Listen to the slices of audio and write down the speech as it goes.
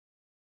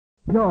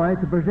Joy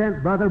to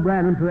present Brother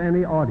Branham to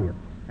any audience.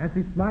 Es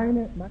ist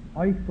meine,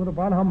 euch Bruder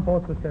Branham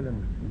vorzustellen.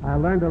 I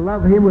learned to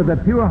love him with a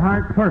pure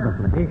heart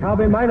fervently. Ich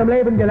habe in meinem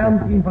Leben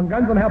gelernt, ihn von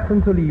ganzem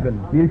Herzen zu lieben.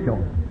 Mutual.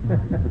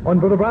 Und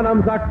Bruder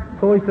Branham sagt,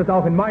 so ist es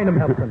auch in meinem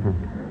Herzen.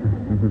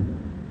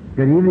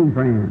 Good evening,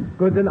 friends.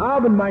 Guten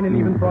Abend, meine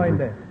lieben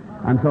Freunde.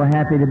 I'm so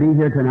happy to be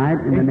here tonight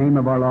in the name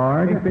of our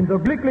Lord, Ich bin so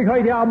glücklich,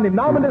 heute Abend im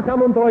Namen des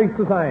Herrn unter euch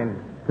zu sein,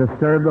 to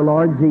serve the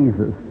Lord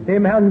Jesus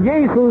dem Herrn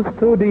Jesus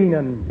zu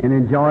dienen and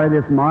enjoy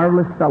this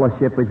marvelous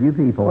fellowship with you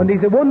people. und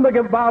diese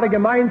wunderbare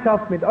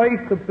Gemeinschaft mit euch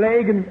zu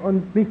pflegen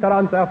und mich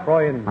daran zu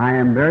erfreuen. I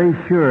am very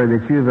sure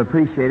that you've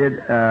appreciated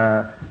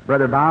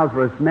Brother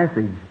Bosworth's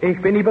message. Ich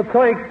bin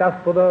überzeugt, dass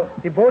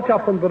die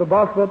Botschaft von Bruder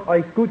Bosworth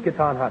euch gut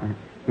getan hat.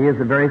 He is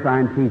a very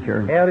fine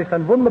teacher, Er ist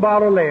ein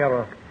wunderbarer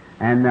Lehrer.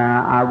 and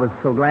I was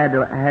so glad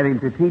to have him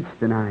to teach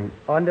tonight.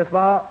 Und es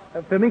war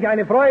für mich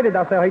eine Freude,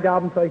 dass er heute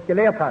Abend euch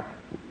gelehrt hat.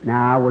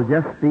 Now, I will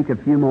just speak a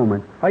few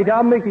moments, Heute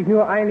Abend möchte ich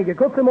nur einige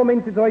kurze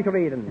Momente zu euch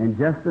reden. and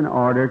just in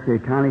order to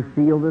kind of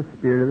feel the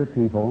spirit of the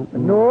people.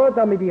 Nur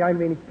damit ich ein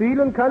wenig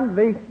fühlen kann,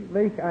 welch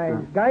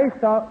ein Geist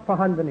da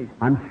vorhanden ist.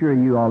 I'm sure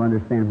you all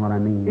understand what I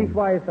Ich mean.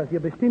 weiß, dass ihr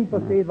bestimmt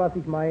versteht, was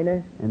ich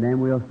meine. And then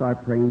we'll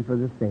start praying for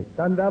the sick.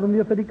 Dann werden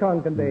wir für die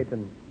Kranken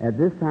beten. At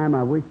this time,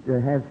 I wish to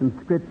have some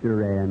scripture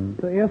read.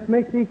 Zuerst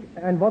möchte ich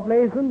ein Wort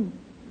lesen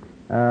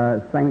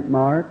St.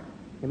 Mark,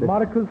 im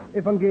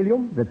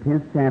Markus-Evangelium, the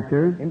 10th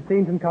chapter, im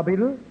 10.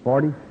 Kapitel.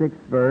 46th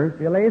verse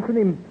Wir lesen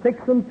im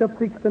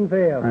 46.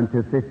 Vers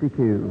unto 52.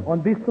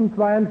 und bis zum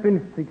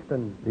 52.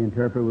 The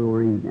interpreter will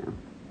read now.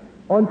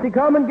 Und sie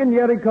kamen gen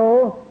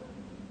Jericho,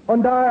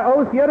 und da er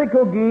aus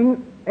Jericho ging,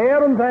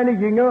 er und seine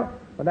Jünger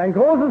und ein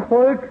großes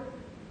Volk,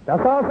 da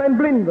saß ein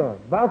Blinder,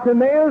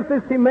 Bartimaeus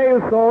des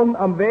Timäus Sohn,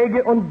 am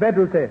Wege und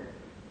bettelte.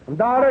 Und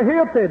da er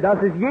hörte,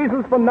 dass es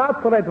Jesus von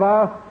Nazareth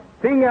war,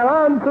 fing er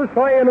an zu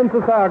schreien und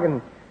zu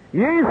sagen: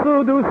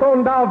 Jesu, du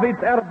Sohn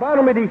Davids,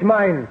 erbarme dich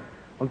mein.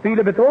 Und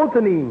viele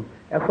bedrohten ihn,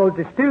 er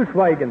sollte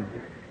stillschweigen.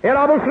 Er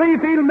aber schrie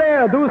viel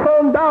mehr: Du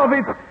Sohn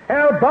Davids,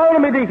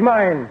 erbarme dich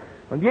mein.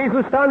 Und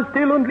Jesus stand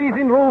still und ließ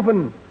ihn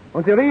rufen.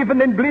 Und sie riefen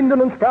den Blinden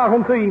und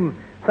sprachen zu ihm: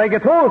 Sei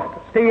getrost,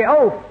 stehe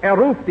auf, er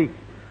ruft dich.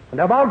 Und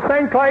er warf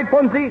sein Kleid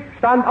von sich,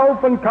 stand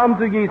auf und kam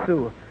zu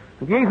Jesu.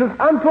 Und Jesus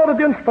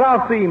antwortete und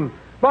sprach zu ihm: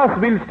 Was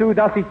willst du,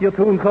 dass ich dir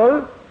tun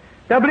soll?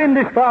 Der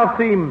Blinde sprach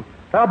zu ihm: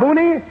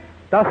 Rabbuni,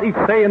 dass ich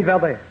sehen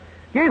werde.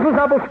 Jesus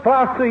aber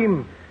sprach zu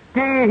ihm: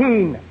 Gehe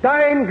hin,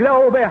 dein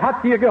Glaube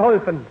hat dir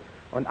geholfen.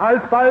 Und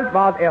alsbald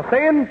ward er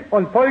sehend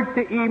und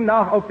folgte ihm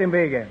nach auf dem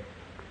Wege.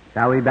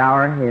 Shall we bow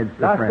our heads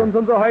for Lasst prayer? uns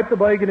unsere Häupter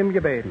beugen im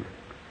Gebet.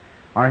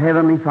 Our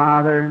Heavenly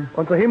Father,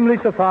 Unser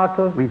himmlischer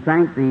Vater, we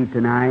thank Thee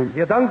tonight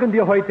wir danken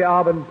dir heute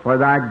Abend for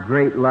Thy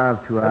great love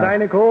to für us.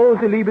 deine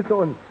große Liebe zu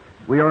uns.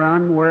 We are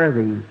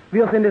unworthy,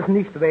 Wir sind es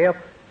nicht wert,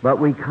 but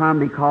we come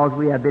because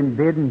we have been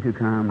bidden to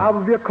come.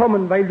 aber wir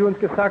kommen, weil du uns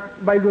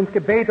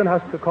gebeten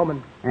hast zu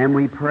kommen. And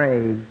we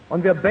pray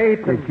Und wir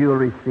beten, that You'll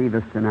receive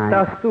us tonight.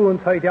 dass du uns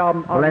heute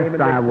Abend Bless annehmen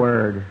Thy möchtest.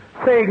 word.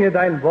 Segne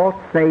dein Wort,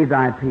 Save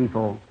Thy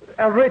people.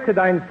 errette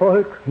dein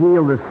Volk,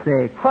 Heal the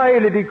sick.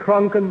 heile die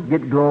Kranken.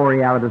 Get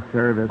glory out of the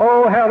service.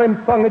 O Herr,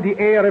 empfange die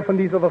Ehre von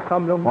dieser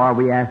Versammlung. For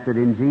we ask it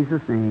in Jesus'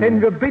 Denn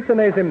name. wir bitten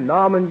es im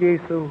Namen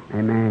Jesu.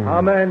 Amen.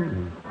 Amen.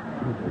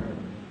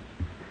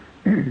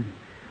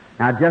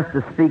 Now, just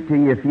to speak to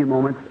you a few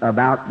moments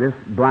about this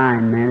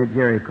blind man at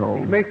Jericho.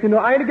 Ich möchte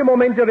nur einige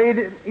Momente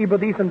reden über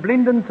diesen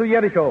Blinden zu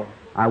Jericho.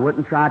 I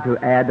wouldn't try to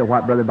add to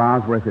what Brother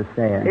Bosworth has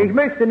said, Ich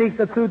möchte nicht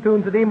dazu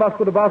tun zu dem, was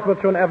Bruder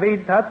Bosworth schon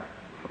erwähnt hat,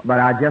 but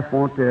I just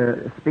want to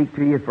speak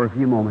to you for a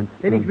few moments.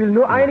 denn ich will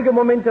nur einige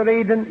Momente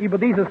reden über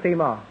dieses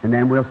Thema. And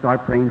then we'll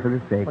start praying for the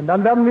sick. Und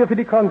dann werden wir für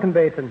die Kranken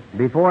beten.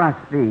 Before I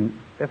speak,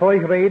 Bevor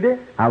ich rede,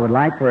 I would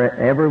like for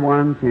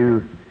everyone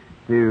to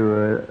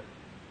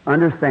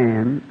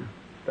understand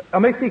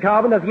möchte ich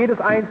haben, dass jedes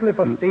Einzelne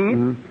versteht,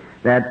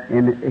 that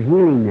in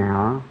healing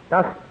now,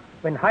 dass,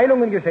 wenn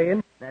Heilungen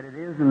geschehen, that it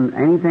isn't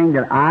anything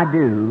that I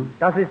do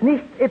dass es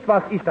nicht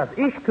etwas ist, das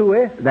ich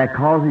tue, that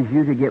causes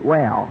you to get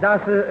well.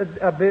 das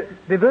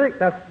bewirkt,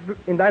 das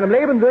in deinem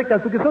Leben wirkt,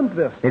 dass du gesund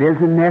wirst. It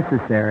isn't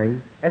necessary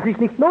Es ist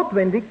nicht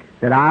notwendig,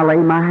 that I lay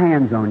my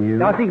hands on you.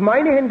 dass ich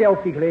meine Hände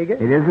auf dich lege.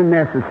 It isn't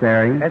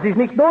necessary Es ist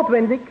nicht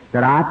notwendig,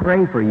 that I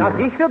pray for dass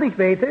you. ich für dich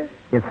bete.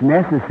 It's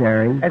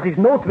necessary Es ist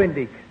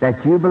notwendig, that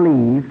you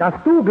believe dass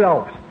du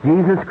glaubst,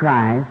 Jesus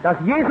Christ dass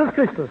Jesus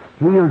Christus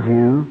healed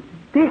you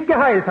dich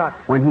geheilt hat,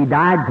 when He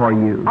died for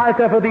you. als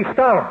er für dich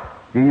starb.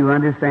 Do you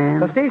understand?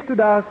 Verstehst du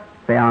das?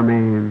 Say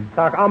Amen.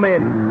 Sag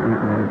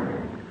Amen.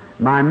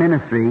 My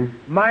ministry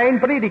Mein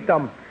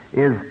Predigtamt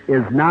is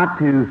not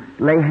to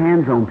lay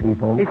hands on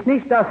people. ist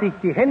nicht, dass ich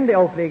die Hände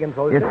auflegen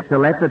sollte. It's to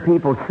let the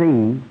people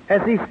see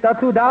Es ist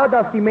dazu da,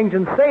 dass die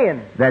Menschen sehen,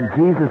 that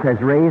Jesus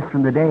has raised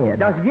from the dead.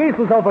 dass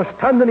Jesus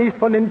auferstanden ist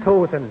von den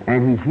Toten.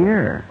 And He's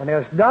here. Und er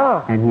ist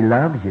da. And He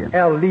loves you.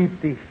 Er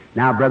liebt dich.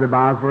 Now, Brother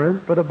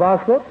Bosworth, Bruder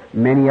Bosworth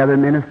many other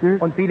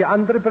ministers, und viele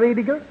andere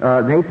Prediger,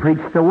 they preach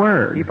the die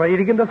Word.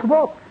 predigen das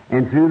Wort.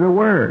 And through the Und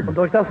Word,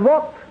 durch das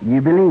Wort,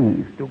 you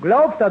believe. du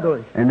glaubst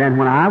dadurch. And then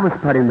when I was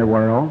put in the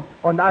world,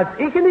 Und als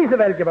ich in diese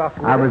Welt gebracht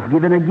I was wurde,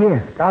 given a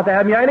gift. da hat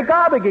er mir eine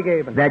Gabe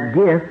gegeben. That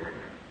gift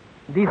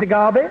Diese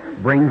Gabe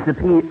brings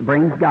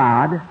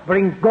God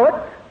bringt Gott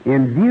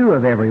in view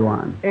of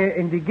everyone.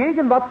 in die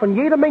Gegenwart von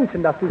jedem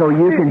Menschen, dass du So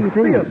you ihn can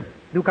see. spürst.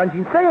 Du kannst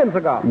ihn sehen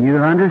sogar. You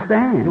Du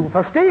understand.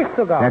 verstehst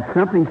sogar. That's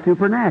something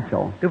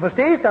supernatural Du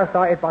verstehst, dass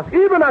da etwas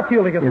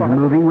Übernatürliches is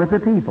vorhanden ist. moving with the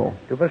people.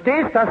 Du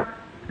verstehst, dass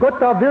Gott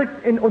da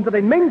wirkt unter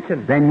den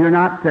Menschen. Then you're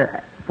not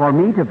for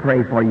me to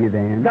pray for you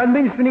then. Dann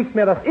willst du nicht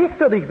mehr, dass ich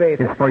für dich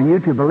bete. It's for you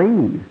to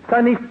believe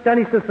Dann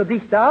ist es für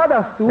dich da,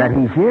 dass du that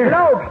He's here.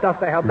 glaubst, dass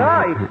der Herr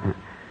da ist.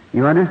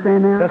 You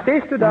understand now?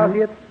 Verstehst du das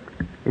jetzt?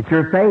 It's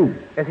your faith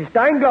Es ist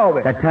dein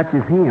Glaube, that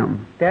touches Him,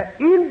 der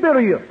ihn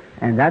berührt.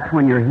 and that's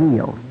when you're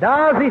healed.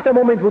 Das ist der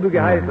Moment, wo du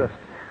geheilt wirst.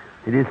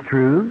 It is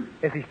true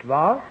Es ist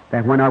wahr,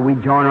 that when we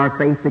join our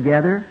faith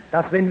together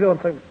dass wenn wir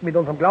mit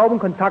unserem Glauben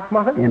Kontakt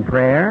machen, in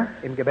prayer,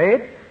 im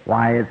Gebet,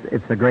 why,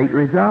 it's a great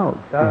result.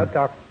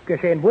 da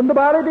geschehen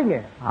wunderbare Dinge.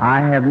 I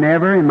have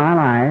never in my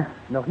life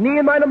Noch nie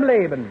in meinem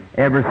Leben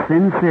ever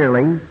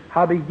sincerely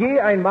habe ich je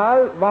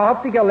einmal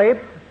wahrhaftig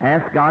erlebt,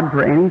 asked God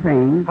for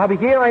anything. habe ich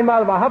je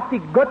einmal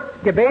wahrhaftig Gott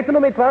gebeten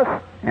um etwas,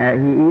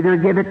 He either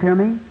give it to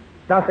me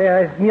dass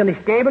er es mir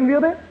nicht geben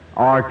würde,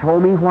 or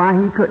told me why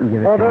He couldn't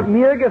give it oder to me.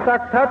 mir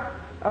gesagt hat,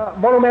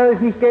 warum er es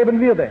nicht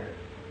geben würde.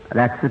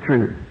 That's the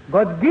truth.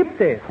 Gott gibt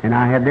es. And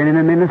I have been in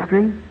the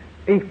ministry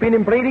Ich bin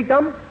im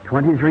Predigtamt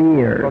 23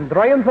 years. schon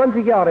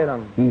 23 Jahre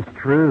lang. He's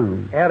true.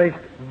 Er ist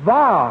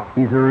wahr.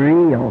 He's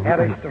real. Er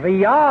ist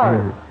real.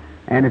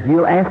 And if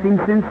you'll ask Him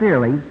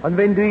sincerely, Und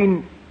wenn du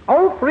ihn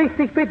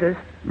aufrichtig bittest,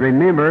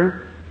 remember,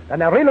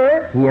 dann erinnere,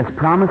 He has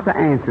promised to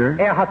answer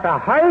er hat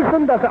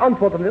verheißen, dass er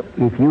antworten wird,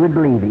 if you would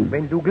believe Him.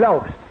 wenn du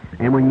glaubst.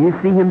 And when you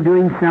see Him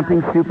doing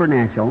something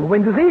supernatural, Und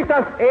wenn du siehst,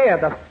 dass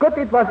Gott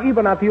etwas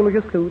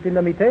Übernatürliches tut in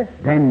der Mitte,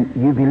 then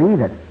you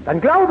believe it.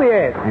 dann glaube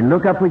es. And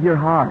look up with your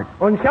heart.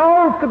 Und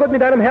schau auf zu Gott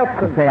mit deinem And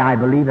Herzen. say, I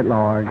believe it,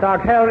 Lord.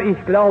 Sag, Herr, ich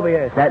glaube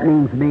es. That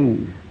means me.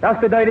 Das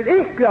bedeutet,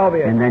 ich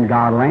glaube And es. then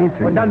God will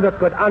answer Und dann you. wird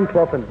Gott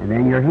antworten. And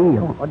then you're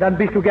healed. Und dann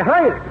bist du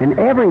geheilt. And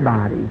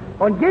everybody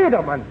Und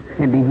jedermann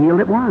can be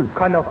healed at once.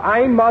 kann auf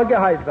einmal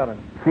geheilt werden.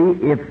 See,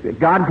 if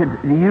God could,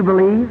 do you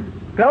believe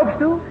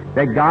Glaubst du,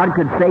 that God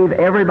could save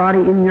everybody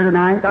in here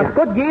tonight? dass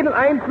Gott jeden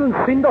einzelnen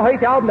Sünder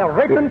heute Abend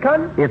erretten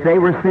kann, If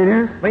they were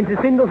sinners, wenn sie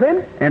Sünder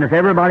sind? and if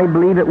everybody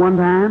believed at one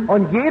time,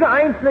 Und jeder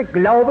Einzelne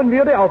glauben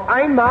würde auf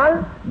einmal,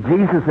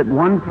 Jesus at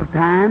one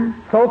time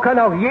so kann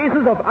auch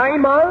Jesus auf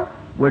einmal,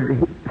 would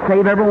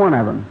save every one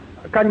of them.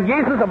 kann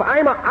Jesus auf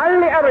einmal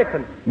alle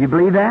erretten. You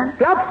believe that?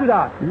 Glaubst du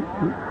das?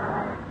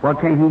 Well,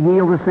 can He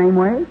heal the same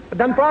way?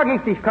 Dann frage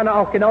ich dich, kann er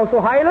auch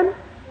genauso heilen?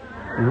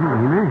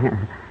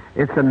 Amen.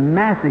 It's a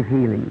massive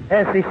healing.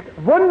 Es ist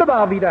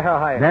wunderbar, wie der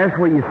Herr heilt. There's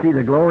where you see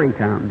the glory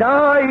come.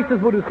 Da ist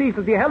es, wo du siehst,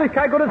 dass die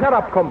Herrlichkeit Gottes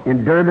herabkommt.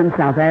 In Durban,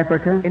 South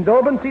Africa, In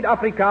Durban,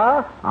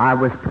 Südafrika, I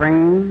was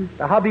praying,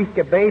 da habe ich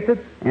gebetet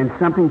and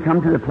something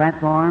come to the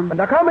platform. und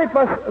da kam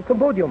etwas zum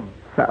Podium.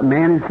 So, a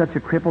man in such a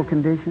crippled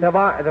condition. Das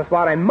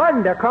war ein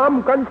Mann, der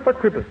kam ganz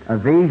verkrüppelt. A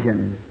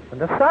vision Und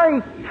das sah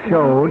ich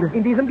Showed.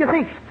 in diesem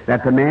Gesicht.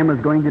 that the man was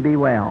going to be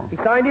well. Ich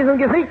sah in diesem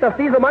Gesicht, dass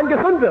dieser Mann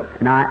gesund wird.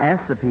 And I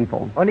asked the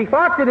people Und ich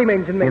fragte die if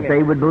Menschenmenge,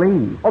 they would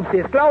believe. ob sie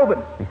es glauben.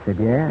 They said,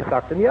 yes. Sie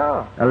sagten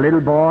ja. A little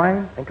boy,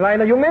 Ein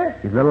kleiner Junge,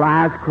 his little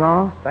eyes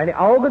crossed, seine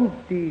Augen,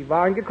 die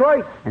waren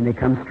gekreuzt. and they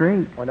come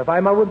straight. Und auf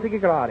einmal wurden sie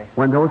gerade.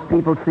 When those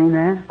people seen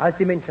that, Als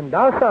die Menschen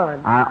da sahen,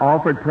 I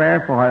offered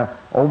prayer for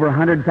over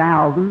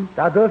 100,000,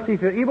 da durfte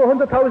ich für über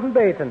 100.000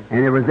 beten. and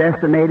it was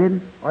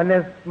estimated Und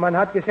man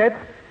hat geschätzt,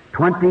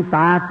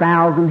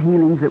 25,000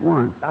 healings at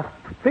once. dass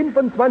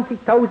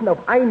 25.000 auf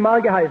einmal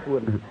geheilt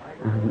wurden.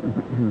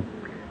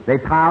 They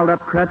piled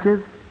up crutches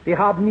Die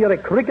haben ihre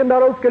Krücken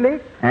darauf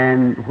gelegt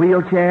and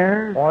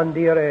wheelchairs und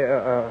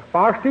ihre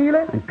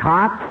Fahrstühle and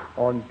cots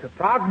und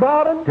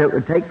Tragbaren. to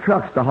take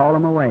trucks to haul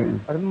them away.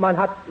 Also man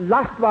hat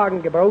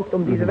Lastwagen gebraucht,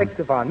 um diese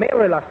wegzufahren.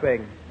 Mehrere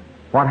Lastwagen.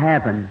 What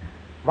happened?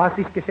 Was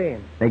ist geschehen?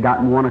 They got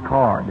in one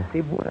accord.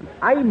 Sie wurden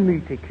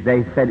einmütig.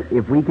 They said,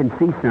 if we can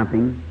see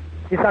something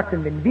Sie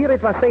sagten, wenn wir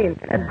etwas sehen,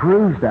 that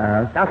proves to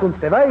us das uns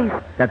beweist,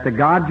 that the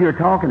God you're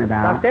talking dass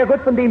about der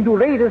Gott, von dem du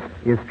redest,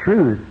 is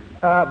truth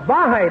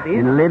Wahrheit ist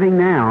and living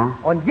now,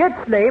 und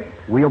jetzt lebt,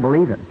 we'll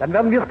believe it. dann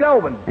werden wir es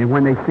glauben. And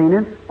when they seen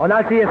it, Und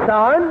als sie es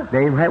sahen,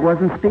 they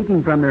wasn't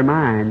speaking from their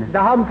mind.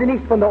 da haben sie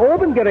nicht von da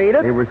oben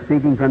geredet, They were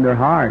speaking from their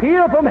heart.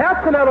 hier vom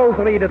Herzen heraus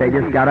They redeten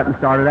just sie. got up and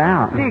started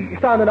out. Sie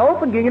standen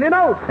auf und gingen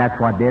hinaus. That's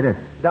what did it.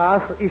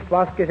 Das ist,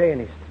 was geschehen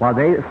ist. Well,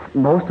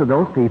 most of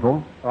those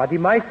people Aber die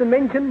meisten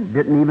Menschen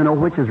didn't even know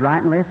which is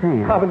right and left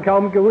hand. haben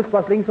kaum gewusst,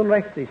 was links und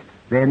rechts ist.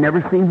 They had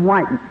never seen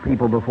white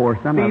people before,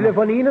 some of Viele them.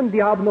 von ihnen,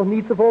 die haben noch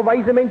nie zuvor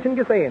weiße Menschen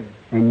gesehen.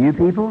 And you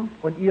people,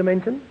 Und ihr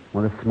Menschen,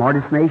 one of the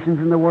smartest nations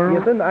in the wir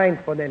world, sind eins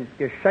von den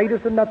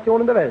gescheitesten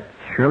Nationen der Welt.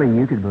 surely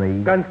you could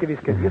believe. Ganz gewiss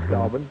könnt ihr es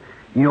glauben.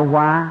 You know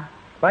why?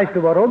 Weißt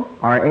du warum?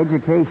 Our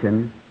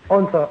education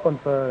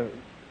Unsere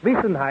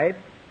Wissenheit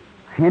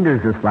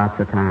hinders us lots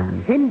of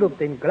times. hindert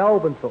den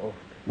Glauben so oft.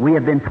 We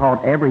have been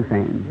taught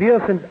everything. Wir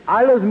sind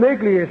alles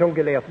Mögliche schon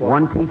gelehrt worden.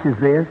 One teaches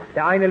this,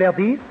 Der eine lehrt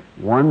dies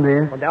one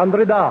this, und der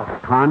andere das.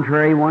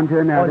 contrary one to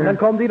Und dann another.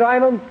 kommen die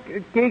rein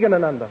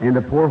gegeneinander. And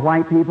the poor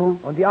white people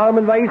Und die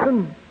armen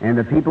Weißen and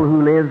the people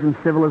who lives in und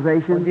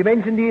civilization die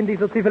Menschen, die in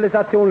dieser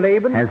Zivilisation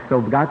leben, has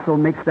got so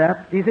mixed up,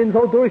 die sind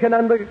so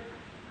durcheinander,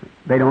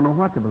 they don't know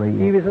what to die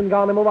believe. wissen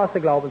gar nicht mehr, was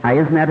sie glauben. Now,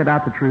 isn't that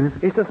about the truth?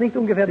 Ist das nicht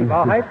ungefähr die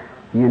Wahrheit?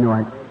 You know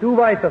it. Du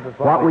weißt, dass es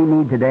wahr What we ist.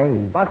 need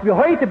today, Was wir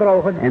heute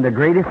brauchen and the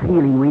greatest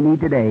healing we need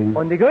today,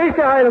 und die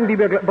größte Heilung, die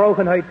wir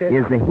brauchen heute,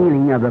 is the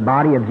healing of the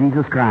body of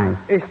Jesus Christ.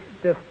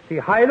 ist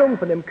die Heilung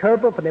von dem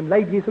Körper, von dem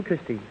Leib Jesu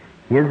Christi.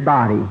 His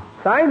body,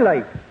 Sein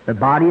Leib, the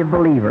body of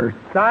believers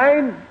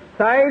sein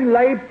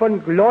Leib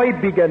von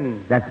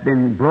Gläubigen, that's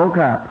been broke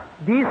up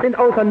die sind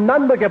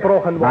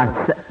auseinandergebrochen worden.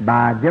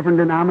 by different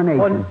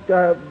denominations,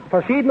 Und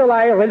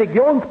verschiedenerlei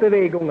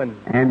Religionsbewegungen.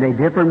 and they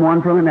differ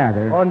one from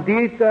another. Und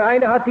der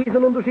eine hat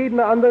diesen unterschieden,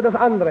 der andere das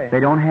andere. They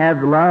don't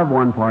have love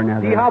one for Die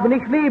another. haben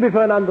nicht Liebe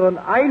füreinander und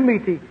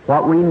einmütig.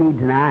 What we need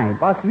tonight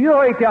Was wir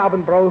heute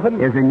Abend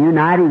brauchen, is a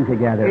uniting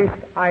together. ist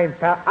ein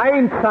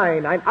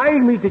Vereintsein, ein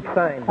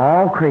Einmütigsein.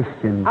 All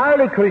Christians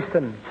Alle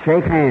Christen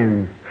shake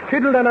hands,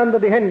 schütteln einander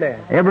die Hände.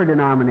 every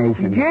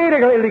denomination.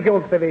 Jede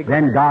Religionsbewegung.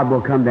 Then God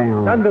will come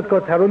Dann down. wird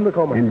Gott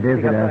herunterkommen And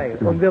visit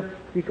us. und wird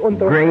sich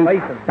unter uns Great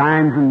weisen.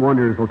 signs and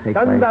wonders will take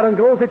Dann place. werden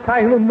große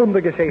Zeichen und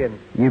Wunder geschehen.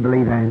 You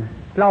believe that?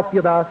 Glaubt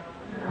ihr das?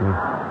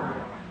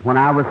 When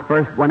I was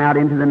first went out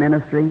into the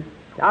ministry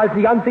Als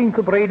ich anfing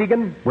zu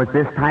predigen, with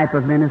this type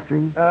of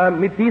ministry,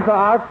 mit dieser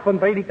Art von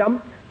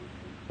Predigtamt,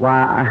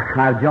 why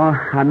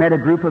I met a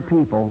group of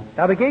people.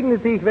 da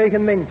begegnete ich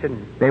welchen Menschen.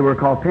 They were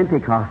called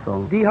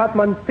Pentecostal, Die hat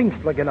man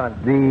Pfingstler genannt.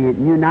 the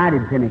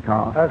United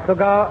Pentecost.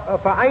 Sogar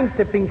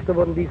vereinte Pfingster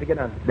wurden diese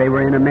genannt. They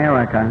were in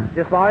America,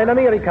 Das war in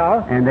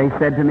Amerika. and they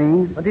said to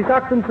me, Und die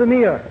sagten zu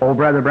mir, "Oh,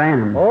 Brother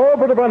Branham, oh,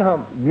 Bruder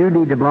Branham, you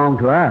need to belong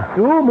to us.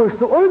 du musst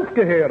zu uns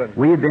gehören.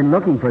 We've been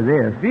looking for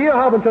this. Wir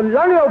haben schon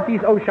lange auf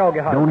dies Ausschau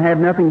gehalten. Don't have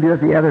nothing to do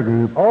with the other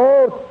group."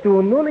 Oh,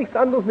 tu nur nichts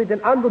anderes mit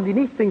den anderen, die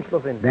nicht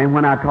Pfingstler sind. Then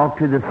when I talked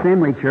to the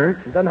Assembly Church,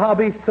 Und dann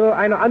habe ich zu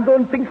einer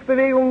anderen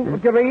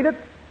Pfingstbewegung geredet,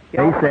 die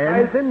They auch said-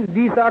 Teil sind.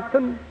 Die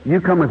sagten, "You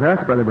come with us,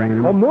 Brother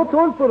Branham. komm nur zu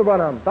uns, Bruder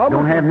Branham. Da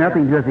Don't musst have du-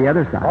 nothing to do with the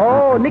other side."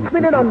 Oh, nichts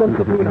mit den anderen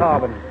zu tun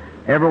haben.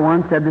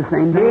 Everyone said the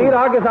same thing. Jeder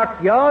hat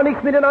gesagt, ja,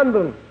 nichts mit den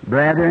anderen.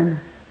 Brethren,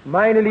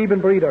 Meine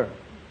lieben Brüder,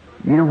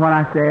 you know what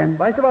I said?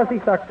 weißt du, was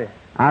ich sagte?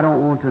 I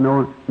don't want to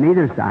know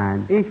neither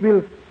side. Ich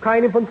will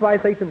keine von zwei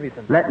Seiten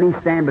wissen. Let me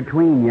stand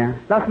between you,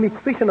 Lass mich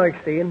zwischen euch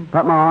stehen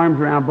put my arms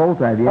around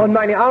both of you, und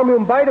meine Arme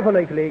um beide von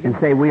euch legen and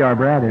say, "We are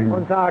brethren."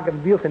 und sagen,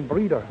 wir sind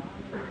Brüder.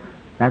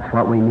 That's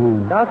what we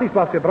need. Das ist,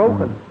 was wir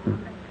brauchen.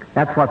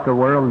 That's what the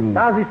world needs.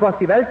 Das ist, was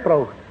die Welt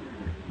braucht.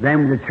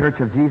 Then the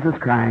Church of Jesus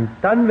Christ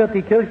Dann wird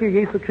die Kirche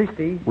Jesu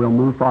Christi, will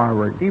move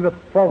forward. die wird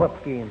vorwärts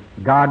gehen.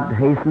 God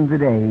hasten the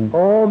day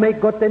Oh, möge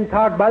Gott den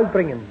Tag bald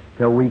bringen,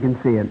 so we can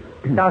see it.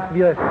 dass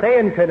wir es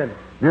sehen können.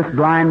 This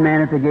blind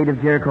man at the gate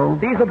of Jericho,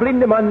 Dieser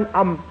blinde Mann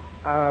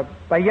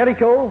bei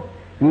Jericho,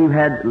 he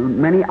had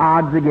many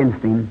odds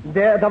against him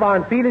da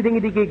waren viele Dinge,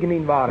 die gegen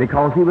ihn waren.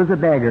 because he was a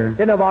beggar,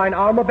 Denn er war ein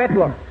armer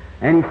Bettler.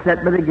 and he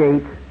sat by the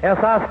gate. Er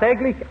saß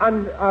täglich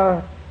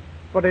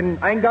vor dem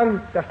Eingang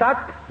der Stadt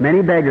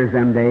Many beggars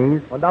them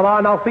days, und da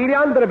waren auch viele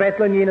andere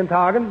Bettler in jenen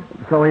Tagen.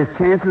 so his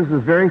chances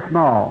was very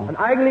small Und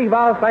eigentlich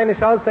war seine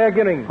Chance sehr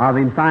gering. of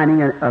him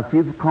finding a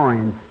few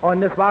coins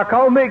Und es war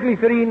kaum möglich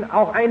für ihn,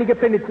 auch einige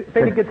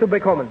Pfennige zu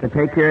bekommen, to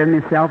take care of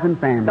himself and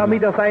family.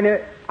 damit er seine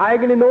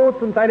eigene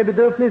Not und seine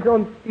Bedürfnisse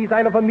und die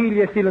seiner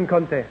Familie stillen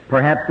konnte.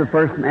 Perhaps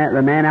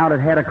the man out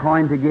had a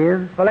coin to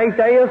give. Vielleicht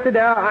der Erste,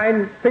 der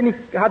ein Pfennig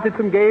hatte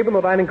zum Geben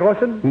oder einen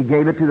Groschen, He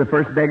gave it to the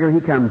first beggar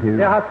he come to.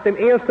 der hat es dem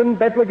ersten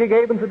Bettler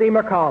gegeben, zu dem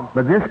er kam.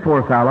 But this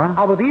poor fella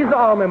Aber dieser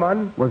arme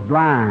Mann, was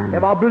blind.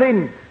 der war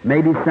blind.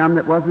 Maybe some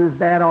that wasn't as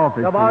bad off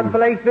as Da waren him.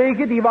 vielleicht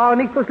welche, die waren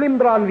nicht so schlimm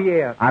dran wie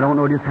er. I don't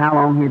know just how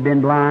long he'd been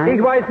Ich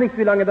blind, weiß nicht,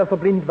 wie lange das er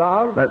blind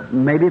war. but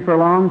maybe for a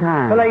long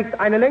time. Vielleicht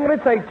eine längere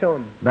Zeit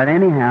schon. But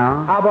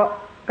anyhow, Aber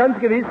ganz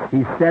gewiss,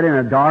 he sat in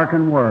a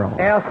darkened world.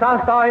 er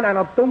saß da in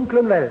einer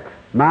dunklen Welt.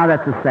 My,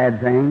 that's a sad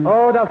thing.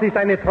 Oh, das ist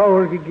eine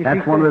traurige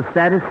That's one of Geschichte. the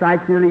saddest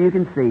sights nearly you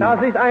can see.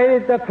 Das ist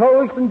eine der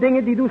traurigsten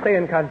Dinge, die du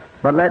sehen kannst.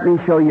 But let me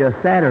show you a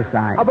sadder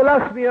sight. Aber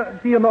lass mir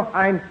dir noch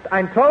ein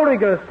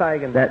traurigeres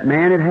zeigen. That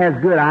man that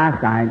has good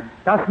eyesight,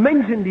 Dass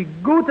Menschen, die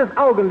gutes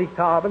Augenlicht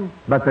haben,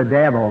 but the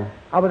devil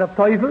aber der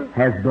Teufel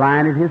has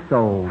blinded his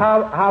soul,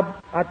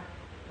 hat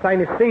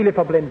seine Seele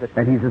verblendet.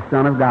 that he's the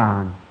Son of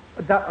God.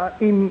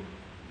 Ihm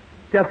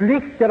das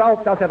Licht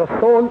geraubt, dass er der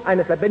Sohn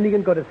eines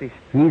lebendigen Gottes ist.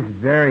 He's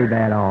very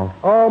bad off.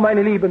 Oh,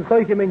 meine Lieben,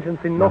 solche Menschen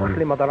sind noch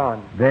schlimmer daran.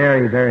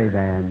 Very, very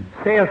bad.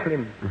 Sehr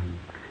schlimm.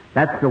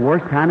 That's the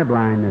worst kind of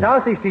blindness.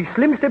 Das ist die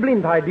schlimmste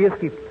Blindheit, die es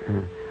gibt.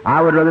 I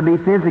would rather be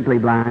physically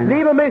blind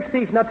Lieber möchte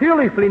ich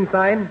natürlich blind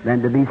sein,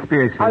 than to be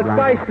spiritually als blind.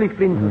 geistlich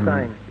blind zu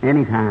sein.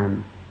 Anytime.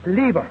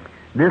 Lieber.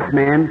 This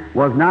man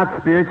was not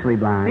spiritually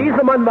blind,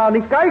 Dieser Mann war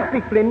nicht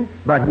geistig blind,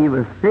 but he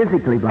was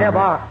physically blind.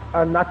 war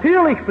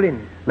natürlich blind.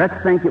 Let's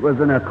think it was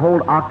in a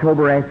cold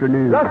October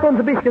afternoon. Lasst uns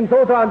ein bisschen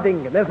so dran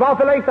denken. Es war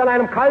vielleicht an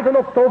einem kalten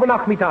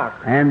Oktobernachmittag.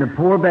 And the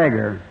poor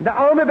beggar Der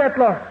arme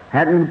Bettler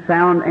hadn't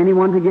found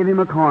anyone to give him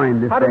a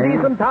coin this hat an day.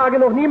 diesem Tage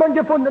noch niemand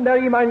gefunden, der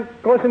ihm einen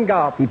Groschen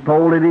gab. He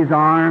folded his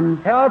arms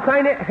Hat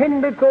seine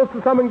Hände so with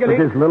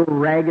zusammengelegt his little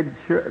ragged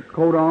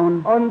coat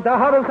on, und da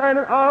hat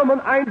seinen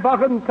armen,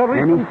 einfachen, and he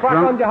zerrissenen Frack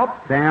sunk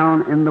angehabt.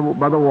 down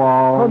by the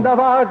wall Und da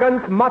war er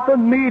ganz matt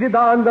und müde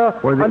da an der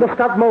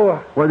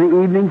Stadtmauer. where the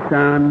evening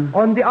sun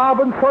Und die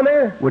Abendsonne,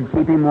 would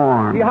keep him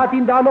warm. die hat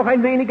ihn da noch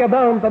ein wenig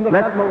erwärmt an der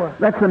Stadtmauer.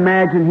 Let's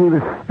imagine he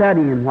was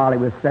studying while he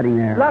was sitting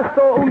there. Lasst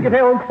so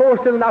ungefähr uns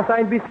vorstellen, dass er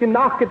ein bisschen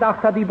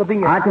nachgedacht hat über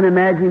Dinge. I can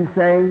imagine him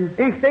saying,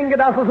 Ich denke,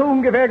 dass er so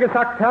ungefähr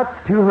gesagt hat,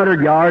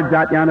 200 yards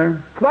out yonder,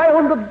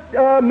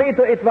 200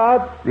 Meter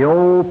etwa, the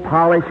old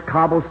polished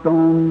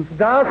cobblestones,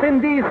 da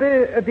sind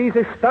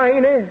diese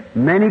Steine,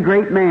 many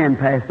great men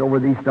passed over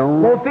these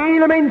stones. wo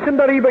viele Menschen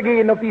darüber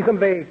gehen auf diesem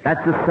Weg.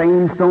 That's the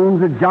same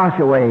stones that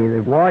Joshua,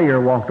 the warrior,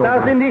 walked Da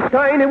over sind die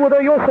Steine, wo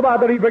der Josua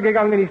darüber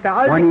gegangen ist, der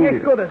alte when he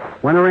Knecht Gottes.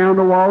 went around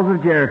the walls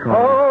of Jericho.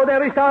 Oh,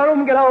 der ist da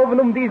rumgelaufen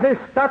um diese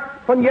Stadt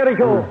von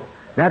Jericho.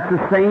 That's the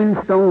same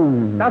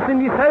stone Das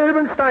sind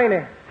dieselben Steine,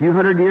 a few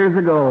hundred years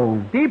ago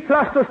die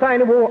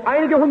Pflastersteine, wo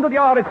einige hundert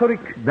Jahre zurück,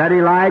 that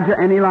Elijah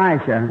and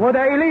Elisha, wo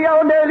der Elia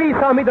und der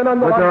Elisa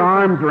miteinander with their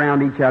waren arms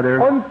around each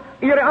other, und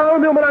ihre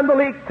Arme umeinander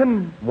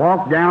legten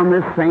walked down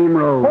this same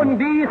road. und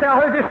diese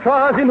alte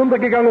Straße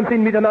hinuntergegangen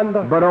sind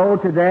miteinander. But oh,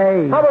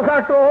 today, Aber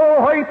sagt,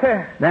 oh, heute,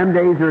 them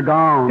days are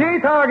gone.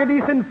 die Tage,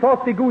 die sind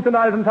fort, die guten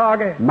alten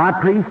Tage. My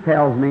priest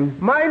tells me,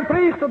 Mein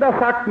Priester, der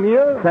sagt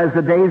mir, says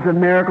the days of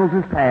miracles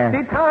is past.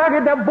 die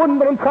Tage der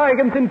Wunder und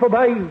Zeichen sind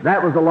vorbei.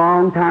 That was a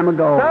long time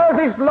ago. Das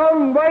ist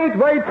lang,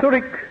 weit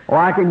zurück. Oh,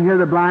 I can hear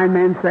the blind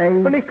man say,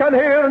 Und ich kann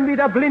hören, wie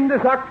der Blinde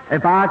sagt,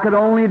 if I could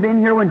only have been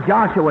here when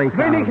Joshua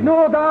wenn ich came.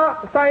 nur da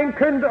sein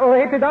könnte, oder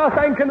hätte da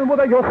sein können, wo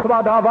der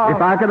Josua da If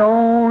war. I could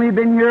only have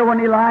been here when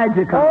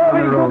Elijah came Oh, on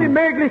wenn the ich nur die road.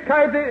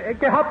 Möglichkeit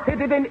gehabt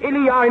hätte, den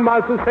Elia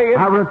einmal zu I sehen,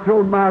 would have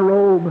thrown my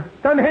robe,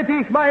 dann hätte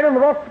ich meinen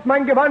Rock,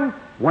 mein Gewand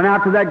went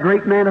out to that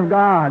great man of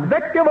God,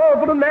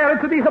 weggeworfen und wäre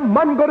zu diesem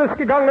Mann Gottes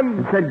gegangen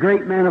and said,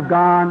 great man of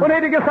God, und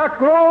hätte gesagt,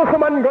 großer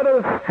Mann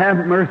Gottes,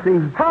 have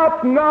mercy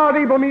hab Gnade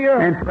über mir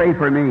and pray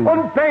for me.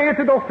 und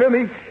bete doch für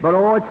mich. But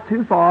oh, it's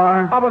too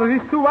far. Aber das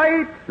ist zu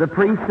weit, The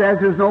priest says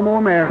there's no more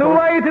zu miracles.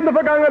 weit in der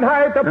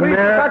Vergangenheit. Der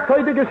Priester sagt,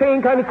 heute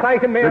geschehen keine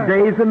Zeichen The mehr.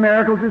 days of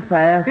miracles is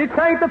past. Die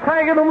Zeit der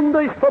Zeichen und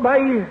Wunder ist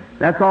vorbei.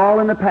 That's all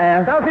in the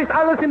past. Das ist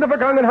alles in der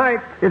Vergangenheit.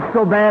 It's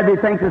so bad they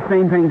think the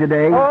same thing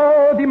today.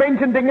 Oh, die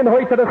Menschen denken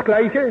heute das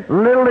Gleiche.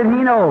 Little did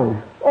he know,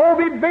 Oh,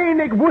 wie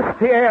wenig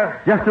wusste er,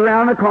 just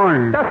around the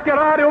corner, dass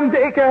gerade um die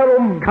Ecke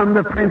herum, come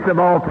the Prince of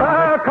all da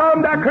prophets,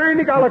 kam der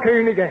König aller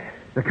Könige.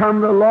 to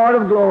come the Lord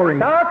of glory.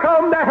 Da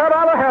kam der Herr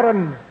aller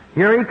Herren.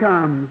 Here he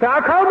comes.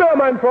 Da kam er,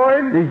 mein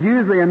Freund. There's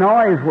usually a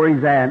noise where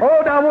he's at,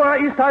 Oh, da wo er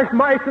ist, da ist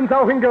meistens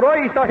auch ein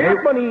Geräusch, da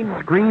hört man ihn.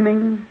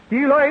 screaming,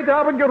 Die Leute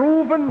haben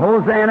gerufen,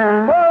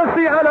 Hosanna,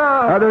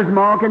 Hosianna! others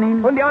mocking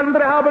him. Und die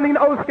anderen haben ihn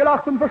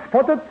ausgelacht und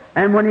verspottet.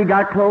 And when he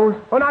got close,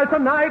 Und als er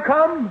nahe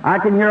kam, I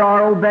can hear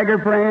our old beggar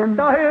friend.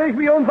 da höre ich,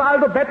 wie unser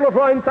alter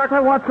Bettlerfreund sagt,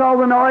 What's all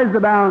the noise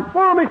about?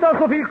 warum ist da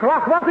so viel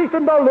Krach? Was ist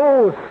denn da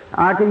los?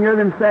 I can hear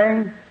them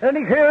saying, Und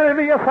ich höre,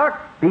 wie er sagt,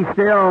 be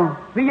still.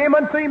 wie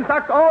jemand zu ihm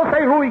sagt, oh,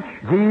 sei ruhig.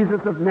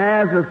 Jesus of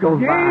Nazareth goes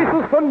by.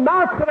 Jesus von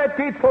Nazareth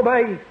geht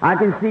vorbei. I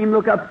can see him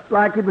look up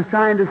like he was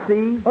trying to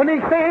see. Und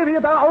ich sehe, wie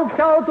er da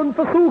aufschaut und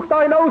versucht,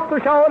 da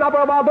hinauszuschauen, aber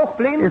er war doch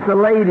blind. It's a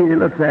lady that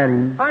looks at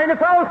him. Eine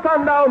Frau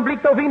stand da und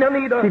blickt auf ihn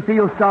hernieder. She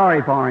feels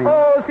sorry for him.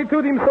 Oh, sie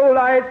tut ihm so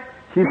leid.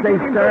 She Sie says,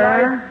 tut ihm so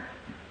leid. sir,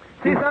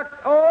 Sie sagt,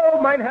 oh,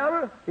 mein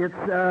Herr,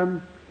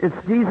 it's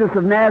Jesus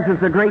of Nazareth,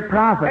 the great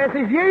prophet, es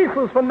ist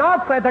Jesus von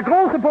Nazareth, der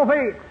große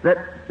Prophet.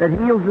 that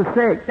heals the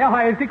sick. Er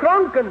heilt die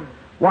Kranken.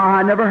 Why,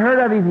 I never heard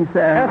of him, he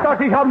Er said.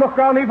 sagt, ich habe noch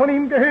gar nicht von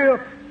ihm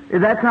gehört.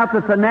 That's not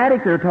the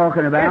fanatic they're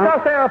talking Ist about.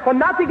 das der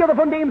Fanatiker,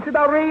 von dem Sie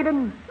da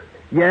reden?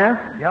 Yes?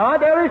 Ja,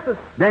 der ist es.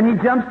 Then he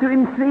jumps to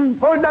his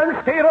feet. Und dann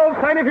steht er auf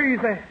seine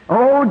Füße.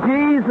 Oh,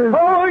 Jesus,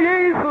 Oh,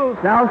 Jesus,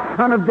 thou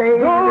son of du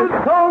David,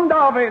 Sohn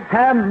Davids,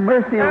 have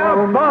mercy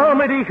on me.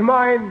 erbarme dich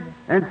mein.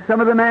 And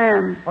some of the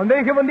men Und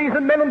welche von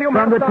diesen Männern, die from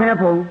the umherstanden,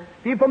 temple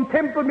die vom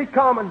Tempel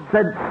mitkamen,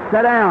 said,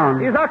 sit down.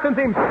 die sagten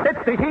zu ihm,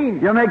 setz dich hin.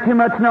 You'll make too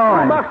much Du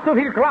noise. machst zu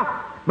viel Kraft.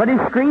 But he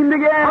screamed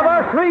again, Aber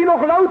er schrie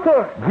noch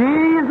lauter.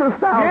 Jesus,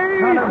 thou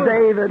son of Jesus,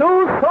 David,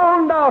 du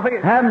Sohn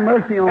Davids, have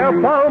mercy on me.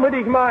 erbarme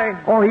dich mein.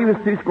 Oh, he was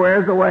 2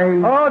 squares away.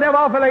 Oh, der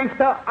war vielleicht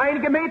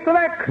einige Meter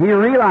weg. He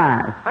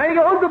realized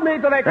Einige 100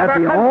 Meter weg. that Aber,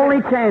 the er kannte-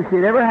 only chance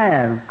he'd ever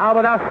have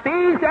aber dass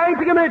dies die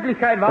einzige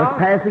Möglichkeit was war.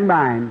 passing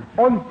by him.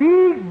 Und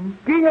die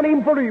gingen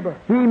ihm vorüber.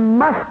 He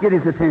must get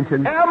his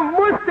attention. Er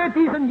musste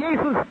diesen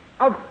Jesus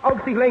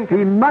auf sich lenken.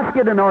 He must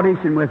get an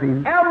audition with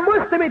him,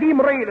 Musste mit ihm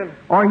reden.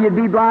 or he'd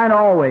be blind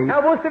always.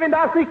 Wusste, wenn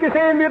das nicht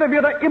geschehen würde,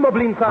 würde immer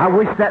blind I sein.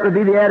 wish that would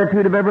be the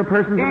attitude of every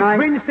person Ich tonight.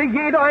 wünschte,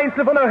 jeder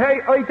Einzelne von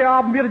euch heute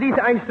Abend würde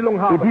diese Einstellung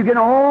If haben. you can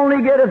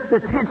only get the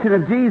attention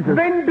of Jesus.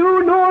 Wenn du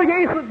nur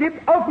die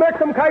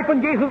Aufmerksamkeit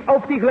von Jesus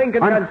auf dich lenken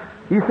kannst.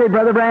 You say,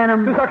 Brother Du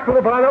Branham, sagst,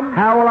 Bruder Branham,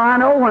 how will I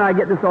know when I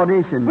get this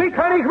audition? wie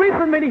kann ich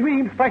wissen, wenn ich mit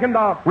ihm sprechen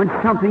darf? When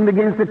something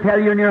begins to tell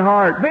you in your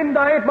heart, Wenn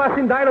da etwas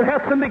in deinem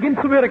Herzen beginnt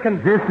zu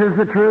wirken this is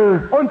the truth.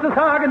 und zu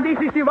sagen, dies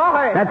ist die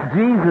Wahrheit. That's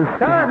Jesus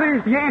Das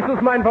ist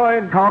Jesus, mein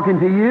Freund. talking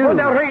to you. Und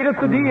redet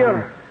zu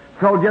dir.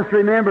 So just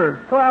remember,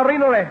 So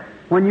erinnere,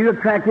 when you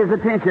attract his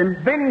attention,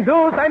 wenn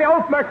du seine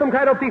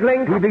Aufmerksamkeit auf dich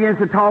lenkst, he begins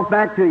to talk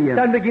back to you.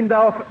 dann beginnt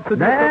er zu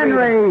dir zu Then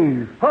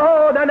reden. raise,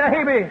 Oh, dann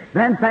erhebe,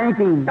 then thank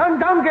him, dann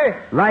danke,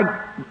 like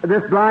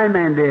this blind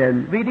man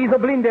did. wie dieser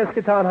Blinde es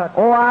getan hat.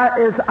 Oh,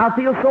 I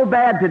feel so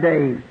bad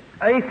today.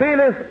 Ich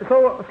fühle es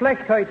so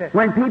schlecht heute.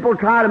 When people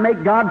try to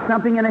make God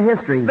something in a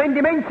history. Wenn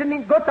die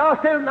Menschen Gott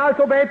darstellen, als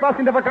ob er etwas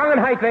in der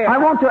Vergangenheit wäre. I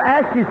want to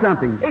ask you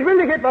something. Ich will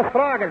dich etwas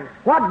fragen.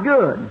 What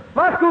good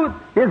Was gut,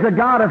 is a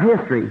God of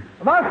history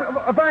was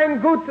für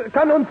ein Gut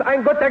kann uns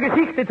ein Gott der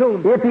Geschichte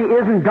tun, if he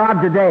isn't God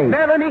today?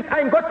 wenn er nicht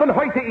ein Gott von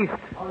heute ist?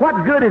 What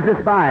good is this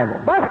Bible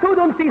Was tut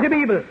uns diese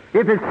Bibel?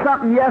 if it's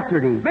something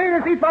yesterday, Wenn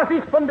es etwas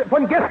ist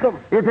von gestern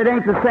if it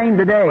ain't the same und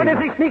today?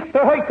 es ist nicht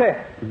für heute.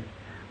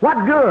 What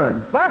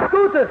good Was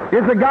Gutes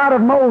is the God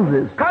of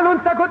Moses kann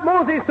uns der Gott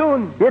Moses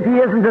tun, if he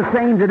isn't the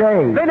same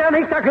today? wenn er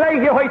nicht der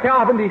gleiche heute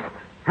Abend ist?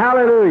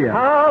 Hallelujah.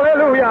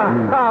 Halleluja,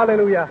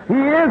 Halleluja. He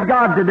is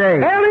God today.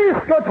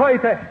 Ist Gott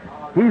heute.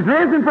 He's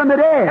risen from the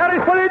dead.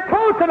 Ist von den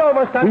Toten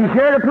auferstanden. He's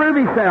here to prove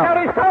himself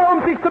Ist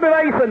da, sich zu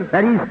beweisen.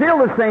 that he's still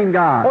the same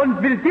God.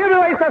 Und will dir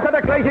beweisen, dass er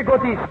der gleiche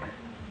Gott ist.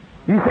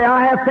 You say,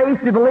 I have faith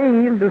to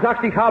believe, Du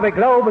sagst, ich habe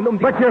Glauben, dich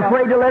but zu you're glauben.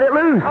 afraid to let it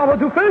loose. Aber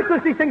du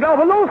fürchtest dich, den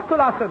Glauben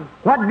loszulassen.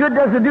 What good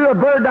does it do a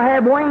bird to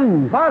have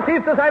wings Was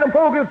hilft es einem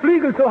Vogel,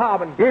 Flügel zu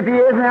haben, if he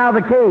isn't out of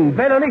the cage?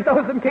 wenn er nicht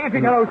aus dem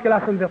Käfig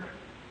herausgelassen wird?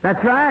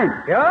 That's right.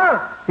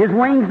 Ja, His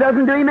wings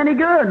doesn't do him any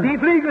good. die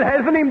Flügel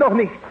helfen ihm doch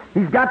nicht.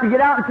 He's got to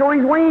get out and show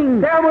his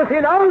wings. Der muss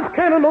hinaus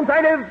können und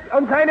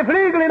seine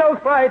Flügel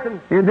hinausbreiten.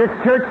 In this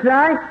church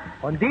tonight,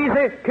 Und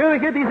diese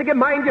Kirche, diese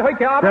Gemeinde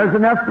heute Abend, there's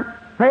enough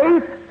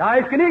faith da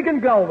ist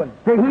genügend Glauben,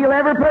 to heal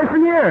every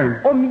person here.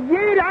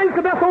 jede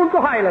einzelne Person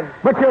zu heilen.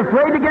 But you're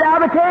afraid to get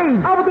out of the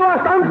cage. Aber du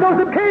hast Angst, aus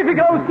dem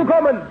Käfig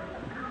rauszukommen.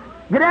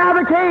 Get out of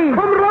the cage.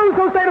 Komm raus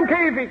aus deinem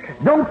Käfig.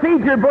 Don't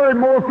feed your bird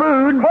more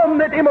food. Komm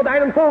nicht immer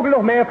deinen Vogel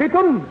noch mehr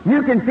füttern.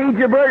 You can feed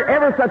your bird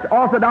ever such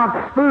orthodox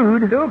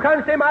food. Du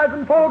kannst dem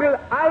alten Vogel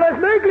alles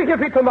Mögliche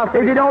füttern, was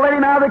If you don't let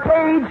him out of the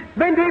cage,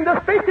 wenn du ihm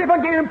das beste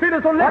Evangelium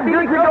fütterst und lässt ihn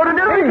What nicht good is it aus dem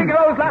gonna do? Käfig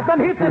rauslassen, dann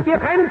hilft es dir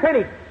keinen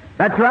Pfennig.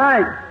 that's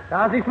right.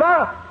 Das ist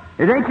wahr.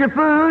 It ain't your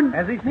food.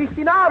 Es ist nicht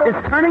die Nahrung.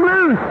 It's turning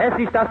loose. Es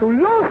ist, dass du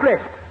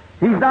loslässt.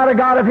 He's not a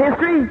God of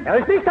history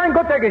Ist nicht ein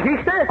Gott der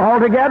Geschichte.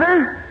 altogether.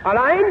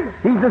 Allein.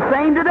 He's the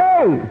same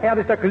today.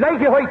 Ist der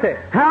gleiche heute.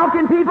 How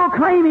can people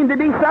claim him to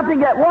be something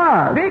that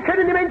was Wie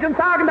können die Menschen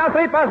sagen, dass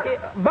etwas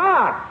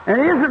war and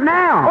isn't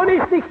now? und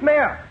ist nicht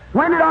mehr?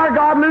 When did our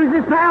God lose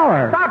his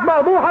power? Sag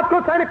mal, wo hat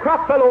Gott seine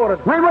Kraft verloren?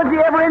 When was he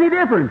ever any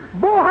different?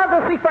 Wo hat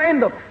er sich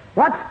verändert?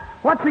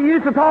 What's the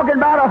use of talking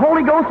about a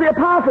Holy Ghost the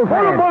apostles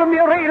Warum had wollen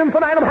wir reden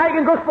von einem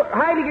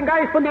Heiligen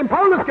Geist, von dem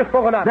Paulus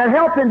gesprochen hat? that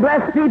helped and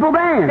blessed people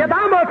Der then?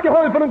 damals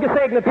geholfen und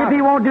gesegnet If hat.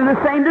 he won't do the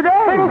same Wenn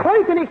today, es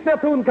heute nicht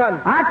mehr tun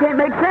kann. I can't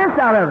make sense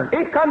out of it.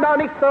 Ich kann da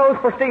nichts daraus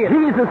verstehen.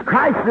 Jesus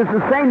Christ is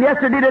the same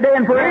yesterday, today,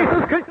 and forever.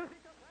 Jesus Christus ist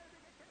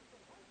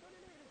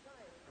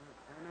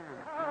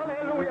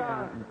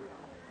Halleluja.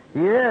 He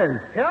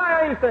is. Ja,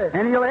 er ist es.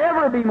 And he'll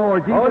ever be more.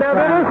 Jesus Und er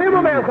wird es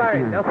immer mehr Christ.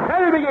 sein.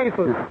 Derselbe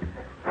Jesus.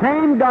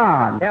 Same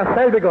God.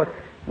 Derselbe Gott.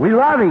 We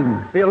love him.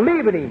 Wir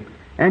lieben ihn.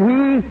 And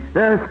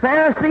the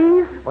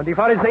Pharisees Und die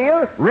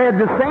Pharisäer, read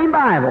the same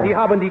Bible die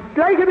haben die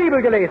gleiche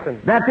Bibel gelesen,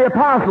 that the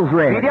apostles wie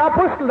read. die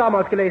Apostel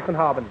damals gelesen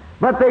haben.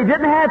 But they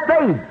didn't have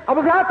faith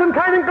Aber sie hatten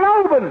keinen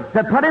Glauben,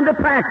 to put into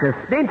practice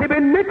den sie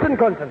benutzen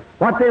konnten,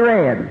 what they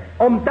read.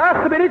 um das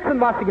zu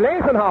benutzen, was sie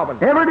gelesen haben.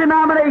 Every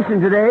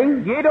denomination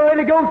today Jede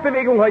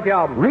Religionsbewegung heute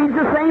Abend, reads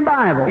the same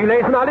die Bible.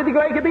 lesen alle die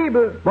gleiche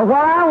Bibel. But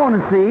what I want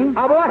to see,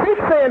 Aber was ich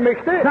sehen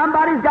möchte,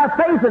 somebody's got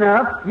faith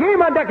enough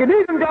jemand, der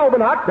genügend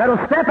Glauben hat, that'll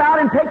step out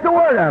and take the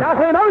word of it. dass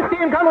er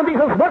hinausgehen kann und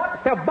dieses Wort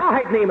der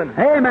Wahrheit nehmen.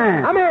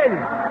 Amen. Amen.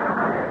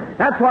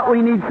 That's what we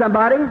need,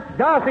 somebody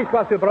Das ist,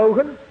 was wir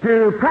brauchen.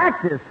 to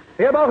practice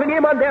Wir brauchen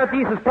jemanden, der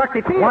dieses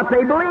praktiziert. what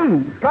they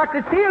believe.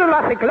 Praktizieren,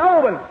 was sie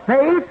glauben.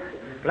 Faith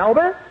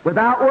Glaube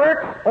without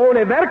works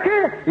ohne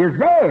Werke is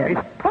dead.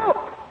 ist tot.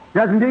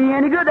 Doesn't do you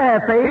any good to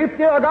have faith. Hilft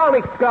dir gar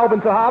nichts, Glauben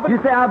zu haben. You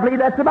say, I believe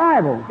that's the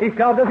Bible. Ich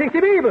glaube, das ist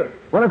die Bibel.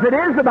 Well, if it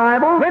is the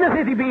Bible, Wenn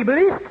es die Bibel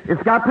ist,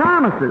 it's got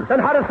promises.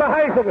 dann hat es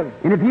Verheißungen.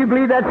 And if you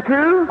believe that's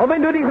true, Und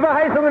wenn du diese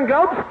Verheißungen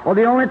glaubst, well,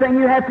 the only thing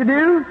you have to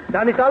do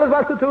dann ist alles,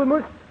 was du tun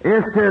musst,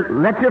 is to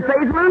let your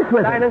faith loose with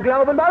it. deinen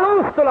Glauben mal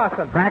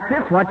loszulassen.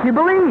 Practice what you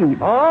believe.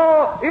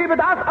 Oh, übe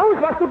das aus,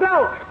 was du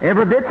glaubst.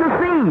 Every bit's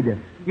a seed.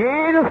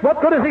 Jedes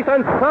Wort Gottes ist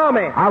ein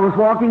Same. I was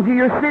walking through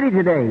your city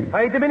today.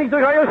 Heute bin ich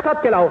durch eure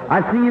Stadt gelaufen.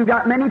 I see you've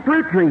got many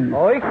fruit trees.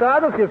 Oh, ich sah,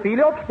 dass ihr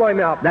viele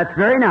Obstbäume habt. That's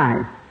very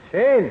nice.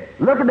 Schön.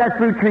 Look at that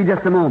fruit tree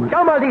just a moment.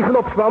 Schau mal diesen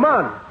Obstbaum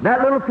an.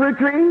 That little fruit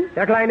tree,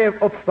 Der kleine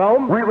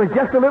Obstbaum. when it was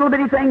just a little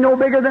bitty thing, no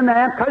bigger than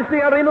that, Kannst du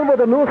dich erinnern, wo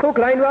der nur so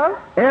klein war?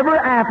 every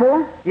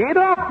apple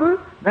Jeder Apfel,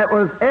 that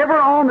was ever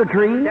on the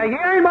tree der je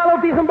einmal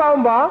auf diesem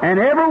Baum war and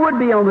ever would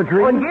be on the und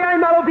tree je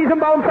einmal auf diesem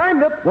Baum sein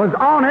wird, was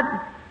on it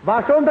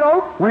war schon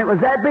drauf, when it was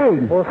that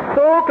big. wo es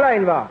so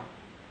klein war.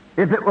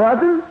 If it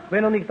wasn't,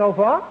 Wenn er nicht drauf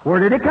war, where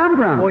did it come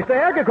wo from? ist er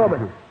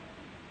hergekommen?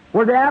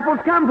 Where the apples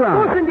come Wo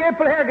from? sind die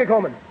Äpfel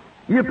hergekommen?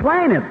 You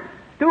plant it,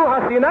 Du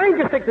hast sie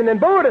hineingesteckt in den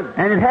Boden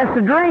and it has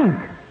to drink,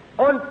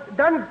 und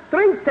dann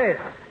trinkt es.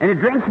 and it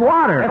drinks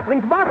water. Es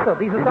trinkt Wasser,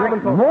 dieses It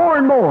drinks Samenkorn. more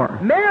and more.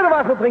 Mehr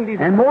Wasser trinkt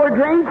dieses. And more it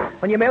drinks,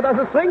 Und je mehr das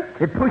es trinkt,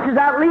 it pushes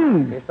out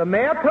leaves, desto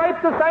mehr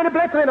treibt es seine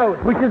Blätter hinaus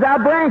pushes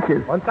out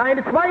branches, und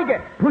seine Zweige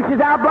pushes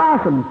out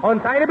blossoms,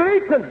 und seine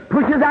Blüten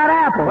pushes out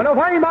apples. und auf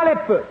einmal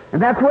Äpfel.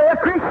 And that's the way a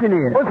Christian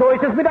is. Und so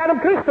ist es mit einem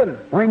Christen.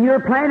 When you're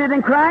planted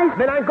in Christ,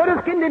 Wenn ein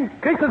Gotteskind in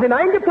Christus the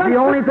hineingepflanzt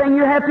only wird, thing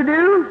you have to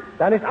do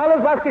dann ist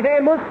alles, was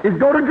geschehen muss, is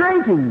go to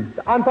drinking.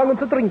 anfangen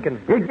zu trinken.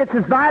 It gets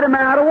its vitamin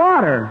out of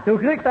water. Du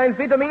kriegst ein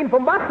Vitamin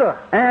vom Wasser.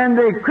 And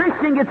the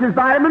Christian gets his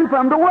vitamin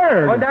from the Und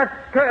Word.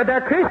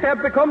 der Christ, der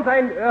bekommt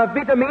ein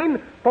Vitamin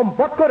vom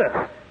Wort Gottes.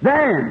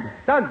 Then,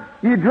 Dann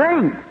you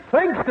drink.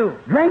 trinkst du,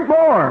 Drink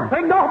more.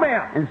 trink noch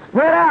mehr And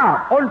spread out.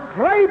 und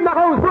treib nach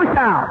Hause. Push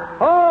out.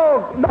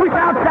 Oh, noch Push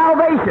out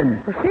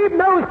salvation. schieb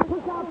hinaus,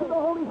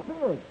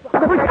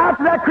 Push out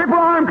so that crippled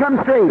arm comes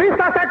straight. bis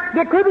dass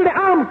der krüppelte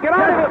Arm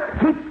gerade wird. Just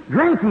keep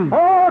drinking.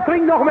 Oh,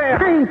 trink noch mehr.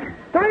 Drink.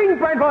 Trink,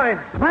 mein Freund.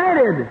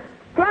 Planted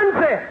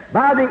Pflanze.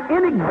 by the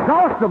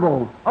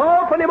inexhaustible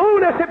Oh, von dem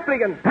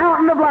Unerschöpflichen.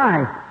 fountain of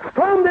life.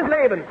 Strom des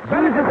Lebens.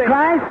 Jesus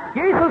Christ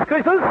Jesus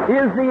Christus,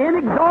 is the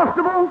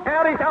inexhaustible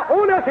er ist der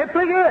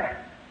unerschöpfliche,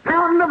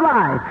 fountain of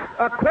life.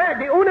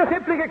 die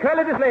unerschöpfliche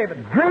Quelle des Lebens.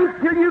 Drink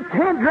till you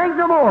can't drink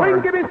no more.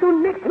 Trinke, bis du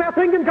nichts mehr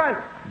trinken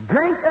kannst.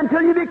 Drink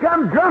until you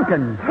become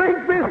drunken.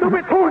 Trink, bis du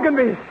betrunken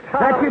bist.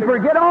 That you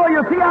forget all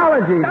your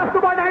theology Dass du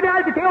mal deine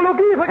alte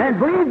Theologie vergisst and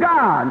believe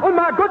God. und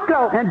mal Gott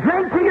glaubst. And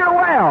drink till you're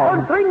well.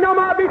 Und trink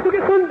nochmal, bis du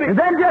gesund bist. And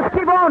then just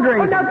keep on Und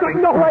drinking. dann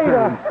trink noch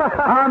weiter.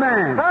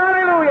 Amen.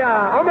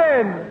 Halleluja.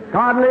 Amen.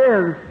 God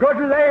lives. Gott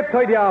lebt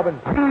heute Abend.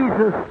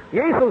 Jesus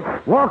Jesus.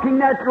 walking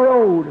that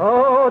road.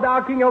 Oh, da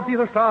ging er auf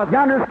dieser Straße.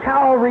 Yonder's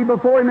Calvary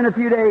before him in a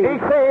few days.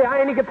 Ich sehe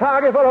einige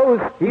Tage voraus.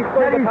 He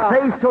set his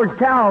face towards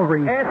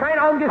Calvary. Sein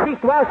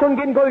Angesicht war schon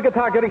gegen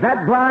Golgatha gerichtet.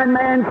 That blind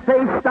man's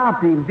face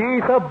stopped him.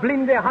 Dieser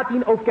Blinde hat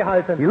ihn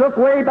aufgehalten. He looked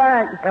way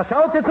back, Er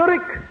schaute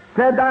zurück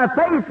said, "Thy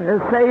faith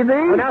has saved und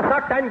thee." er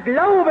sagt, dein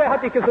Glaube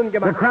hat dich gesund The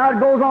gemacht. crowd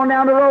goes on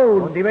down the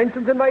road. Und die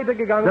Menschen sind The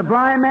weitergegangen.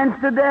 blind man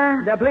stood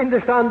there, Der Blinde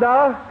stand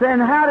da.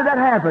 saying, "How did that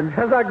happen?"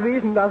 Er sagt, wie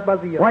ist denn das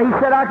passiert? Why, he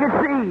said, "I could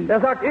see." Er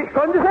sagt, ich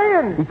konnte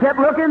sehen. He kept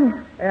looking.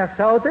 Er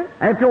schaute.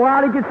 After a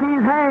while, he could see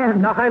his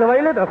hand. Nach einer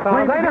Weile, da sah When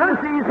er he seine began Hand.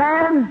 to see his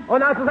hand,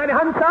 Und als er seine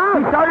Hand he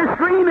sah, started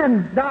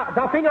screaming.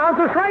 da fing er an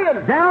zu schreien.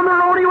 Down the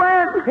road he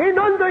went.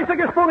 Hinunter ist er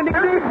gesprungen. Die To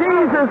meet ganze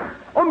Jesus,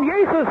 um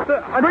Jesus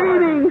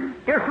screaming,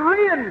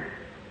 geschrien.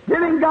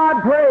 giving God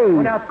Und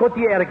praise. er hat Gott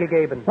die Ehre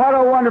gegeben. What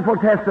a wonderful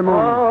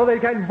testimony. Oh,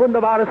 welch ein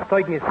wunderbares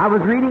Zeugnis. I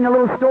was reading a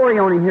little story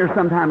on him here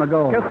some time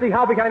ago. Kürzlich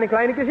habe ich eine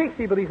kleine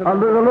Geschichte über diesen A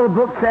little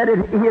book said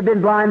he had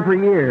been blind for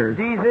years.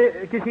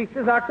 Diese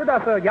Geschichte sagte,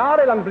 dass er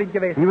jahrelang blind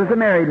gewesen He was a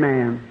married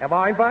man. ist. Er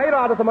war ein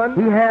verheirateter Mann.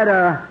 He had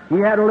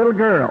a little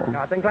girl.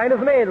 Er hat ein kleines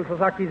Mädel, so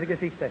sagt diese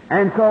Geschichte.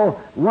 And so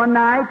one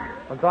night,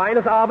 Und so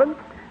eines Abends,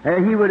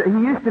 he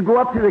used to go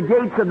up to the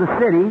gates of the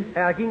city,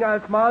 er ging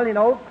als Mal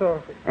hinauf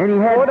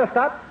and vor der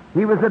Stadt.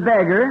 he was a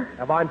beggar,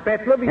 Er war ein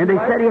Bettler, wie and es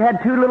they said heißt. he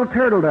had two little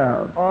turtle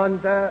doves. Und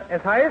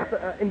es heißt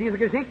in dieser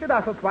Geschichte,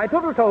 dass er zwei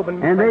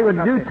Turteltauben And they would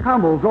do hatte.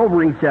 tumbles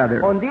over each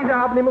other Und diese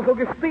haben immer so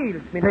gespielt.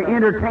 to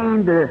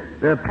entertain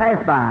the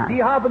passby.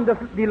 Die haben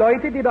die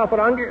Leute, die da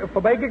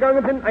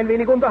vorbeigegangen sind, ein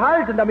wenig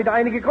unterhalten, damit er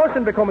einige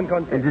Groschen bekommen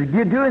konnte. And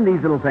just doing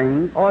these little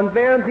things Und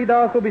während sie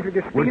da so ein bisschen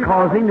would gespielt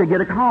cause haben, him to get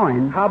a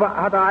coin,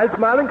 hat er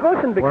alsmal einen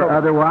Groschen or bekommen.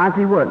 otherwise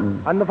he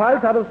wouldn't.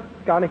 Andernfalls hat er es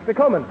gar nicht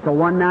bekommen. So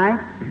one night,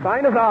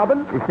 Eines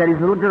Abends, he said his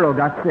little girl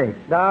got sick,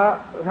 da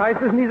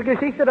heißt es in dieser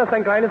Geschichte, dass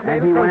sein kleines and he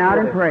Mädchen went out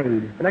and krank wurde.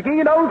 prayed. Und er ging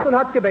hinaus und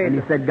hat And he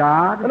gebetet. said,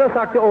 "God, Und er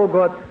sagte, oh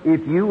Gott,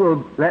 if you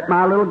will let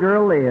my little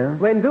girl live,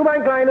 wenn du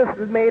mein kleines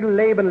Mädel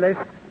leben lässt,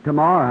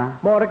 tomorrow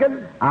morgen,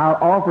 I'll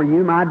offer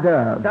you my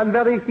dove." dann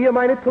werde ich dir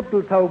meine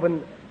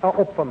Turteltauben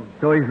opfern.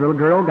 So his little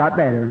girl got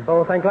better.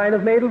 So, sein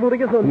kleines Mädel wurde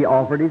gesund. He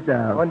offered his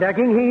dove. Und er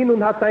ging hin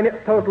und hat seine Then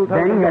he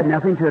Turteltauben had geopfert.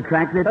 nothing to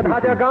attract the Dann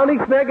hat er attention. gar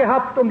nichts mehr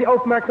gehabt, um die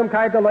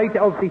Aufmerksamkeit der Leute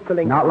auf sich zu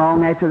lenken. Not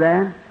long after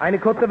that, Eine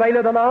kurze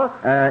Weile danach,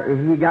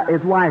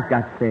 his wife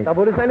got sick. da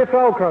wurde seine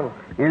Frau krank.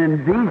 And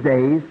in these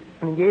days,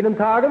 Und in jenen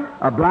Tagen,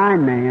 a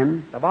blind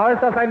man da war es,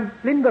 dass ein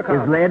Blinder is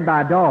kam. led by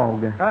a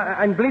dog.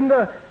 Ein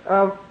Blinder,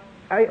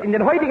 in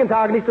den heutigen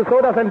Tagen ist es so,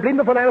 dass ein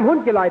Blinder von einem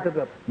Hund geleitet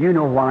wird. You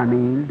know what I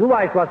mean. Du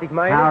weißt, was ich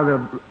meine. How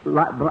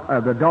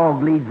the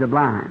dog leads the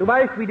blind. Du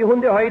weißt, wie die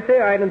Hunde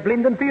heute einen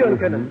Blinden führen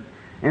können.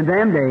 In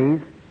them days,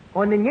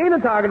 Und in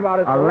jenen Tagen war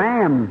es a so,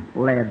 lamb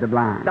led the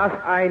blind. dass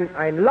ein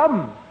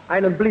Lamm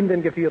einen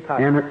Blinden geführt hat.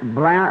 And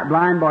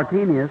blind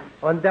Bartimaeus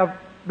Und der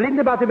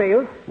blinde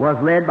Bartimaeus,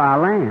 was led by a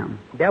lamb.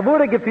 der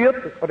wurde geführt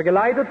oder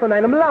geleitet von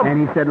einem Lamm.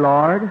 And he said,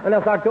 Lord, Und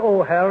er sagte,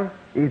 oh Herr,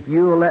 if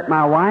you will let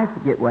my wife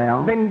get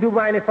well, wenn du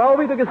meine Frau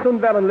wieder gesund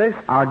werden lässt,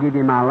 I'll give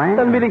you my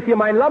dann will lamb. ich dir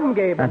mein Lamm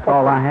geben. That's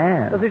all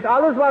I Das have. ist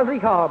alles, was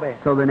ich habe.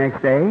 So the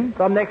next day,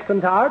 So am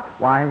nächsten Tag,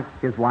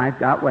 his wife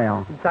got well.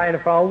 seine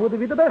Frau wurde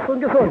wieder besser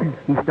und gesund.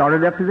 He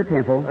started up to the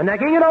temple Und er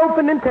ging hinauf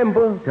in den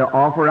Tempel, to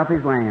offer up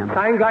his lamb.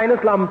 sein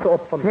kleines Lamm zu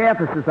opfern.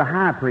 Caiaphas is the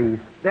high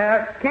priest,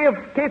 Der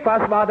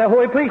Kephas war der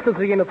hohe Priester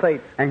zu jener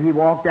Zeit. and he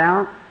walked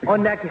out,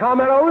 Und er kam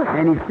heraus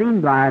and he seen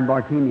blind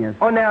Bartimaeus.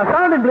 und er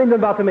sah den blinden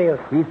Bartimaeus.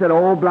 He said,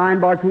 Oh, blind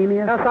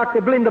Bartimaeus, Er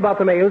sagte, blinder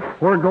Bartimaeus,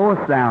 where goest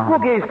wo thou?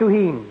 gehst du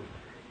hin?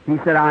 He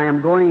said, I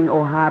am going,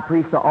 O high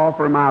priest, to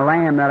offer my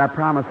lamb that I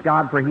promised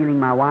God for healing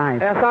my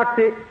wife. Er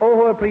sagte, o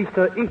hoher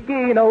Priester, ich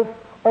gehe hinauf,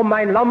 um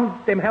mein Lamm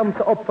dem Herrn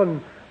zu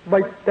opfern,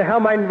 weil der Herr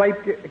mein Weib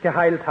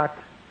geheilt hat.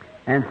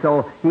 And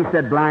so he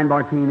said, blind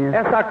Bartimaeus,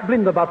 Er sagt,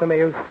 blinder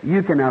Bartimaeus,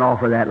 you cannot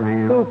offer that du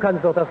lamb.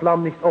 kannst doch das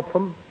Lamm nicht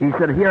opfern. He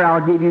said, here,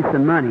 I'll give you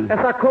some money, Er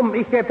sagt, komm,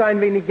 ich gebe dir ein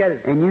wenig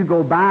Geld. and you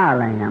go buy a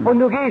lamb Und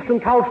du gehst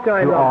und kaufst dir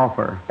ein to Lamm,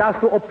 offer. das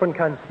du opfern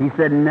kannst. He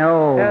said,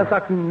 no, Er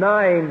sagt,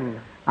 nein,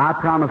 I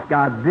promised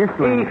God this ich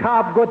lamb.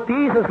 habe Gott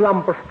dieses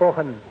Lamm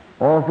versprochen.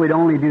 Oh, if we'd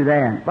only do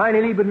that,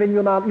 Meine Lieben, wenn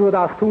wir nur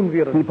das tun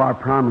würden, keep our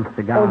promise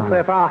to God.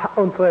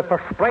 unsere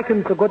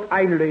Versprechen zu Gott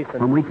einlösen.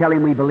 When we tell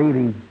him we believe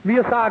him,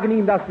 Wir sagen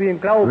ihm, dass wir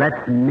ihn glauben.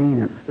 let's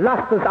mean it,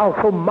 Lasst es auch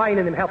so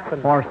meinen im Herzen.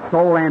 for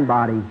soul and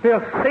body.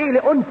 Für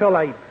Seele und für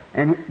Leib.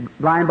 And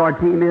blind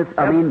Bartimaeus,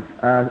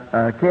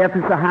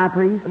 Caiaphas the high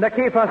priest, Und der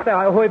Kephas,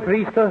 der hohe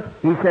Priester,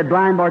 he said,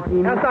 blind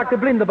Bartimaeus, er sagte,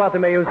 blinder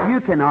Bartimaeus,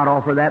 you cannot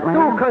offer that du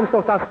lamb. kannst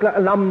doch das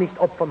Lamm nicht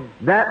opfern.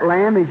 That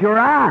lamb is your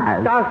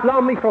eyes. Das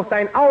Lamm ist doch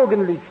dein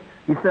Augenlicht.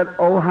 He said,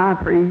 oh high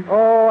priest,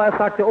 Oh, er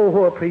sagte, oh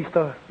hoher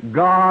Priester,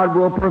 God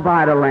will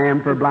provide a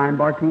lamb for blind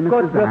Bartimaeus'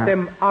 Gott wird eyes.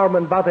 dem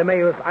armen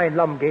Bartimaeus ein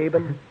Lamm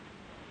geben.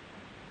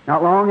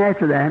 Not long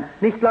after that,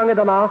 Nicht lange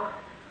danach,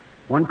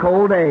 one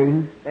cold day,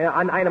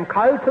 an einem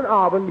kalten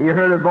Abend, he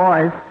heard a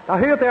voice, da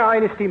hörte er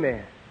eine Stimme.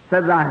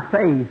 said, thy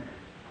faith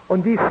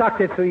Und die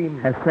sagte zu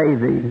ihm, has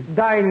saved thee.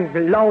 dein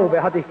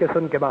Glaube hat dich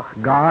gesund gemacht.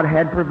 God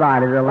had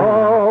provided a lamb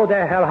Oh,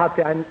 der Herr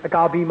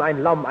gab ihm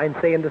ein Lamm, ein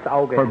sehendes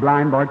Auge. for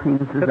blind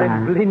Bartimaeus' Für den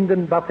eyes.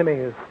 blinden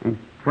Bartimaeus. And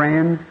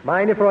friends,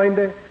 Meine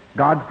Freunde,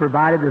 God's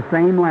provided the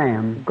same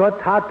lamb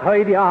Gott hat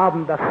heute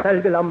Abend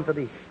dasselbe Lamm für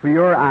dich. for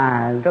your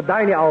eyes, Für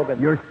deine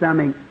Augen, your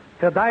stomach,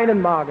 für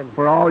deinen Magen,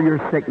 for all your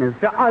sickness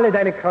für alle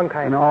deine and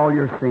Krankheiten, all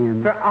your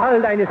sins. für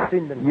all deine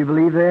Sünden. You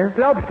believe this?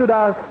 Glaubst du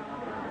das?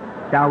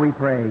 Shall we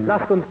pray?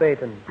 Lasst uns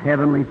beten.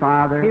 Heavenly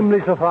Father,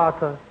 Himmlischer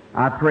Vater,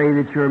 I pray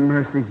that your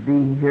mercies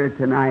be here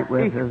tonight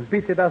with ich us.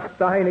 bitte, dass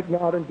deine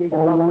Gnade und Oh,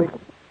 Gegenwart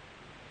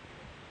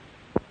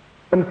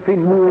und Who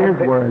finden,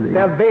 is worthy?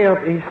 der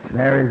wert ist.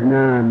 There is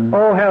none,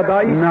 Oh Herr, da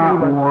ist not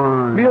niemand.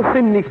 one. Wir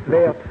sind nicht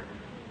wert.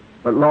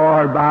 But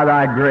Lord, by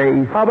thy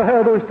grace Aber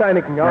Herr, durch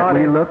deine that we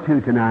Gnade, look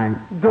to tonight,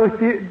 durch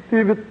die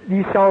wir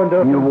die schauen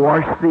you dürfen.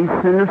 wash these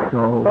sinners'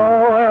 souls.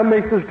 Oh Herr,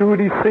 möchtest du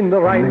die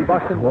Sünder Make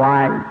us reinwaschen,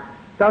 white,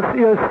 dass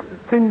ihr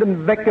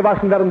Sünden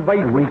weggewaschen werden, weiß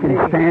that we ich can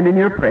nicht. stand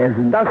in your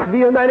presence Dass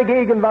wir in deine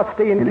Gegenwart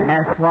stehen and können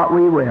ask what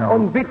we will,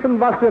 und bitten,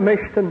 was wir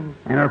möchten.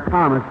 and are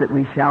promised that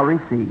we shall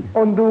receive.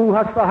 Und du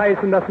hast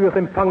verheißen, dass wir es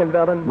empfangen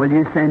werden. Will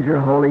you send your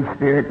Holy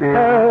Spirit now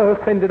Herr,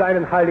 sende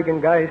deinen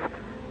Heiligen Geist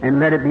and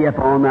let it be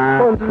upon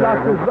thy und lass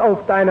servant? es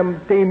auf deinem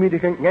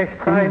demütigen Knecht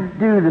sein. And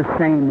do the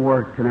same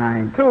work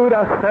tonight Tu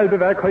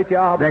dasselbe Werk heute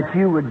Abend, that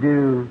you would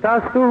do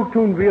das du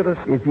tun würdest,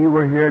 if you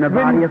were here in a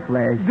body wenn of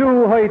flesh,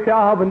 du heute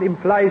Abend im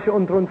Fleische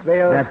unter uns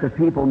wärst, that the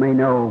people may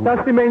know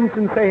dass die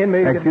Menschen sehen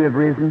that mögen, you have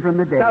risen from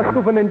the dass du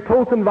dead von den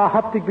Toten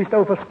wahrhaftig bist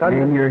and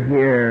auferstanden you're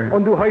here.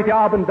 und du heute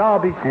Abend da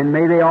bist. And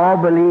may they all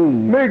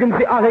believe, Mögen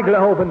sie alle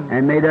glauben.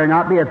 and may there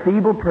not be a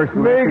feeble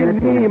person left in Mögen the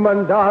tent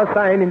niemand da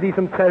sein in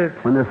diesem Zelt.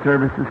 when the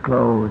service is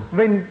closed.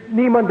 Wenn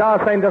niemand da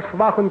sein, der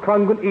schwach und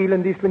krank und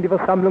elend ist, wenn die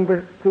Versammlung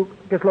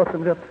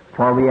geschlossen wird.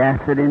 For we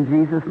ask it in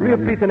Jesus' Wir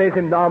name. bitten es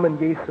im Namen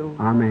Jesu.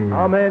 Amen.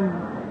 Amen.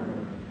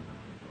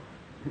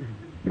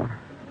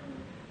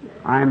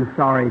 I'm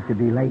sorry to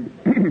be late.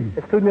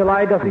 Es tut mir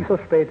leid, dass ich so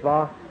spät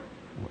war.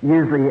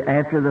 Usually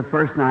after the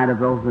first night of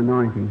those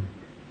anointings,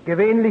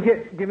 Gewöhnlich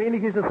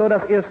ist es so,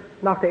 dass erst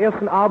nach der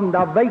ersten Abend,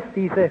 da weicht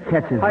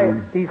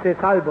diese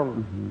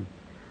Salbung.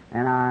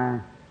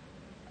 and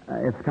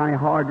it's kind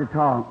of hard to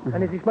talk.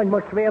 Und es ist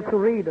manchmal schwer zu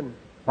reden.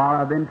 While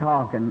I've been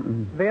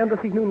talking, Während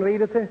ich nun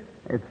redete,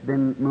 it's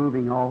been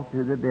moving all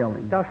through the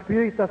building. da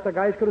spüre ich, dass der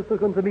Geist Gottes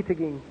durch unsere Mitte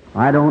ging.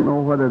 I don't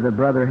know whether the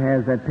brother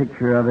has that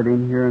picture of it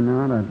in here or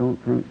not. I don't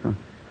think so.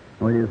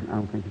 Oh, it is. I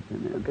don't think it's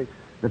in there. Okay.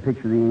 The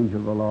picture of the angel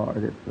of the Lord.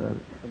 It's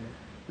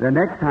the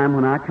next time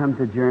when I come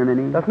to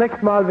Germany, Das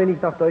nächste Mal, wenn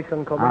ich nach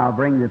Deutschland komme, I'll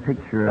bring the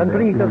picture dann of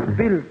bringe ich das it.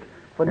 Bild,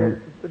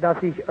 das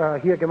ich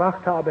hier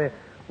gemacht habe,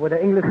 wo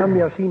der Engel an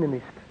mir erschienen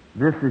ist.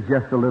 This is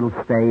just a little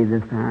stay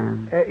this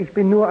time. Ich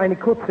bin nur eine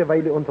kurze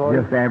Weile unter euch.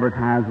 Just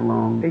advertise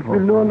along. Ich will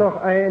nur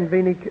noch ein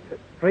wenig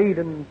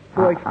reden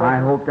zu euch I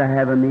sprechen. hope to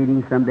have a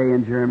meeting someday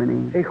in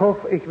Germany. Ich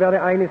hoffe, ich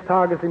werde eines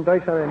Tages in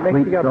Deutschland eine Sweeps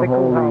mächtige the whole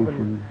Erweckung haben,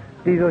 nation.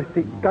 die durch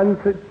die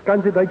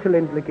ganze deutsche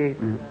Ländle geht.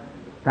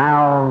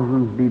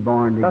 Thousands be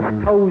born Dass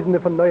again. Tausende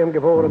von Neuem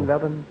geboren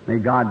werden. May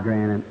God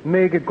grant it.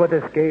 Möge Gott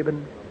es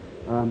geben.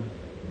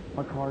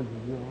 What cards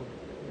is yours?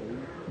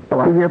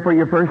 Are you here for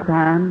your first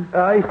time?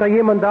 Ist da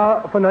jemand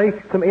da von euch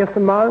zum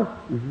ersten Mal?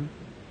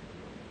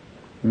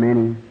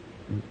 Many.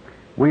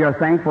 We are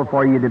thankful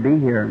for you to be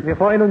here. Wir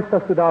freuen uns,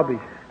 dass du da bist.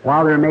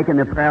 While they're making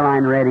the prayer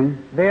line ready,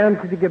 Während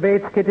sie die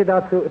Gebetskette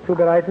dazu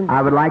zubereiten,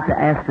 I would like to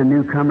ask the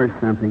newcomers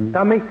something.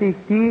 da möchte ich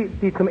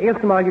die zum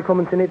ersten Mal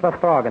gekommen sind, etwas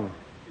fragen.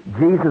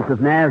 Jesus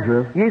of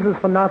Nazareth, Jesus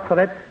von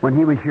Nazareth, when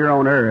he was here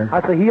on earth,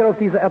 als er hier auf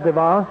dieser Erde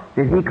war,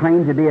 did he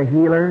claim to be a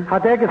healer?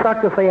 hat er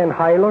gesagt, er sei ein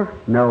Heiler?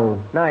 No.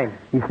 Nein.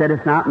 He said,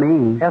 it's not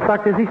me. Er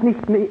sagt, es ist nicht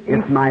ich,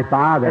 It's my es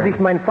Father ist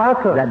mein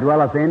Vater, that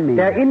dwelleth in me.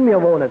 der in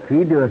mir wohnt.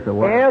 He doeth the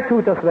work. Er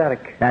tut das Werk.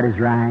 That is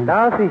right.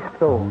 Das ist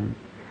so.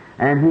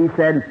 And he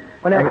said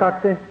Und er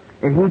sagte,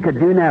 that he could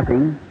do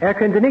nothing er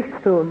könnte nichts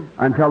tun,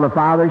 until the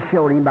Father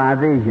showed him by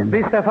vision.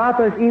 bis der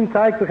Vater es ihm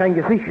zeigt durch ein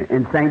Gesicht.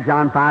 In St.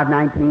 John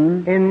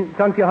 5:19, In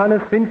St.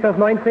 Johannes 5, Vers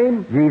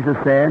 19, Jesus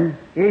said,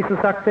 Jesus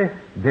sagte,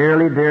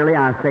 Verily, verily,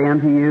 I say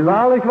unto you,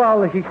 wahrlich,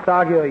 wahrlich, ich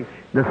sage euch,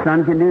 the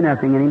Son can do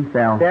nothing in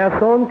himself, der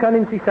Sohn kann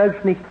in sich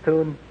selbst nichts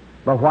tun.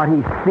 but what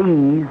he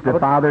sees the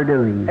Father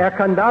doing, Er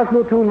kann das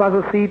nur tun, was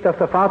er sieht, dass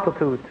der Vater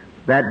tut.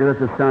 that doeth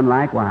the Son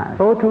likewise.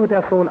 So tut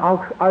der Sohn auch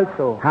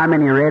also. How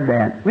many read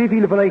that? Wie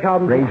viele von euch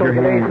haben Raise dies schon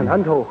your gelesen? hand.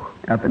 Hand hoch.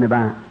 Up in the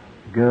back.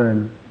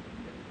 Good.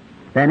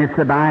 Then it's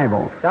the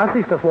Bible. Das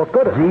ist das Wort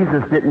Gottes.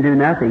 Jesus didn't do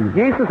nothing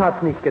Jesus hat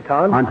es nicht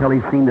getan, until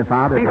he's seen the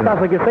Father bis do dass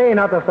er it.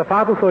 gesehen hat, dass der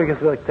Vater solches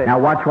wirkte. Now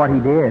watch what he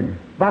did.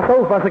 Pass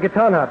auf, was er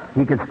getan hat.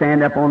 He could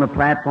stand up on the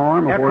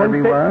platform or Er wherever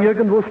he konnte was,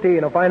 irgendwo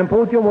stehen, auf einem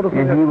Podium oder so,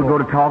 and he would go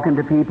to talking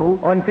to people.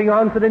 und fing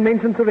an, zu den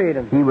Menschen zu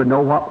reden. He would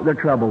know what their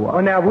trouble was.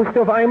 Und er wusste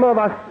auf einmal,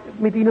 was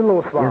mit ihnen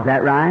los Is war.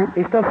 that right?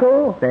 Ist das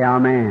so? Say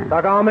amen.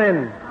 Sag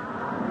Amen.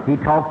 He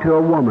talked to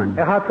a woman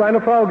Er hat zu einer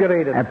Frau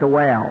geredet, at the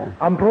well.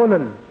 am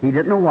Brunnen. He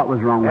didn't know what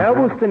was wrong with Er her.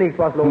 wusste nicht,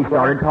 was He los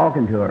war. started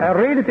talking to her, Er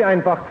redete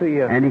einfach zu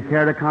ihr. and he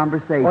carried a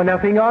conversation. Und er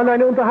fing an,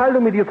 eine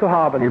Unterhaltung mit ihr zu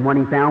haben. And when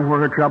he found where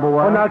her trouble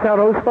Und was, als er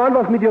herausfand,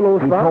 was mit ihr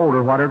los he war, told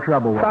her what her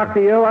trouble was. sagte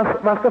er,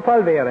 was der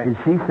Fall wäre. And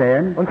she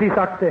said, Und sie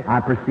sagte,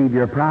 I perceive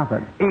you're a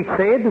prophet. ich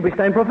sehe, du bist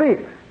ein Prophet.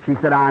 She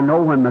said, I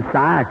know when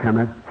Messiah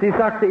cometh, Sie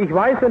sagte, ich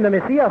weiß, wenn der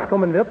Messias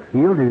kommen wird,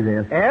 he'll do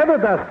this. er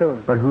wird das tun.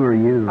 But who are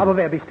you? Aber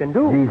wer bist denn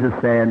du? Jesus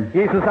said,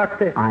 Jesus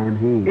sagte, I am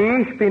he.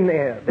 ich bin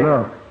er.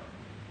 Look,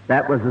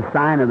 that was the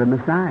sign of the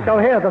Messiah. Schau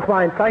her, das war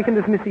ein Zeichen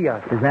des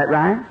Messias. Is that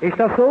right? Ist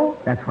das so?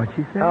 That's what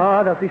she said.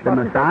 Ja, das ist The was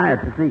sie Messiah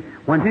sagte. to see.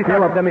 When Sie sagte,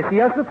 der Philip,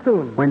 Messias wird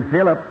tun. when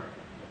Philip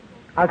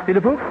Als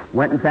Philippus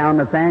went and found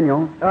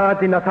Nathanael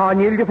den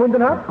Nathaniel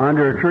gefunden hat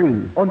under a tree,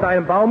 und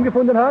einen Baum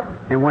gefunden hat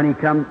and when he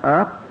come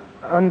up,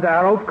 und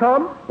er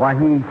raufkam, why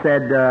he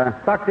said,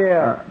 sagte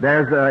er,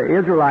 there's an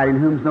Israelite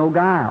in whom's no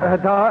guile.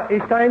 da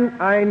ist ein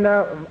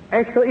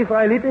echter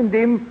Israelit, in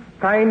dem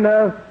kein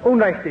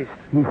Unrecht ist.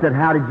 He said,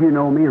 how did you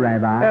know me,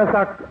 Rabbi? Er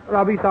sagt,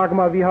 Rabbi, sag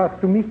mal, wie hast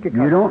du mich You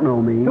gekannt? don't know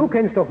me. Du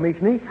kennst doch mich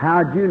nicht.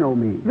 How did you know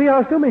me? Wie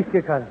hast du mich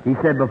gekannt? He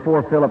said,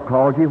 before Philip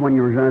called you when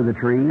you were under the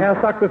tree, Er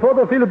sagt, bevor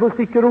der Philippus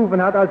dich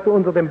gerufen hat, als du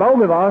unter dem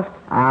Baume warst,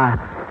 I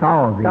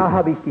saw da thee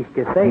habe ich dich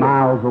gesehen.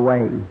 miles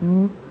away.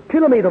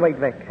 Kilometer weit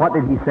weg. What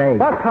did he say?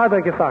 Was hat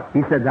er gesagt?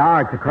 He said, thou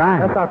art the Er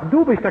Christ, sagt,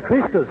 du bist der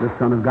Christus, the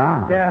Son of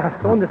God. der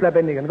Sohn des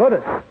lebendigen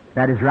Gottes.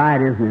 That is right,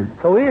 isn't it?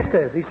 So ist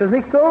es. Ist das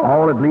nicht so?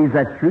 All that believes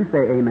that's true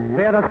say amen.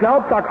 Wer das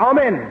glaubt, sagt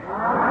Amen.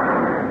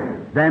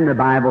 Then the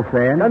Bible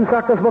said, Dann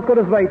sagt das Wort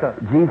Gottes weiter.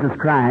 Jesus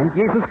Christ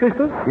Jesus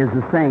Christus is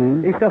the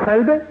same ist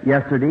dasselbe,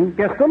 yesterday,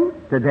 gestern,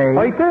 today,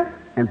 heute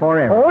and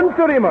forever. und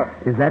für immer.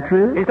 Is that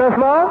true? Ist das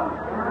wahr?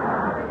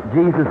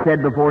 Jesus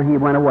said before he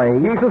went away,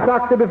 Jesus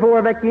sagte, bevor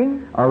er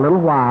wegging, a little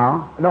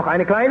while, noch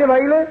eine kleine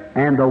Weile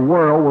and the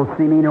world will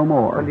see me no und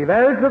more. die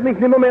Welt wird mich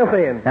nimmer mehr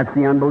sehen. That's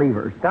the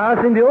unbelievers. Da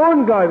sind die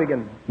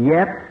Ungläubigen.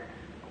 Yet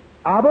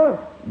Aber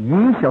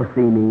ye shall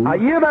see me,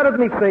 ihr werdet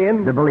mich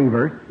sehen, the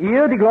believers,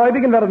 ihr, die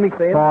Gläubigen, werdet mich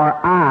sehen, for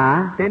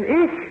I denn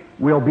ich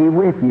will be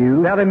with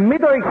you, werde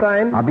mit euch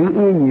sein, I'll be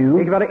in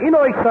ich you werde in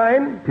euch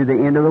sein, to the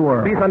end of the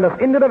world. bis an das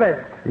Ende der Welt.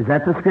 Is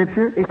that the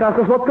scripture? Ist das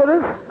das Wort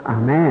Gottes?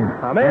 Amen.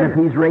 Amen. And if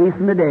he's raised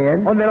from the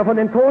dead, Und wenn er von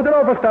den Toten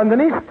auferstanden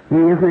ist, he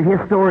isn't a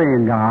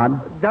historian God.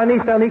 dann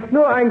ist er nicht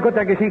nur ein Gott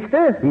der Geschichte,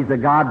 He's a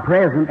God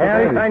present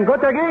er ist today ein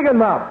Gott der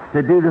Gegenwart.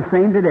 to do the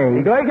same Die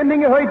today gleichen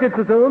Dinge heute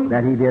zu tun,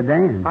 that he did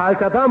then. als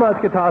er damals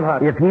getan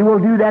hat. If he will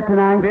do that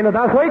tonight, Wenn er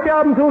das heute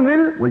Abend tun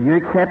will, will you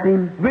accept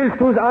him willst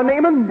du es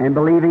annehmen and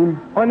believe him?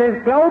 und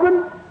es glauben?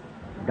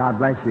 God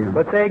bless you.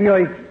 Gott segne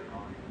euch.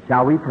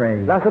 Shall we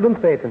pray? Lasset uns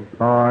beten.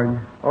 Lord,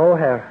 O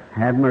Herr,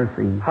 have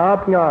mercy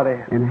hab Gnade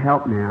and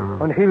help now.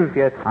 und hilf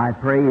jetzt. I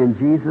pray in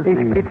Jesus' Ich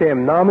name. bitte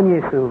im Namen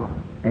Jesu.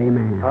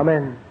 Amen.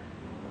 Amen.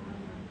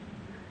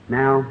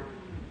 Now,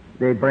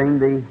 they bring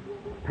the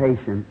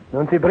patients.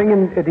 Und sie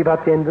bringen die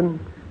Patienten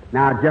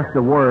Now, just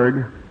a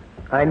word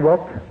ein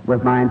Wort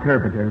with my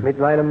interpreter. mit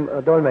meinem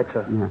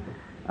Dolmetscher. Yeah.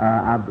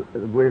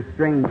 We're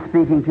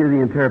speaking to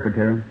the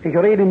interpreter Ich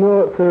rede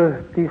nur zu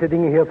diese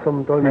Dinge hier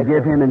zum to give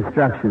Dolmetscher, him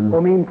instructions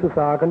ihm zu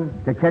sagen,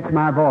 to catch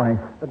my voice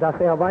dass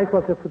weiß,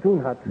 was zu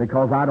tun hat.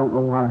 because I don't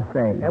know what I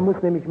say. Muss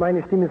nämlich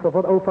meine Stimme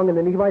sofort auffangen,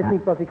 denn ich weiß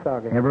nicht, was ich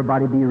sage.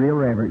 Everybody be real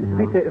reverent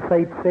now Bitte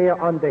seid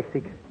sehr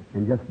andächtig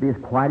and just be as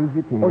quiet as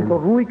you und so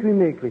can. ruhig wie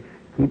möglich.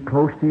 Keep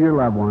close to your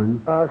loved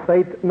ones.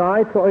 Seid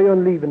nahe zu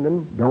euren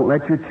Liebenden. Don't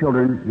let your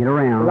children get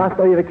around. Lasst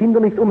eure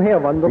Kinder nicht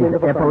umherwandern in der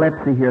There's Versammlung.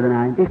 epilepsy here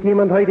tonight, Ist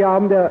jemand heute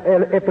Abend, der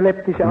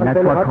epileptische and that's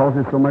Anfälle what hat?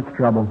 causes so much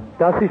trouble.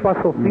 Das ist, was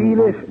so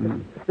viele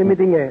schlimme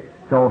Dinge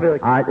So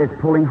wirkt. it's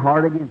pulling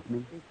hard against me.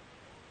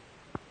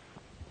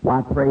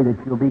 I pray that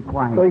you'll be So,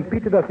 quiet. ich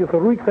bitte, dass ihr so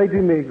ruhig seid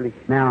wie möglich.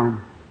 Now,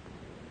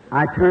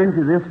 I turn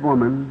to this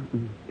woman,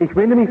 Ich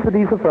wende mich zu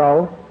dieser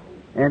Frau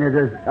and it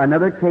is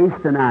another case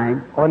tonight,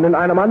 und in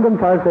einem anderen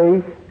Fall sehe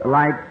ich,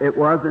 like it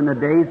was in the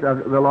days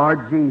of the Lord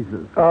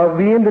Jesus.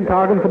 wie in den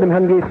Tagen von dem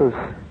Herrn Jesus.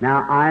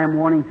 Now, I am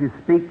wanting to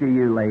speak to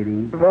you,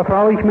 lady,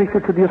 Frau, ich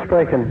möchte zu dir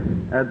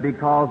sprechen,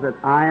 because that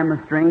I am a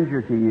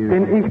stranger to you.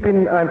 denn ich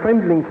bin ein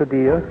Fremdling zu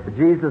dir.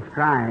 Jesus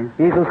Christ,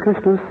 Jesus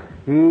Christus,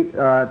 He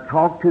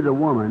talked to the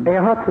woman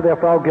hat zu der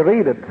Frau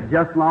geredet,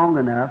 just long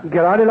enough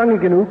gerade lange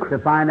genug, to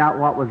find out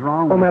what was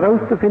wrong with her.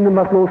 herauszufinden,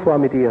 was los war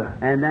mit ihr.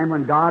 And then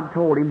when God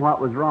told him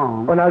what was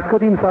wrong, Und als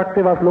Gott ihm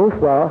sagte, was los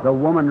war, the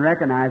woman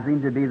recognized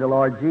him to be the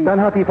Lord Jesus. dann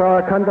hat die Frau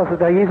erkannt, dass es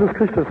der Jesus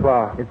Christus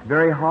war. It's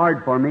very hard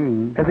for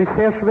me. Es ist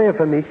sehr schwer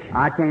für mich.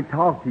 I can't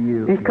talk to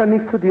you Ich kann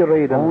nicht zu dir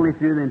reden, only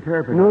through the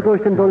interpreter. nur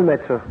durch den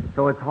Dolmetscher.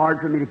 So it's hard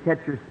for me to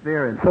catch your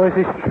spirit. So, es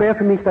ist schwer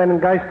für mich, deinen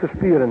Geist zu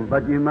spüren.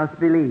 But you must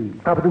believe.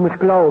 Aber du musst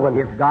glauben,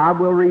 If God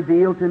will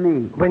reveal to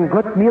me wenn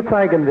Gott mir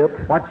zeigen wird,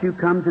 what you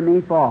come to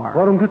me for,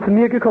 warum du zu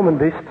mir gekommen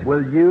bist,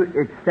 will you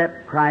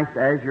accept Christ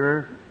as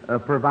your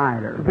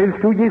provider?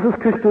 willst du Jesus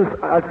Christus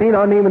als den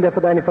annehmen, der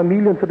für deine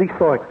Familie und für dich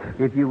sorgt.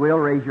 If you will,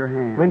 raise your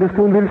hand. Wenn du es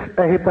tun willst,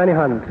 erheb deine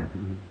Hand.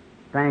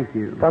 Thank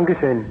you.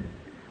 Dankeschön.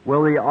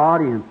 Will the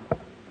audience,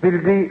 Will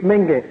die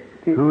Menge,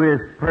 who is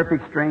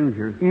perfect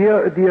strangers,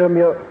 ihr, die ihr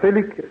mir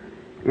völlig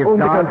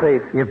unbekannt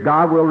seid, if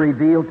God will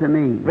reveal to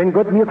me wenn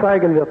Gott mir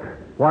zeigen wird,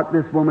 what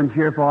this woman's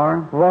here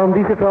for, warum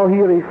diese Frau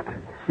hier ist,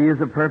 she is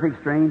a perfect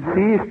stranger,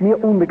 sie ist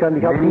mir unbekannt.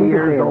 Ich habe sie many nie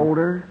years gesehen.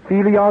 older.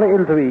 Viele Jahre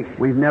älter wie ich.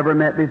 We've never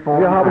met before.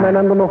 Wir haben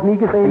einander noch nie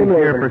gesehen She's im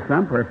here for Leben.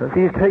 some purpose.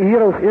 Sie ist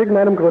hier aus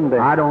irgendeinem Grunde.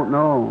 I don't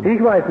know.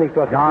 Ich weiß nicht,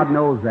 was es God ist.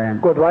 knows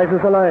that. Gott weiß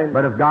es allein.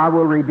 But if God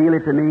will reveal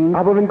it to me,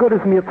 Aber wenn Gott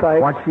es mir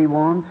zeigt, what she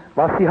wants,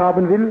 was sie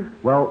haben will,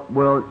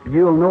 well,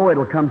 you'll know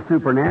it'll come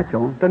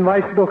supernatural. dann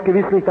weißt du doch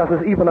gewisslich, dass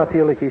es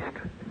übernatürlich ist.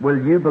 Will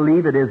you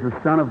believe it is the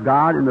Son of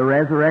God in the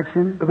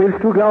resurrection?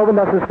 Willst du glauben,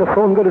 dass es der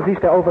Sohn Gottes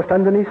ist, der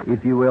auferstanden ist?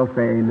 If you will,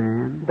 say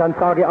amen. Dann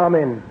sage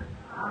Amen.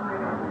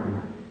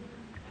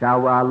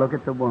 Shall I look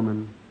at the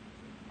woman?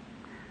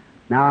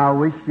 Now I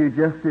wish you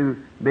just to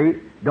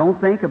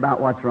don't think about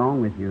what's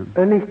wrong with you.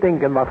 Nicht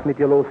denken, was mit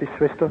dir los ist,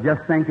 Schwester.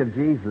 Just think of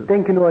Jesus.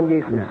 Denke nur an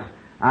Jesus. Yeah.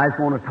 I just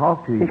want to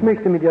talk to you. Ich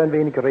möchte mit dir ein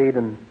wenig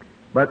reden.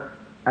 But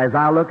as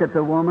I look at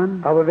the woman,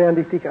 Aber während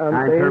ich dich I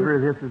ansehe,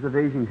 interpret this as a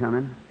vision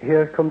coming.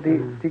 hier kommt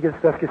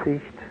das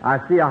Gesicht. I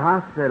see a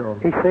hospital.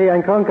 Ich sehe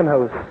ein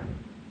Krankenhaus.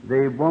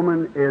 The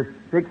woman is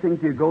fixing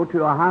to go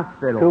to a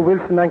hospital. Du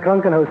willst in ein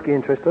Krankenhaus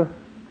gehen, Schwester?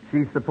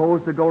 She's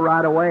supposed to go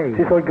right away.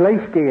 Sie soll gleich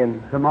gehen.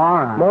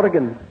 Tomorrow.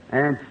 Morgen.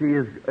 And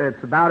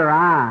it's about her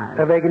eyes.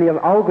 Wegen ihren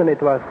Augen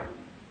etwas.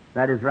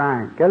 That is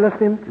right. Gell, das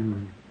stimmt?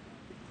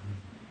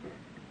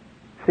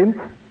 Stimmt's?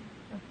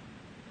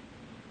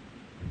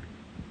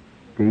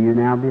 Do you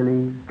now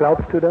believe?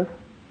 Glaubst du das?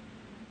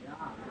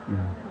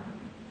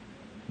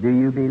 Do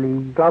you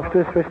believe? Glaubst du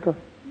es, Schwester?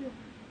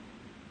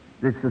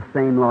 It's the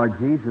same Lord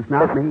Jesus,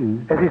 not me,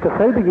 Es ist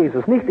derselbe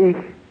Jesus, nicht ich.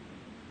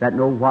 that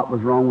knows what was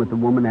wrong with the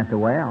woman at the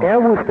well.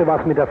 Wusste,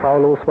 was mit der Frau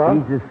los war.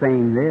 He's just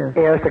saying this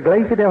Ist der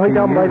gleiche, der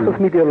heute Abend weiß, was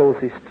mit ihr los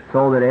ist.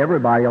 so that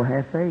everybody will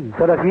have faith.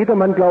 So dass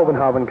jedermann Glauben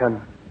haben kann.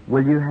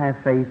 Will you have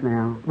faith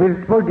now?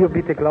 Wollt ihr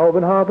bitte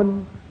Glauben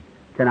haben?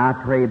 Can I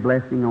pray a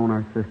blessing on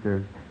our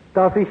sisters?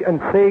 Darf ich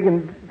einen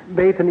Segen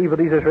beten über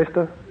diese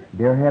Schwester?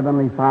 Dear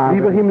Heavenly Lieber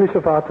Father,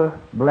 himmlischer Vater,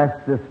 bless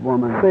this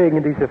woman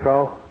segne diese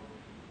Frau,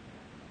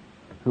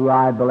 who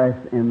I bless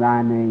in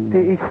thy die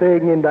name. ich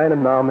segne in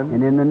deinem Namen.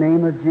 And in the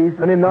name of Jesus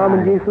Und im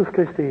Namen Christ, Jesus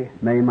Christi.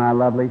 may my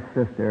lovely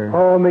sister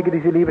Oh, möge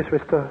diese liebe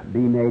Schwester be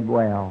made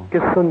well.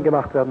 gesund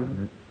gemacht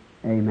werden.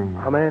 Amen.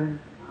 Amen.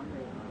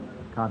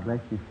 God bless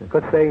you, sister.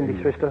 Gott segne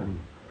dich, Schwester.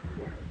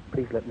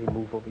 Please let me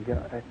move over here.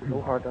 It's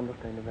so hard to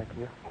understand back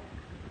here.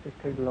 It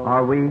takes a long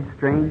Are we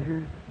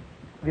strangers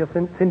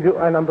sind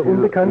wir einander to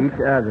unbekannt each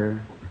other?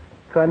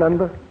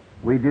 zueinander?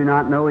 We do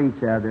not know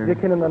each Wir other,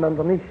 kennen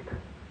einander nicht.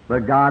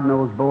 but God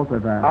knows both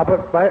of us. Aber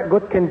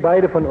Gott kennt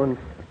beide von uns.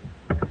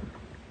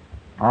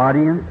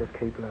 Audience, Das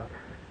Kabel.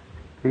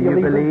 do Ihr you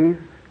Lieben. believe?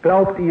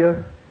 Glaubt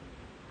ihr?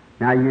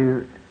 Now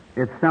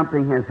it's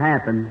something has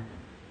happened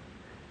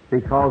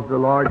because the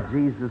Lord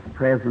Jesus'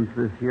 presence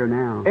is here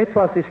now.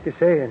 Etwas ist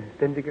geschehen,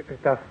 denn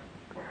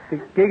Die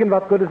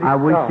Gegenwart Gottes ist I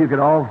wish da. you could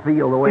all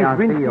feel the way I Ich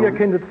wünschte, ihr feel.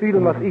 könntet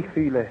fühlen, was ich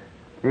fühle.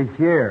 It's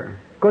here.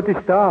 Gott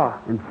ist da.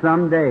 And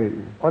someday,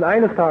 Und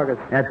eines Tages,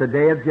 at the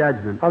day of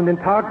judgment, an den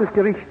Tag des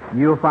Gerichts,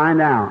 you'll find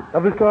out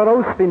da wirst du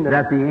herausfinden,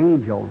 that the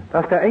angel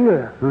dass der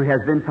Engel, who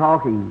has been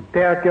talking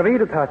der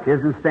geredet hat,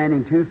 isn't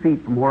standing 2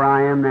 feet from where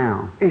I am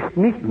now. ist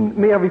nicht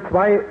mehr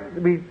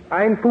wie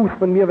ein Fuß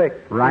von mir weg.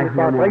 Right Es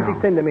war here now.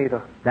 30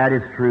 Zentimeter. That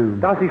is true.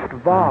 Das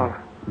ist wahr.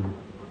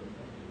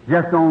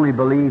 Just only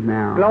believe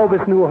now. Glaub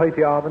es nur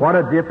heute Abend. What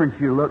a difference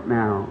you look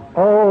now.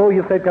 Oh,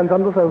 ihr seht ganz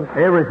anders aus.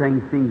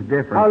 Everything seems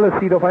different. Alles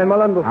sieht auf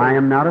einmal anders I aus.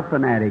 am not a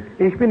fanatic.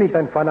 Ich bin nicht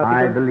ein I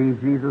Fanatiker.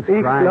 believe Jesus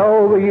Ich Christ.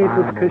 glaube is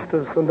Jesus Bible.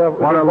 Christus. Und der,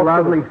 What a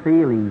lovely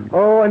feeling.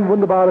 oh, ein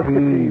wunderbares Peace.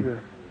 Gefühl.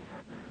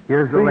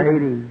 Here's a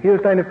lady. Hier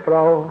ist eine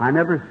Frau. I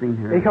never seen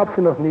her. Ich habe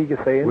sie noch nie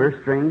gesehen. We're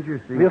strangers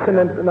to Wir each sind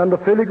other. einander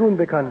völlig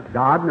unbekannt.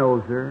 God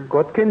knows her.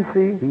 Gott kennt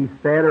sie. He's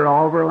fed her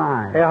all of her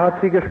life. Er hat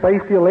sie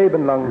gespeist ihr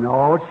Leben And lang.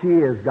 all she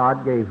is,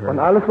 God gave Und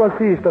her. alles, was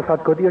sie ist, das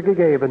hat Gott ihr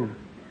gegeben.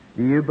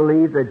 Do you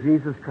believe that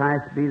Jesus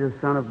Christ be the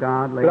Son of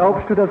God, lady?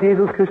 Glaubst du, dass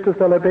Jesus Christus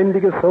der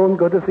lebendige Sohn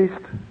Gottes ist?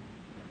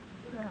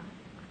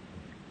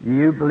 Do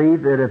you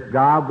believe that if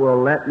God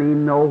will let me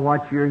know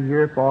what you're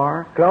here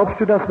for, Glaubst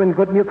du, dass wenn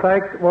Gott mir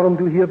zeigt, warum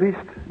du hier bist,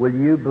 will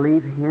you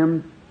believe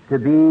Him to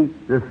be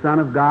the Son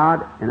of God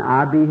and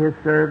I be His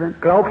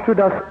servant? glaubst du,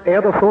 dass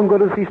er der Sohn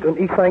Gottes ist und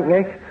ich sein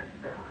Knecht?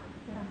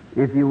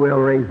 If you will,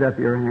 raise up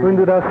your Wenn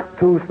du hand. das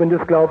tust, wenn du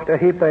es glaubst,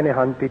 erheb deine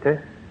Hand bitte.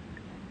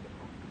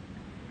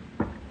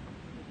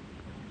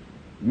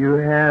 You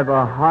have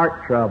a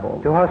heart trouble.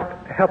 Du hast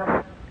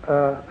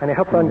eine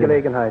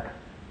Herzangelegenheit.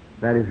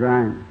 That is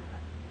right.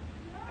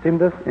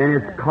 Stimmt das? And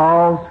it's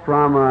caused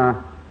from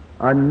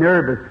a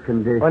nervous Und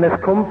condition.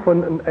 es kommt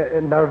von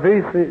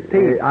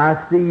Nervosität. I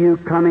see you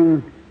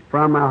coming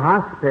from a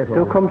Du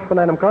hospital kommst von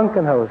einem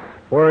Krankenhaus,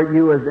 where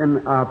you was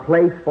in a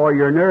place for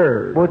your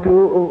nerves. wo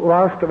du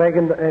warst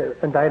wegen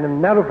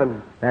deinen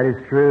Nerven, That is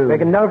true.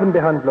 wegen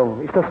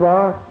Nervenbehandlung. Ist das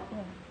wahr?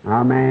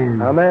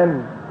 Amen.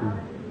 Amen.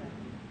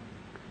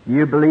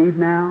 You believe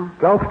now?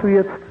 Glaubst du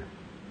jetzt?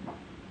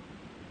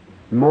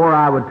 The more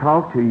I would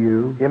talk to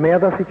you, Je mehr,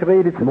 dass ich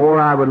rede, the more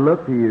I would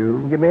look to you,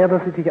 je mehr,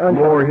 dass ich dich the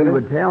anschaue, more He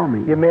would tell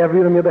je me. mehr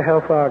würde mir der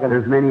Herr sagen.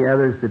 There's many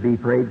others to be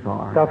prayed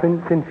for. Da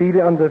sind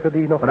viele andere, für die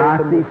ich noch But I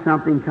beten see muss.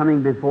 something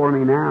coming before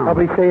me now.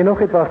 Aber ich sehe noch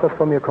etwas, das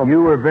von mir kommt.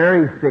 You were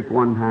very sick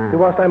one Du time.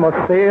 warst einmal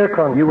sehr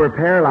krank. You were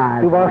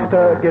paralyzed. Du warst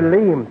one time.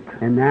 gelähmt.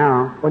 And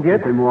now Und you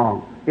jetzt? can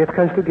walk. Jetzt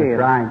kannst du gehen.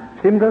 That's right.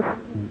 Stimmt das?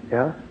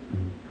 Ja.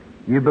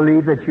 You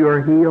believe that you are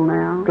healed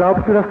now?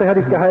 Glaubst du, dass der Herr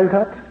dich geheilt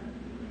hat?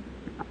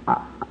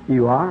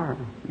 You are.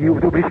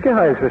 Du bist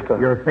geheilt, Schwester.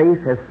 Your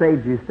faith has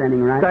saved you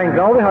standing right Dein there.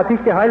 Glaube hat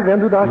dich geheilt,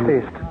 während du da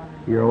stehst.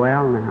 You're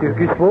well Du now.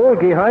 bist wohl,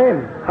 geh heim.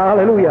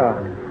 Halleluja.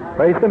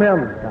 Preis dem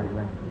Herrn.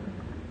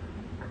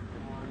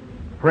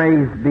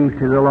 Praise be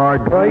to the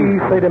Lord Preis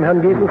Jesus. sei dem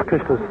Herrn Jesus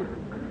Christus.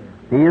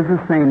 He is the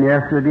same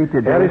yesterday, Er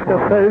today. ist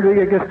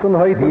derselbe gestern,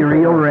 heute. Be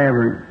real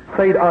reverent.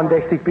 Seid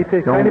andächtig,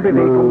 bitte. Keine Don't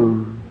Bewegung.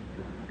 move.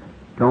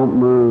 Don't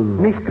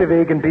move. Nicht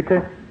bewegen,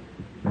 bitte.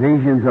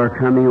 Visions are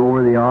coming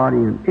over the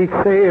audience. Ich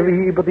sehe,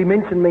 wie über die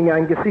Menschenmenge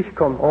ein Gesicht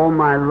kommt. Oh,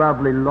 my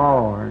lovely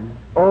Lord.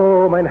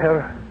 Oh, mein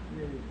Herr.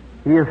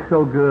 He is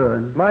so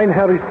good. Mein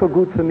Herr ist so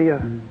gut zu mir.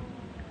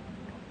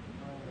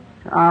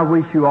 I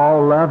wish you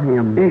all love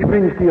Him. Ich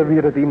wünsche dir,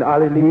 würdet ihn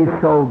alle He's lieben.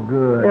 so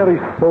Er good.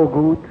 ist so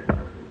gut.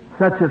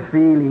 Such a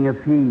feeling of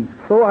peace.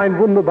 So ein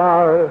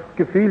wunderbares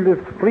Gefühl des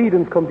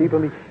Friedens kommt über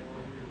mich.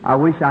 I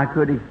wish I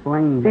could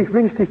explain. Ich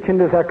wünschte, ich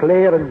könnte es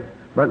erklären.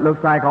 But it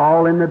looks like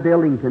all in the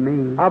building to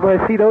me. Aber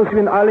es sieht aus, wie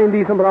wenn alle in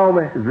diesem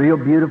Raume. It's real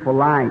beautiful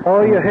light.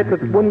 Oh, ihr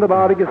hättet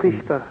wunderbare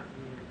Gesichter.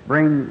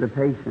 Bring the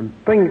patient.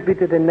 Bringt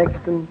bitte den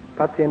nächsten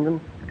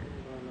Patienten.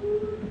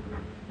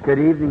 Good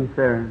evening,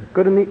 sir.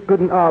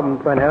 Guten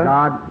Abend, mein Herr.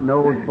 God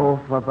knows both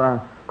of us.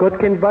 Gott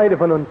kennt beide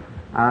von uns.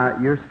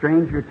 You're a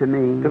stranger to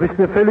me, Du bist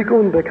mir völlig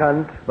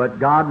unbekannt. but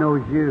God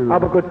knows you,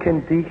 Aber Gott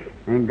kennt dich.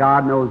 and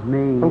God knows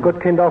me. Und Gott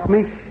kennt auch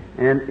mich.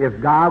 And if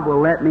God will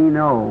let me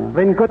know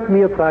Wenn Gott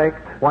mir zeigt,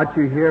 what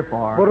you're here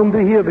for, warum du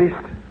hier bist,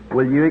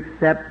 will you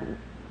accept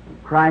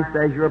Christ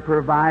as your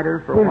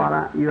provider for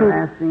what you're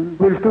asking?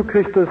 willst du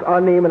Christus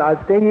annehmen als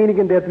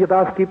denjenigen, der dir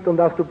das gibt, um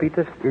das du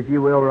bittest? If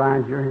you will,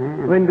 raise your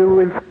hand. Wenn du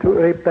willst,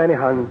 heb deine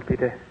Hand,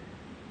 bitte.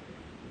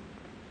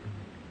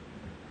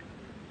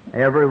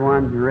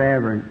 Everyone's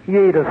reverent.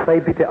 Jeder sei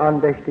bitte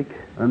andächtig.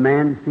 A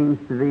man seems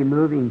to be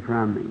moving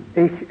from me.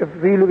 Ich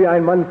fühle, wie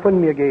ein Mann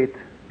von mir geht.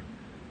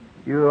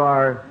 You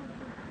are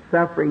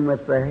suffering with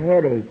the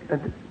headache,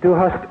 Du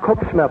hast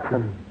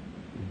Kopfschmerzen.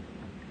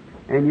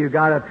 and you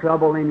got a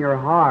trouble in your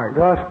heart,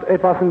 Du hast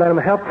etwas in deinem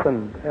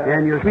Herzen.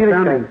 and your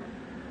Schwierigkeit. stomach.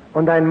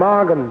 Und dein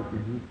Magen.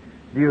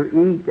 You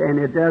eat, and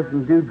it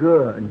doesn't do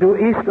good. Du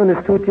isst und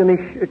es tut dir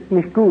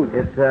nicht gut.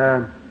 It's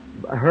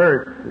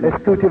hurts Es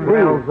and tut dir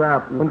weh. swells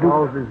up and Und du-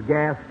 causes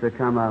gas to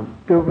come up.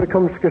 Du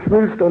bekommst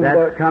geschwülst und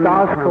That's coming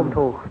Gas from- kommt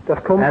hoch.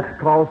 Das kommt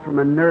caused from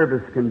a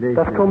nervous condition.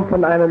 Das kommt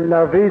von einer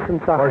nervösen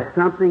Or Sache.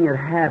 something had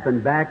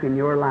happened back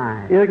in your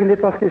life.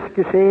 Irgendetwas ist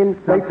geschehen,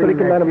 weit Something zurück in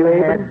that deinem you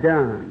Leben. had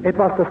done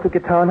Etwas, das du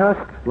getan hast,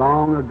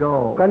 long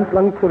ago. ganz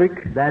lang zurück.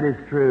 That is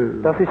true.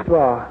 Das ist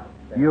wahr.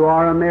 You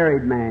are a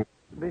married man,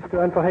 Bist du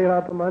ein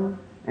verheirateter Mann?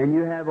 and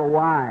you have a Du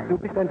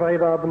wife. bist ein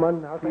verheirateter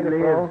Mann, hast She eine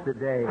Frau. lives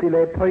today, Sie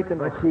lebt heute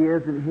but noch. she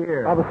isn't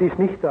here. Aber sie ist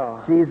nicht da.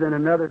 She's in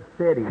another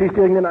city. Sie ist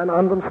in einer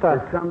anderen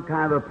Stadt. There's some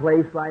kind of a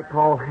place like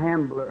called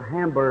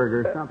Hamburg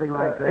or something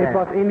like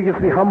Etwas that. ähnliches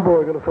wie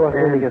Hamburg oder sowas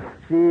And ähnliches.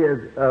 she is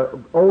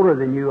older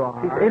than you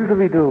Sie ist are, älter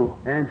wie du.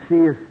 and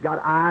she has got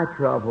eye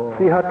trouble.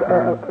 Sie hat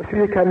And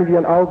Schwierigkeiten mit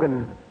ihren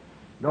Augen.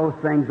 those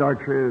things are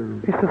true.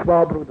 Ist das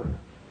wahr, Bruder?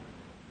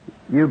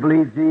 You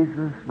believe Jesus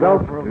will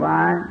Glaubst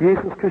provide? du,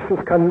 Jesus Christus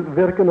kann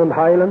wirken und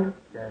heilen?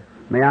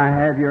 May I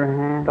have your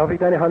hand? Darf ich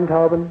deine Hand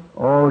haben?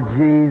 Oh,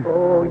 Jesus,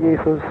 Oh,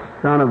 Jesus,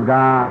 Son of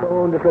God,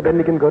 Sohn des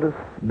lebendigen Gottes,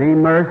 be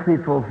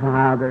merciful,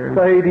 Father,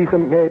 sei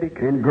diesem gnädig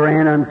and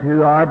grant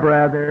unto our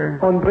brother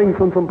und bring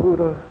unserem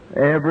Bruder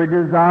every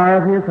desire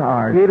of his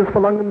heart. jedes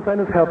Verlangen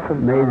seines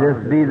Herzens. May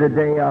this be the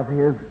day of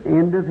his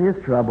end of his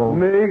trouble.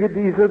 Möge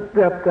dieser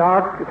der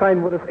Tag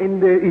sein, wo das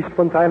Ende ist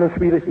von seinen In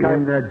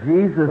Schwierigkeiten. the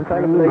Jesus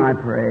name I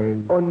pray.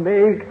 Und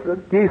möge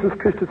Jesus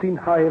Christus ihn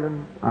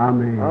heilen.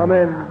 Amen.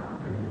 Amen.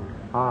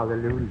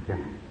 Hallelujah.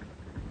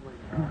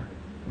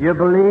 You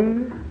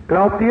believe?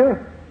 Glaubt ihr?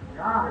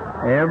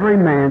 Every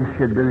man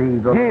should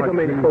believe. Of Jeder what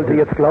Mensch Jesus- sollte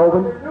jetzt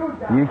glauben.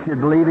 You should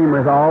believe him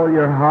with all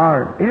your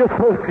heart. Ihr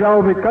sollt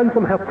glauben mit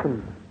ganzem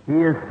Herzen.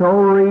 He is so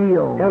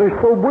real, Er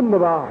ist so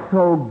wunderbar,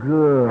 so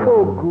good.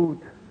 so gut.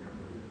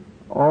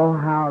 Oh,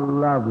 how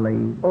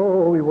lovely.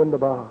 Oh, wie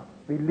wunderbar,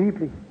 wie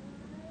lieblich.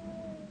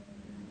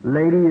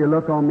 Lady, you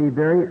look on me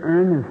very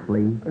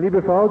earnestly.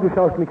 Liebe Frau, du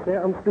schaust mich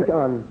sehr ernstlich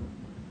an.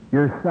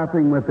 You're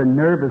suffering with a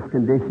nervous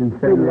condition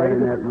sitting there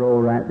in that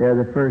row right there,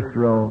 the first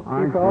row, Die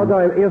aren't Frau you?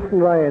 da im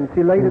ersten Reihen,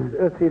 sie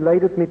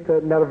leidet mit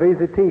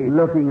Nervosität.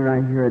 Looking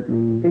right here at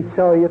me. Ich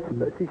schaue jetzt,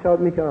 sie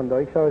schaut mich an, da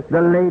ich schaue The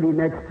lady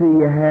next to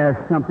you has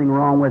something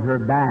wrong with her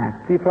back.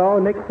 Die Frau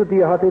next zu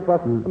dir hat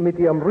etwas mit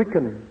ihrem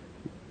Rücken.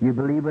 You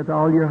believe with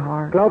all your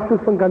heart? Glaubst du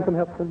es von ganzem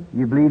Herzen?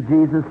 You believe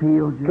Jesus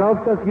healed you?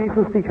 Glaubst du, dass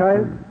Jesus dich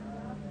heilt?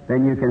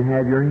 Then you can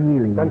have your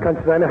healing. Dann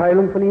kannst du deine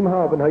Heilung von ihm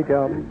haben heute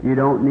Abend. You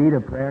don't need a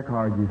prayer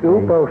card, you Du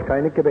see. brauchst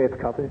keine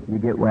Gebetskarte. You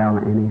get well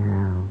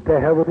anyhow. Der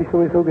Herr wird dich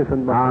sowieso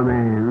gesund machen.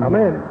 Amen.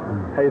 Amen.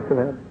 Heißt dem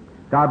Herrn.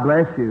 God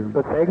bless you.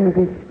 Gott segne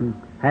dich.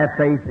 Have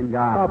faith in God.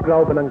 Hab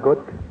Glauben an Gott.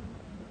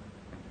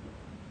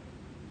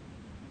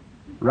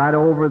 Right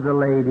over the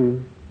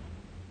lady,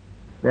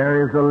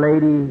 there is a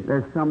lady,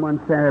 there's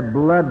someone said a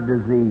blood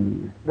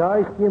disease. Da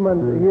ist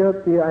jemand hier,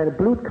 der eine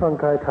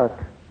Blutkrankheit hat.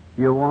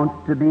 You want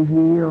to be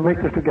healed?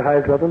 Möchtest du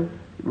geheilt werden?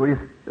 With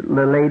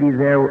the lady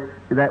there,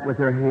 that with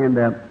her hand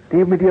up.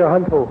 Die mit ihrer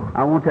Hand hoch.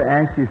 I want to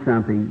ask you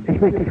something. Ich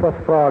möchte dich was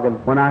fragen.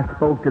 When I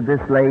spoke to this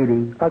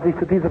lady, Als ich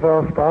zu dieser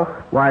Frau sprach,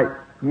 why,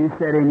 you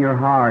said in your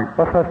heart,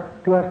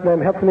 du hast in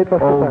deinem Herzen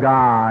etwas oh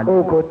gesagt. God,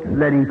 Oh Gott,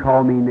 let him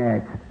call me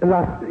next.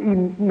 lass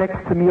ihn next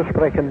zu mir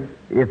sprechen.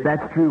 If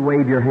that's true,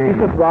 wave your Ist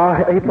hand. das wahr?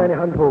 Heb deine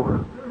Hand hoch.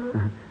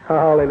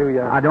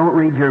 Halleluja. I don't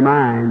read your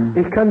mind.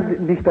 Ich kann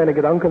nicht deine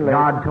Gedanken lesen.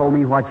 God told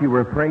me what you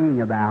were praying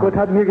Gott about.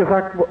 hat mir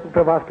gesagt,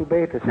 für was du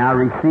betest. Now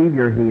receive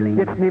your healing.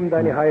 Jetzt nimm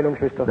deine Heilung,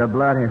 Schwester. The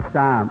blood has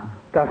stopped.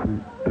 Das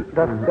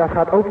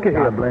hat God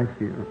aufgehört. bless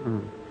you.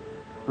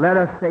 Let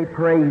us say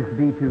praise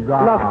be to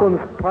God. Lasst uns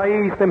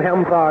Preis dem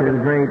Herrn To the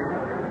sagen. great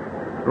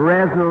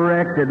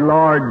resurrected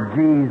Lord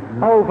Jesus.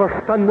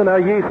 Auferstandener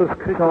Jesus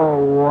Christus. So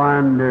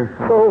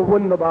wonderful. So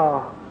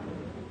wunderbar.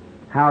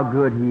 How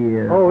good He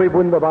is. Oh, wie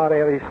wunderbar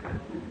er ist.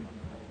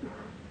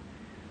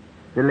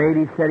 The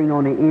lady sitting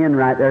on the end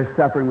right there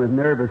suffering with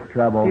nervous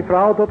trouble. Die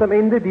Frau dort am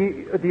Ende,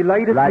 die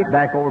leidet Right mit...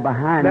 back over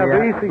behind me,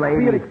 nervöse that lady,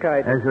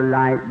 Schwierigkeiten. there's a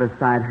light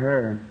beside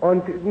her.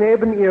 Und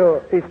neben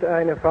ihr ist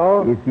eine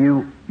Frau. If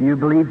you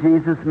believe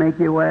Jesus make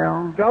you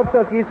well, Glaubst du,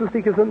 dass Jesus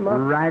dich gesund macht?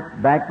 right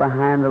back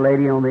behind the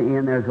lady on the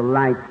end, there's a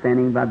light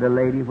standing by the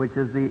lady, which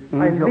is the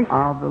angel Licht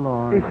of the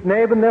Lord. Ist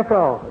neben der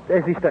Frau.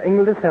 Es ist der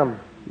Engel des Herrn.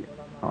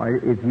 Or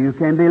if you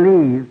can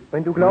believe,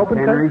 Wenn du you glauben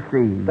can kannst,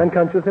 receive. dann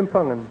kannst du es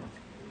empfangen.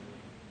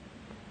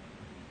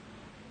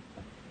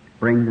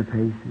 Bring the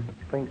patient.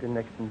 Bring den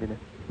nächsten bitte.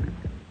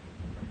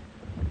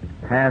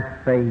 Have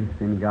faith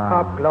in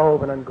Hab God.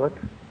 Glauben an Gott.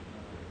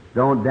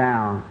 Don't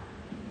doubt.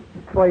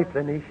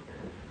 Zweifle nicht.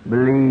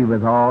 Believe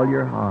with all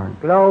your heart.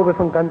 Glaube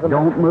von ganzem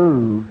Don't Herzen.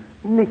 move.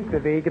 Nicht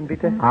bewegen,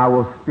 bitte. I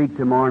will speak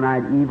tomorrow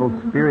night. Evil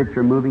spirits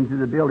are moving through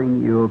the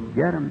building. You'll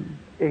get them.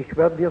 Ich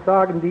werde dir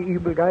sagen, die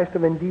Übelgeister,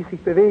 wenn die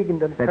sich bewegen,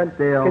 dann Sit können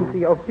still.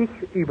 sie auf dich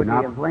Not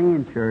übergehen. play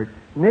in church.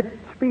 Nicht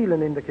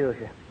spielen in der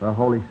Kirche. The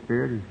Holy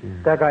Spirit is here.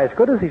 Der Geist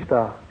Gottes ist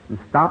da. And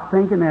stop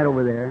thinking that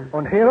over there.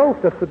 Und hör auf,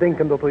 das zu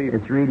denken da drüben.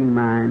 It's reading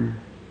mine.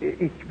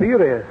 Ich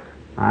spüre es.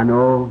 I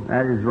know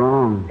that is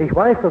wrong. Ich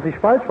weiß, das ist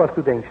falsch, was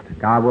du denkst.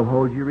 God will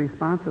hold you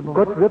responsible.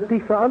 Gott wird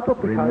dich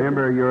verantwortlich halten.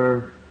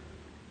 Remember,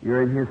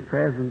 You're in His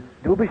presence.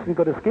 Du bist in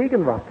Gottes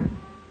Gegenwart.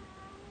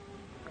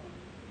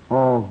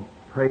 Oh,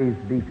 praise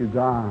be to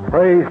God.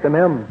 Praise dem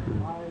Herrn.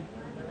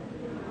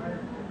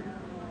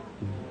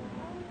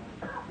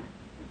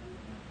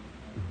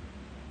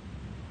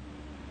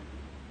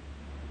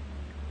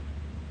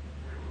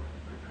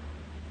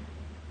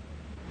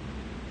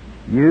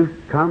 You've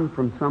come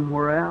from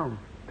somewhere else.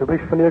 Du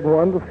bist von irgendwo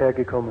anders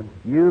hergekommen.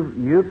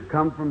 You've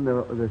come from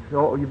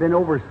you've been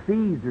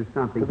overseas or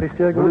something. Du bist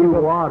irgendwo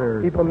Blue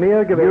water. über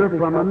Meer gewesen. You're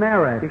from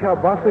America. Ich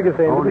habe Wasser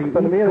gesehen. Du On the bist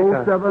von east coast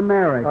Amerika. of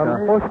America.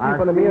 Am Osten I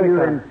von see you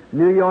Amerika. in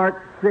New York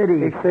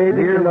City. Ich sehe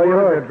dich Near in New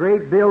where York. the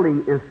great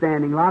building is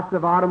standing. Lots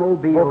of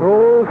automobiles. Wo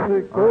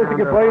große around the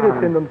Gebäude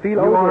bottom. sind und viel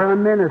You are Autos. a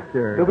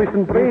minister. Du bist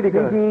ein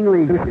Prediger. You speak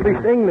English. Du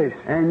sprichst Englisch.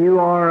 And you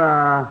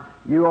are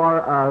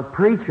a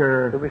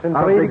preacher Du bist ein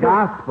of the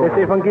Prediger gospel. des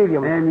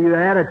Evangeliums. And you're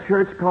at a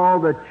church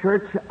called the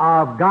Church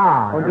of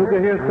God. Und du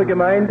gehörst zur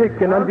Gemeinde,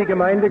 genannt die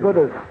Gemeinde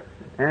Gottes.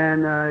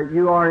 And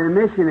you are a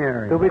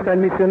missionary. Du bist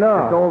ein It's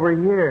Missionar. over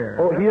here.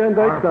 Oh, hier in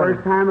Our Deutschland.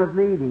 first time of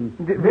meeting.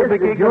 Wir This is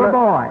begegnen- your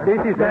boy.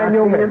 Das ist dein I've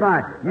Junge. seen him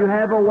by. You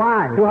have a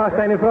wife. Du hast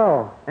eine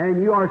Frau.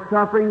 And you are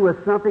suffering with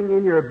something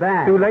in your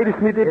back. Du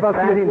leidest mit It's etwas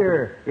back hier hinten.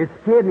 here. It's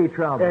kidney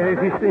trouble. Es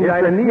ist in It's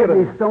a deinen kidney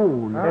Nieren.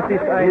 stone Es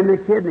ist in the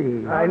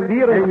kidney. ein And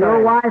Nierenstein.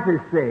 your wife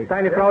is sick.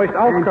 Deine Frau ist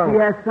auch And she krank.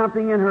 has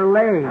something in her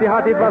leg. Sie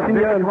hat etwas in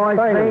ihren Cause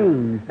Beinen.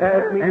 pains. Mit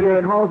And it's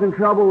ihren, causing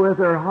trouble with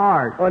her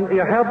heart. und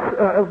ihr Herz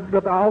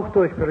wird auch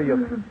durchberührt.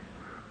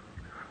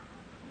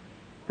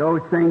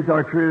 Those things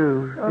are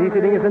true.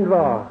 Diese Dinge sind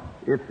wahr.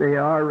 If they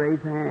are, raise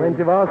Wenn hands.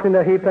 sie wahr sind,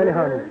 erheb deine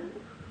Hand.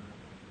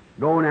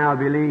 Go now,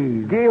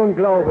 believe. Geh und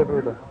glaube,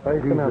 Bruder.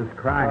 Preis dem Herrn. Jesus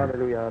Christ.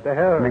 Halleluja. Der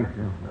Herr. Makes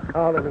it.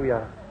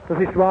 Halleluja. Das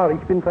ist wahr. Ich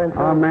bin sein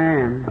Sohn.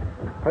 Amen.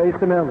 Preis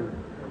dem Herrn.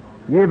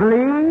 You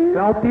believe?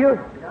 Glaubt ihr?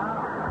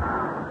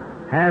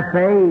 Have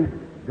faith.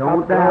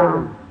 Don't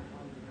doubt.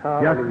 Just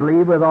Halleluja.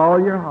 believe with all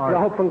your heart,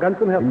 Glaubt von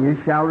ganzem Herzen. and you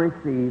shall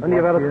receive. Und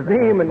ihr what werdet you es have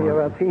nehmen, asked ihr for.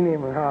 werdet es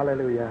hinnehmen.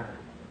 Halleluja.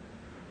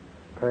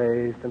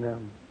 Preis dem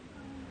Herrn.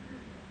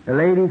 The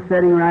lady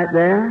sitting right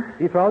there,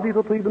 Die Frau, die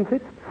da drüben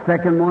sitzt,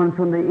 second one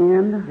from the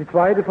end, die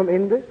zweite vom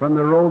Ende, from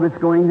the road that's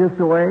going this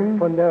way,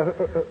 von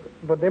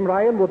dem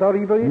Reihen, wo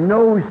darüber ist,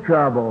 nose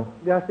trouble,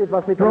 die hast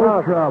etwas mit der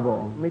throat Nase, trouble,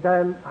 mit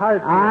deinem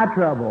Hals, eye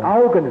trouble.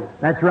 Augen.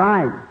 That's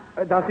right.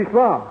 Das ist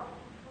wahr.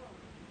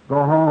 Go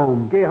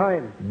home. Geh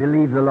heim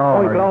Believe the und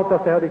Lord. glaub,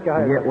 dass der Herr dich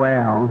geheilt Get hat.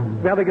 well.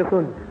 Werde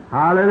gesund.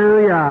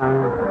 Hallelujah.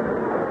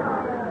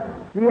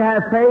 You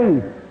have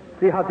faith.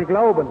 Sie hat die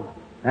Glauben.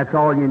 That's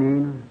all you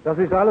need. Das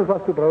ist alles, was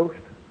du brauchst.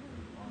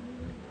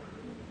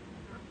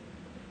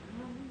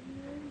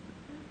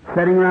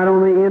 Sitting right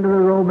on the end of the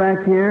road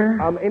back here,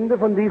 Am Ende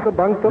von dieser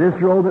Bank dort,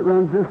 this road that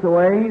runs this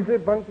way, diese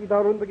Bank, die da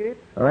runter geht,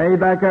 a lady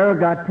back there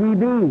got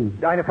TB.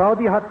 eine Frau,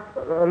 die hat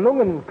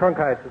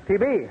Lungenkrankheit,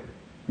 TB.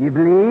 You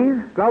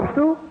believe? Glaubst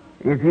du?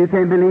 If you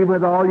can believe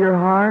with all your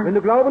heart, Wenn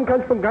du glauben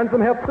kannst von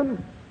ganzem Herzen,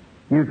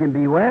 you can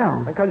be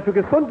well. dann kannst du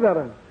gesund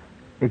werden.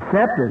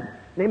 Accept it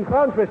Nimm es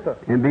an, Schwester,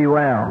 and be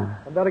well.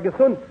 und werde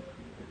gesund.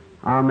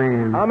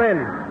 Amen. Amen.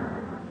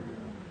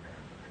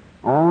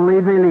 Only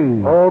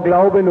believe. Oh,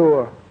 glaube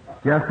nur.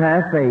 Just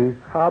have faith,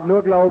 Hab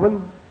nur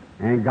Glauben.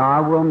 and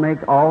God will make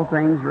all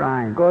things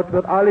right. Gott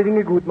wird alle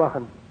Dinge gut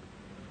machen.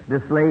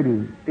 This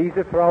lady,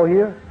 Diese Frau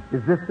hier,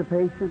 is this the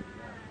patient?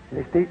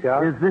 nicht die,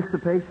 ja, Is this the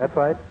patient? that's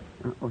right.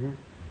 Oh, here.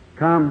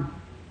 Come.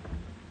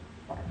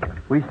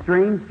 We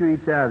strange to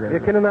each Wir other.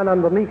 kennen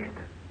einander nicht.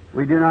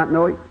 We do not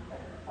know it.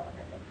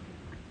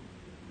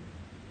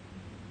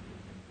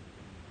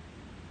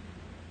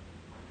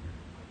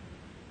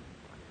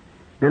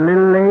 The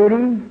little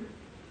lady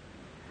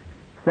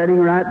sitting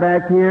right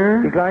back Die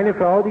here, kleine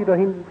Frau, die da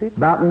hinten sitzt,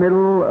 about in the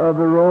middle of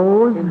the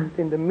rows,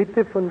 in der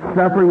Mitte von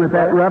suffering with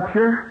that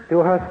rupture,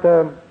 Du hast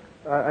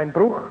einen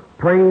Bruch.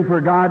 praying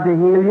for God to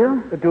heal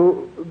you,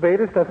 Du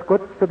betest, dass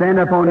Gott Stand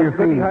up on your dass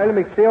Gott dich feet. heilen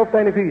möchte. Steh auf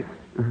deine Füße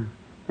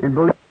and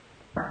believe.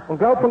 und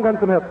glaub von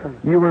ganzem Herzen.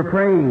 You were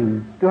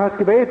praying Du hast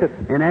gebetet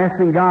and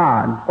asking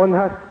God, und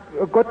hast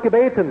Gott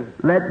gebeten.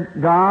 let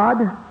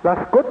God, Lass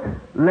Gott,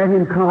 let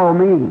Him call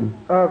me.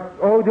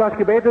 du hast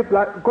gebetet,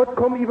 Gott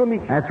komm über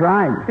mich. That's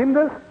right. Stimmt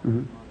das?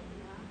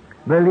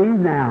 Believe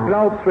now.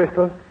 Glaub,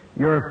 Schwester.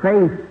 Your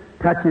faith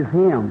touches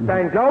Him.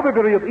 Dein Glaube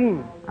berührt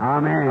ihn.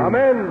 Amen.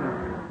 Amen.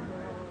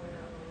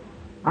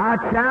 I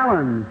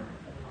challenge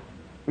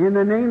in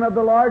the name of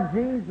the Lord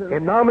Jesus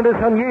Im Namen des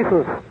Herrn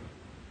Jesus.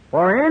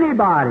 for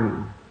anybody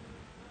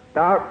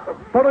Da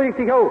fordere ich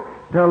dich auf,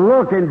 to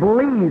look and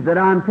believe that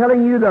I'm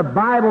telling you the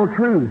Bible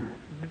truth.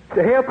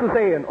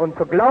 herzusehen und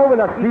zu glauben,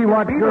 dass ich See die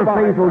what Bibel your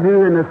faith will wahrheit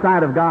do in the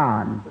sight of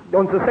God.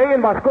 und zu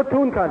sehen, was Gott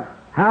tun kann.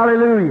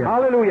 Hallelujah.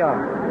 Halleluja.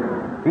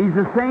 He's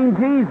the same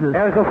Jesus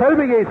Er ist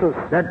derselbe Jesus.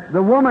 that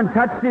the woman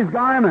touched His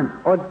garment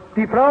Und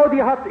die Frau,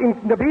 die hat in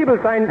der Bibel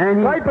sein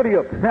and Kleid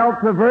berührt. He felt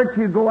the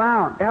virtue go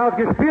out. Er hat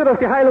gespürt, dass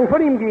die Heilung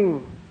von ihm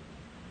ging.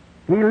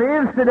 He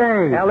lives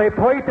today. Er lebt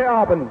heute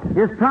Abend.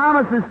 His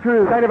promise is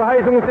true. Seine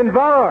Verheißungen sind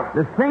wahr.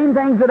 The same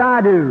things that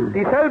I do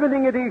Dieselben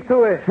Dinge, die ich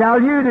tue,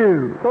 shall you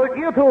do sollt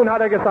ihr tun,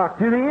 hat er gesagt.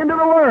 to the end of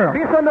the world.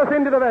 Bis an das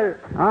Ende der Welt.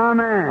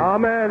 Amen.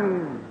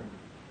 Amen.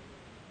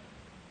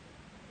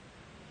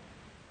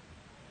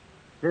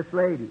 This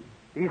lady,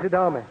 Diese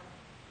Dame,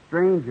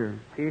 stranger,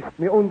 sie ist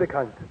mir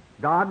unbekannt.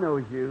 God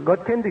knows you.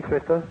 Gott kennt dich,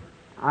 Schwester.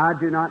 I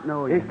do not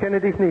know you. Ich kenne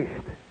dich nicht.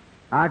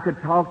 I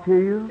could talk to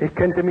you. Ich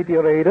könnte mit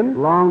dir reden.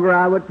 Longer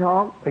I would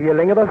talk, Je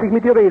länger, dass ich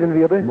mit dir reden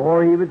würde,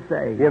 more he would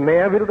say. je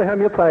mehr würde der Herr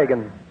mir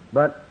zeigen.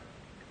 But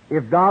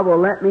if God will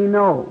let me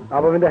know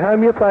Aber wenn der Herr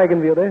mir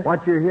zeigen würde,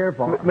 what you're here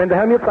for, wenn der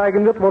Herr mir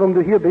zeigen wird, warum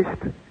du hier bist,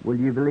 will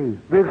you believe?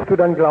 willst du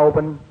dann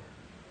glauben?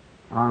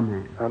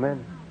 Amen. Amen.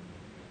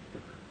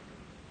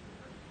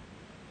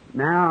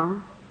 Now,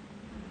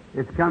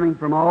 it's coming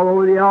from all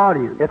over the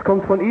audience. Jetzt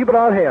kommt von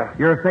überall her.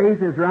 Your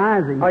faith is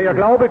rising. Euer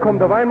Glaube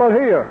kommt auf einmal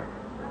höher.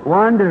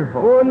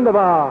 Wonderful.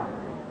 Wunderbar.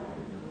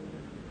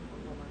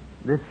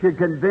 This should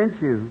convince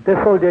you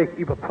Das sollte euch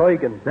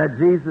überzeugen. that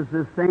Jesus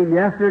is the same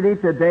yesterday,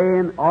 today,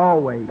 and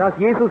always. Dass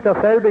Jesus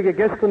derselbige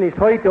gestern ist,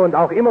 heute und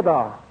auch immer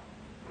da.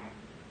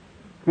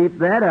 Keep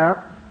that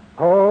up.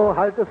 Oh,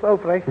 halt es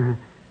aufrecht.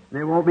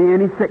 There won't be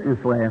any sickness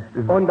left.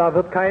 Und da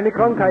wird keine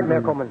Krankheit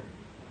mehr kommen.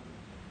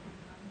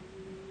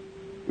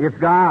 If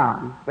God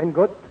Wenn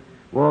Gott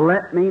will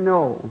let me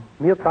know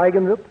mir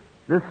zeigen wird,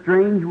 this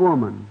strange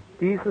woman,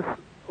 dieses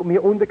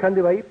mir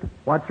unbekannte Weib,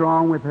 what's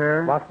wrong with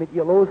her? was mit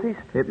ihr los ist.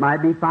 It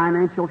might be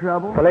financial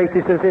trouble, Vielleicht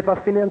ist es etwas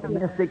Finanzielles.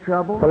 domestic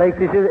trouble. Vielleicht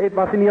ist es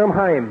etwas in ihrem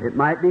Heim. It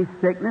might be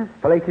sickness.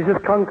 Vielleicht ist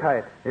es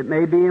Krankheit. It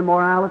may be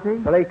immorality.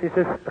 Vielleicht ist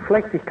es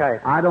Schlechtigkeit.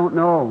 I don't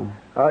know.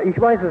 Ich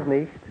weiß es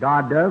nicht.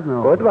 God does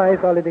know. Gott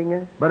weiß alle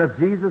Dinge. But if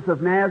Jesus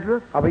of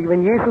Nazareth Aber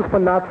wenn Jesus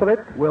von Nazareth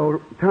will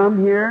come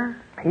here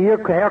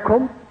hierher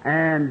kommt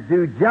and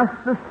do just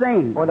the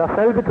same und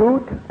dasselbe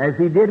tut, as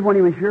he did when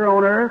he was here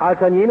on earth, als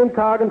an jenen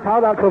Tagen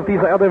tat, als er auf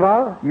dieser Erde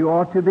war, you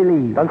ought to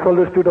believe. dann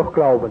solltest du doch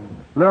glauben.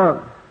 Look,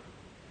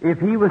 if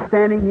he was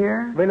standing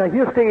here Wenn er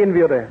hier stehen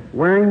würde,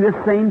 wearing this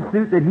same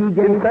suit that he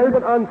gave,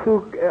 denselben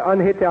Anzug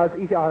anhätte, als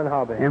ich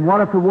anhabe. and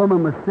what if the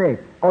woman was sick?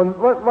 Und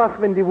was,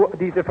 wenn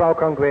diese Frau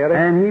krank wäre?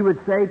 And he would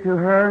say to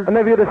her, Und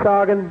er würde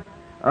sagen,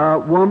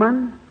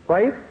 woman,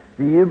 Weib,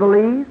 do you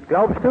believe?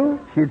 glaubst du?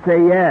 She'd say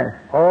yes.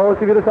 Oh,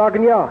 sie würde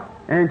sagen, ja.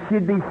 And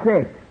she'd be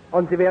sick.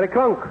 Und sie wäre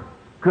krank.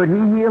 Could he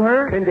heal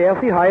her? Könnte er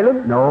sie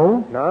heilen?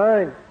 No.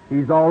 Nein.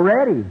 He's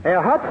already.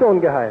 Er hat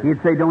schon geheilt.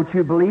 He'd say, don't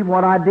you believe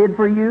what I did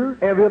for you?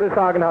 Er würde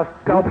sagen,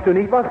 glaubst du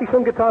nicht, was ich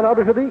schon getan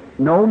habe für dich?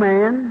 No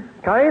man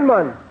Kein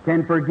Mann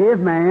can forgive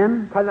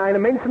man kann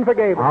einem Menschen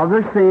vergeben. of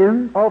their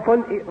sins Auch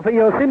von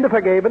ihrer Sünde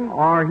vergeben.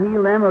 or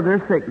heal them of their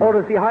sickness.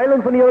 Oder sie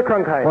heilen von ihrer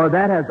Krankheit. For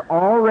that has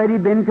already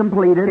been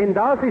completed Denn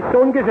das ist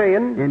schon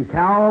geschehen in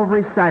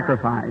Calvary's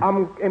sacrifice.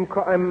 im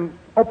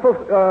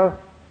Opfer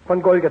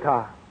von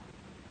Golgatha.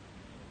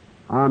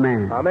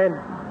 Amen. Amen.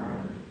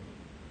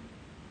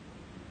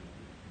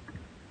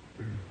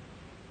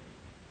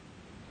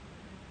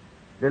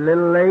 The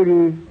little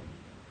lady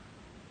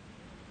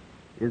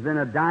is in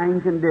a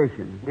dying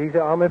condition.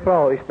 Diese arme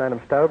Frau ist in einem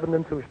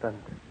sterbenden Zustand.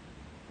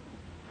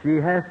 She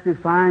has to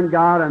find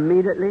God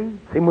immediately,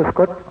 Sie muss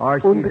Gott or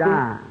she unbedingt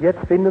dies.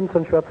 jetzt finden,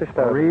 sonst wird sie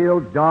sterben.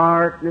 Real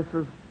darkness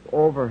is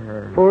over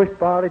her.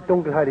 Furchtbare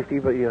Dunkelheit ist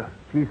über ihr.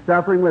 She's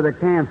suffering with a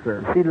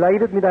cancer. Sie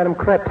leidet mit einem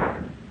Krebs.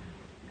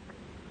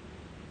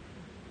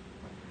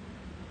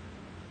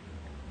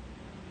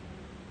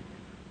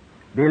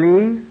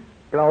 Believe?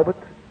 Glaubet,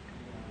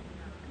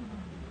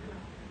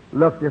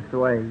 Look this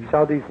way.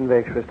 schau diesen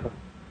Weg, Schwester.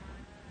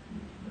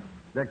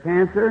 The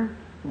cancer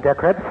Der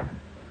Krebs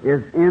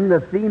is in the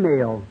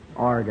female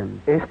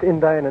organ, ist in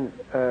deinen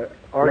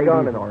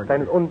Organen,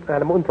 Ladies'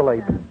 deinem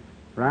Unterleib.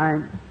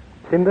 right?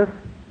 Stimmt das?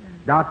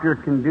 Doctor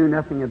can do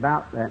nothing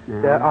about that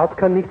Der now. Arzt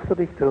kann nichts für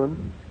dich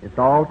tun. It's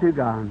all to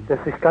God. Das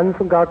ist ganz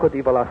und gar Gott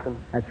überlassen.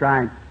 That's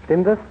right.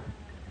 Stimmt das?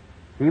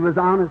 He was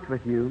honest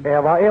with you.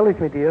 Er war ehrlich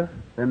mit dir.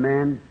 The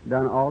man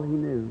done all he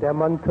knew. Der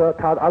Mann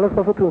tat alles,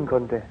 was er tun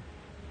konnte.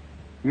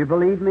 You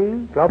believe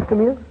me Glaubst du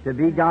mir? to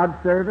be God's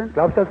servant?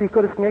 Glaubst du, dass ich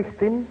Gottes Knecht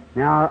bin?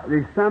 Now,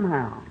 there's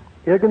somehow,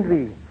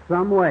 Irgendwie.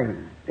 some way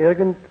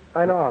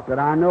Irgendeine Art. that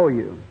I know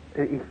you.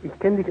 Ich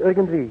kenne dich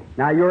irgendwie.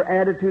 Now, your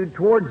attitude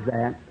towards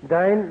that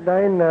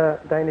Deine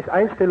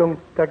Einstellung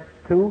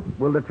dazu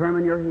will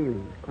determine your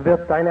healing.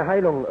 wird deine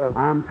Heilung.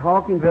 I'm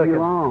talking to you Wirken.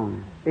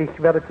 long Ich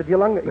rede zu dir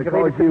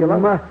because zu dir you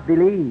lang. must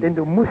believe. Denn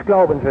du musst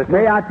glauben, May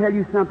Schwester. I tell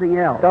you something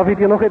else Darf ich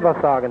dir noch etwas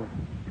sagen?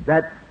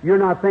 that you're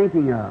not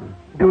thinking of?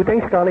 Du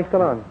denkst gar nicht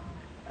daran.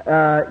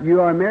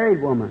 You are a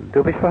married woman.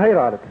 Du bist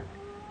verheiratet.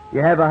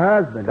 You have a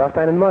husband. Du hast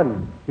einen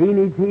Mann. He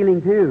needs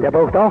healing too. Der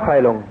braucht auch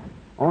Heilung.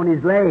 On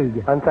his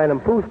leg. An seinem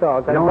Fuß da,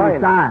 an seinem And on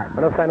his Bein. side.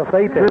 Und auf seiner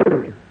Seite.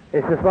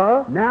 Ist es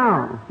wahr?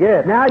 Now,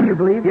 Yes. now you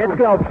believe. Jetzt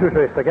glaubst du,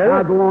 Schwester, gell?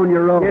 Now go on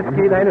your road. Jetzt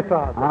geh deine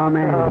Fahrt.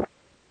 Amen.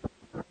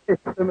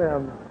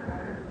 Amen.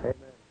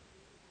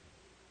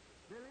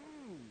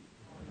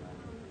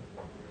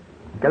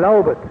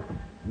 Glaubet.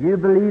 You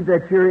believe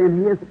that you're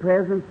in His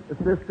presence,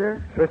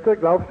 sister? Schwester,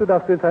 glaubst du,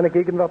 dass du in seiner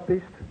Gegenwart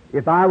bist?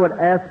 If I would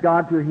ask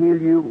God to heal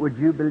you, would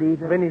you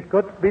believe it? Wenn ich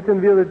Gott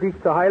bitten würde, dich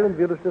zu heilen,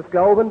 würdest du das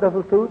glauben, dass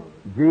es tut?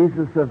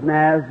 Jesus of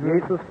Nazareth,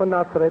 Jesus von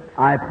Nazareth,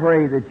 I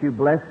pray that you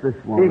bless this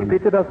ich woman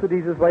bitte, dass du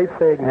dieses Weib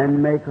segnest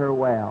and make her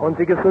well. und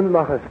sie gesund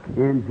machst.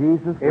 In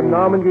Jesus' Im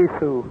name. Namen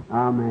Jesu.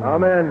 Amen.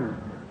 Amen.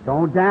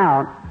 Don't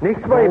doubt. Nicht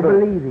Go zweifeln.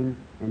 believing,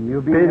 and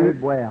you'll be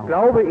made well.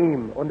 Glaube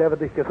ihm und er wird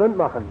dich gesund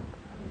machen.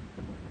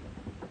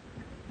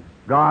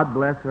 God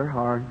bless her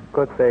heart.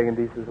 Gott segne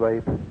dieses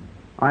Weib.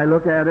 I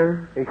look at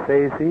her, Ich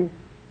sehe sie.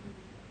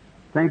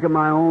 think of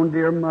my own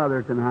dear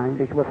mother tonight,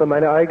 Ich muss an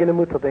meine eigene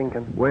Mutter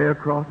denken. way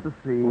across the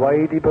sea,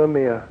 Weit über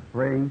Meer.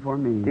 praying for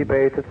Die me.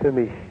 betet für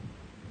mich.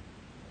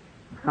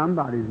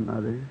 Somebody's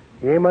mother.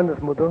 Jemandes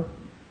Mutter.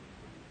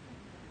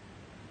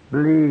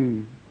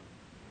 Believe.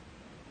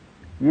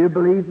 You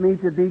believe me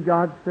to be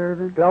God's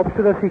servant? Glaubst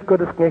du, dass ich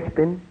Gottes Knecht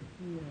bin?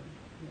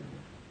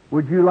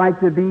 Would you like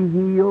to be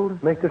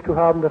healed? Möchtest du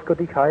haben, dass Gott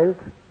dich heilt?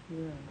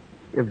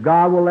 If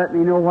God will let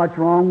me know what's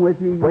wrong with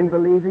you, you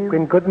believe Him?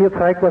 Wenn Gott mir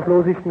zeigt, was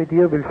los ist mit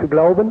dir, willst du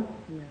glauben?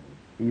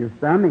 Your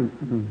stomach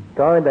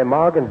Da in deinem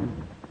Magen.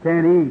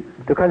 can't eat.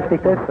 Du kannst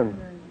nicht essen.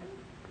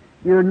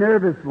 You're a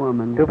nervous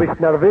woman. Du bist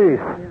nervös.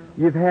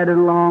 You've had it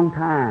a long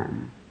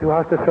time. Du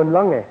hast es schon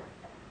lange.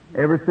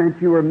 Ever since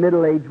you were a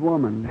middle-aged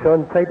woman.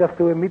 Schon seit, dass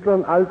du im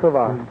mittleren Alter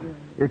warst.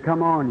 It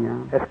come on you.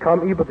 Es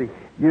kam über dich.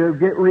 You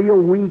get real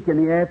weak in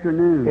the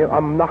afternoon.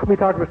 Am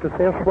Nachmittag wirst du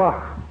sehr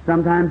schwach.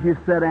 Sometimes you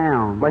sit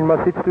down. Manchmal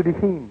sitzt du dich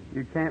hin.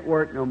 You can't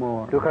work no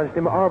more. Du kannst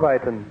nicht mehr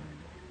arbeiten.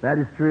 That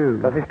is true.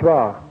 Das ist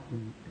wahr.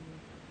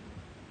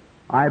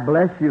 I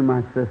bless you, my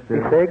Ich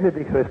sister, segne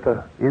dich,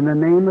 Schwester, in the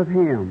name of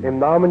Him im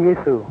Namen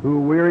Jesu.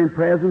 who we're in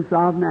presence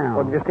of Und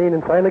now, wir stehen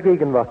in seiner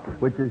Gegenwart.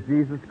 which is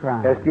Jesus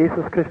Er Christ. ist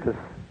Jesus Christus.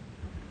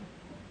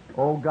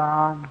 Oh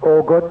God,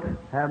 O Gott,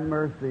 have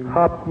mercy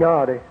hab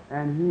Gnade,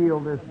 and heal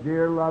this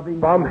dear loving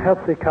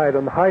Barmherzigkeit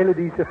und heile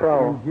diese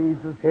Frau. in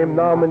Jesus' Im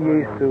name. Namen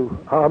Jesu.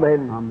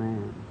 Amen. Amen.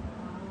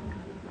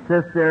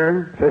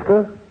 Sister,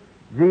 Schwester,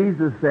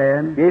 Jesus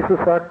said, Jesus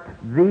sagt,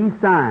 these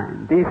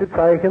signs diese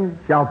Zeichen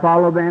shall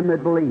follow them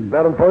that believe.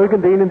 werden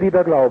folgen denen, die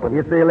da glauben.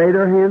 If they lay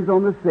their hands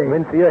on the sick,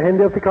 Wenn sie ihre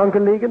Hände auf die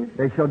Kranken legen,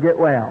 they shall get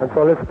well. dann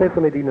soll es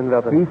besser mit ihnen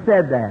werden. He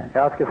said that.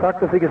 Er hat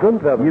gesagt, dass sie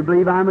gesund werden. You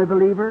believe I'm a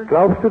believer?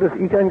 Glaubst du, dass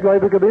ich ein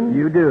Gläubiger bin?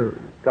 You do.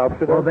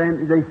 Glaubst du Well, das?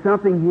 then there's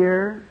something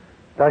here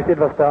Da ist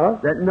etwas da,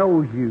 that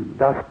knows you,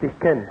 das dich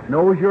kennt,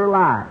 knows your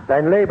life,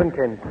 dein Leben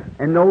kennt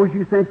and knows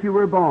you since you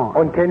were born.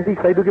 und kennt dich,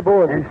 seit du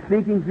geboren And bist.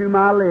 speaking through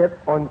my lips,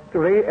 Und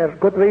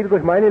Gott redet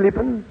durch meine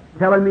Lippen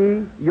telling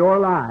me your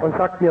life. und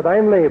sagt mir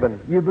dein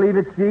Leben. You believe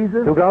it's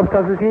Jesus? Du glaubst,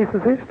 dass es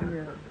Jesus ist?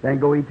 Then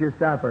go eat your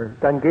supper.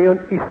 Dann geh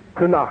und iss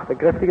zur Nacht, ein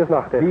kräftiges Be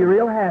Nachtessen.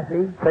 real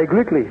happy. Sei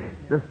glücklich.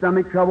 The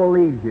stomach trouble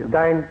leaves you.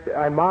 Dein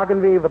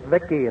Magenweh wird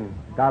weggehen.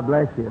 God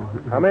bless you.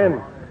 Amen.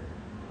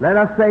 Let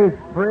us say,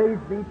 praise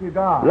be to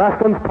God.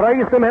 Lasst uns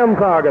Preis dem Herrn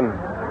sagen.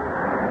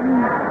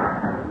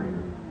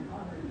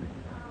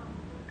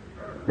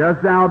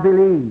 Dost thou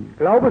believe?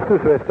 Glaubst du,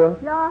 Schwester?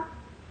 Ja,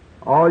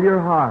 All your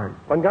heart.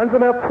 Von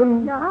ganzem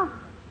Herzen, ja,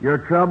 Your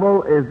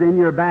trouble is in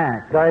your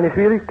back. deine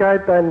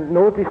Schwierigkeit, dein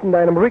Not ist in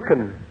deinem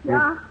Rücken.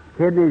 ja,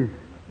 Kidneys.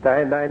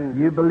 Dein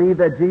You believe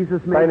that Jesus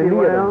made deine you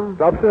Nieren. well?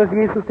 Glaubst du, dass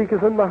Jesus dich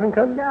gesund machen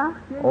kann? ja.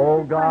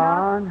 Oh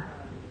God,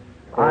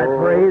 I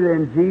Oh. pray that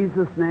in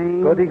Jesus'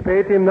 name Gott, ich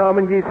bete im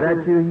Namen that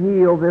Jesu, you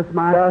heal this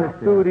my dass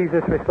du sister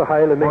diese Schwester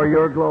heilen for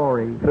your möchtest.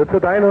 glory. So zu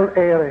deiner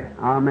Ehre.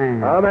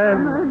 Amen.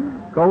 Amen.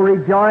 Go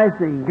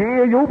rejoicing.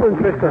 Gehe jubeln,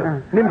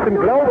 Schwester. Nimm's im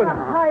Glauben.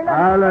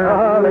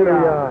 Hallelujah.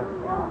 Halleluja.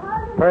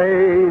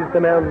 Praise the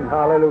Herrn.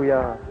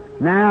 Halleluja.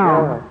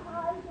 Now,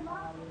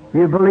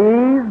 you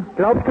believe?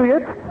 Glaubst du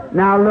jetzt?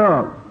 Now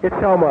look, Jetzt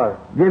schau mal.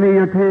 give me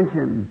your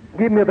attention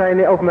Gib mir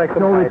deine so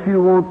Aufmerksamkeit. that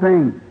you won't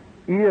think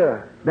Ihr,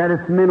 that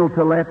it's mental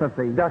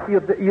telepathy. dass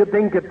ihr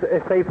denkt,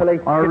 es sei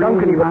vielleicht Or reading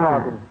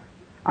Gedankenübertragung. minds.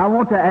 I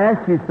want to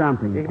ask you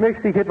something. Ich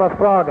möchte dich etwas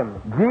fragen.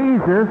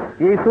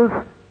 Jesus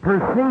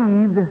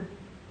Perceived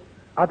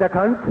hat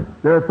erkannt,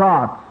 their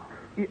thoughts.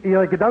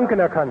 ihre Gedanken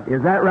erkannt.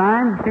 Is that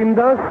right? Stimmt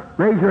das?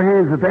 Raise your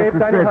hands if that's Heb the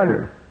deine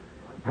scripture.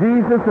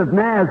 Jesus of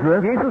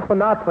Nazareth, Jesus von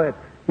Nazareth.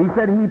 he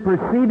said, he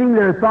perceiving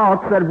their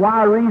thoughts said,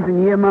 why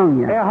reason ye among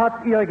you? Er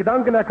hat ihre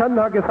Gedanken erkannt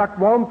und hat gesagt,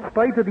 warum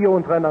streitet ihr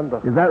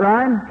untereinander? Is that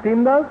right?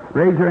 Stimmt das?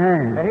 Raise your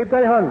hand. Erhebt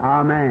deine Hand.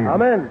 Amen.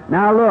 Amen.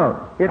 Now look,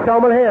 Jetzt schau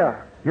mal her.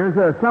 here's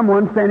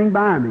someone standing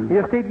by me.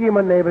 Hier steht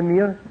jemand neben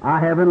mir. I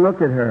haven't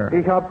looked at her.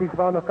 Ich habe die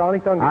Frau noch gar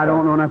nicht I don't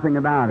angeschaut. know nothing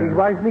about Ich her.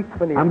 weiß nichts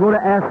von I'm ihr. going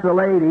to ask the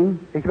lady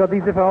Ich werde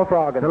diese Frau to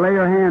fragen, lay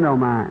her hand on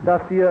mine.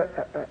 dass sie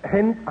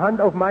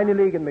Hand auf meine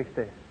legen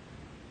möchte.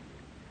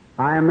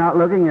 I am not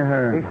looking at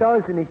her. Ich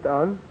schaue sie nicht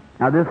an.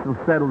 Now this will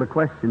settle the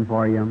question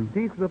for you.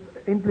 Dies wird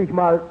endlich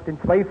mal den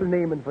Zweifel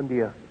nehmen von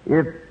dir.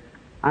 If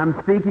I'm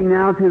speaking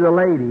now to the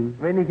lady,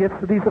 Wenn ich jetzt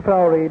zu dieser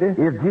Frau rede,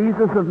 if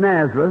Jesus of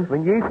Nazareth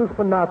wenn Jesus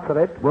von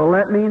Nazareth will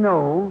let me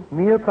know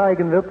mir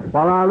zeigen wird,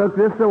 while I look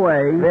this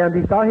away während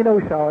ich da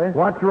hinausschaue,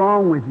 what's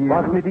wrong with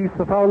was you, mit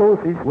dieser Frau los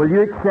ist, will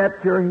you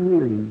accept your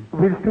healing?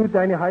 willst du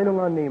deine Heilung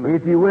annehmen?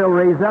 If you will,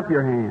 raise up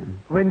your hand.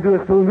 Wenn du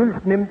es tun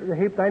willst,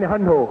 heb deine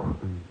Hand hoch.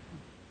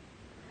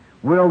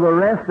 will the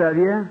rest of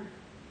you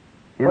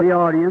in the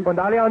audience Und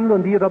alle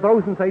anderen, die ihr da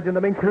draußen seid in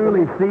der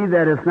truly Menschenwelt, see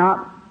that it's not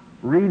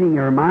reading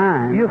your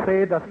mind? ihr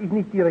seht, dass ich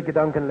nicht ihre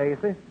Gedanken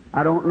lese.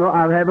 I don't know.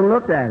 I haven't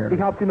looked at her.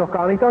 Ich habe sie noch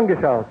gar nicht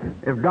angeschaut.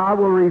 If God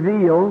will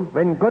reveal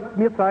Wenn Gott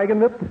mir zeigen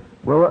wird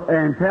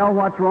and tell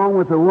what's wrong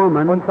with the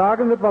woman und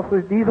sagen wird, was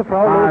durch diese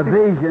Frau by a los ist,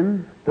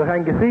 vision, durch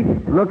ein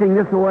Gesicht, looking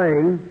this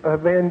way,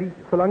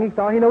 solange ich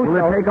da will it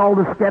hinausschaue, take all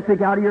the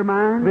skeptic out of your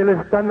mind? wird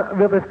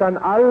es dann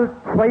all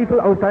Zweifel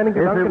aus deinen If it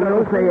Gedanken will,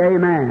 herausnehmen? say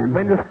amen.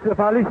 Wenn das der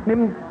Fall ist,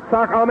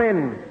 sag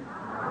Amen.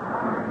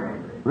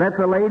 Let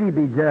the lady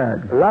be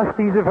judged. Lass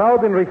diese Frau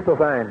den Richter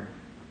sein.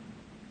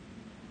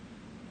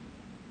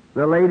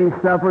 The lady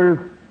suffers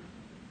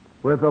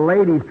with the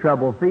lady's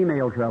trouble,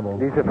 female trouble.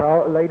 Diese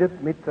Frau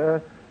leidet mit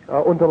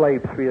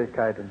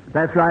Unterleibsschwierigkeiten.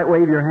 That's right,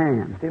 wave your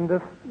hand. Stimmt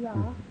das?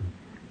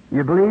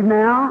 You believe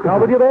now?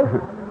 Glaubt ihr das?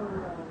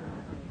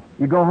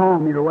 You go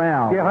home, you're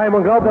well. Geh heim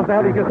und glaubt, dass der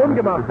Herr dich gesund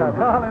gemacht hat.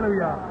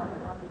 Halleluja.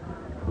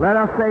 Let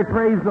us say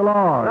praise the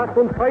Lord. Lasst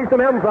uns Preis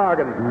dem Herrn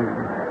sagen.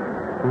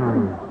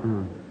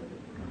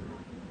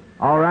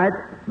 All right,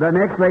 the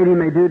next lady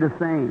may do the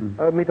same.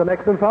 Mit der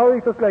nächsten Frau will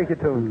ich das Gleiche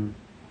tun.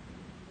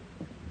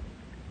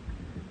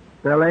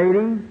 The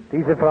lady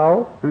Diese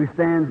Frau, who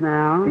stands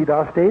now die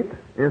da steht,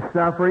 is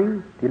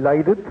suffering die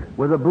leidet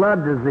with a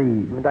blood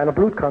disease mit einer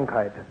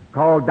Blutkrankheit.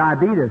 called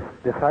diabetes.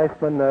 Das heißt,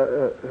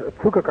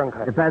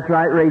 Zuckerkrankheit. If that's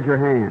right, raise your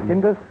hand.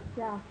 Stimmt das?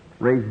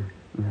 Raise.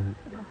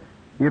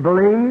 You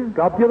believe?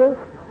 Glaubt ihr das?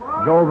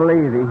 Go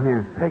believing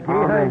here.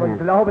 Geh heim und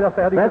glaube, dass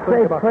der Herr dich Let's gesund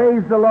say gemacht hat.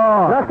 praise the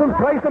Lord. Lasst uns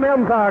Preis dem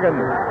Herrn sagen.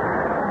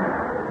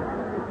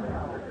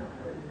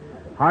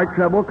 Heart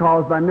trouble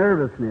caused by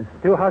nervousness.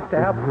 Du hast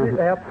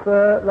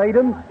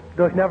Herzleiden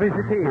durch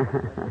Nervosität.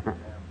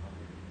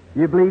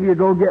 You believe you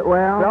go get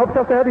well? Glaubst du,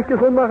 dass der Herr dich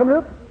gesund machen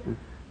wird?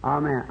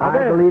 Amen. I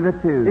Amen. believe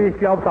it too. Ich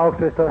glaub's auch,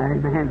 Schwester.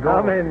 Amen. Go.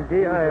 Amen.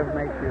 Geh heim.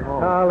 Makes you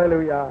whole.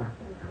 Halleluja.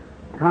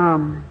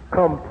 Come.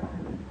 Kommt.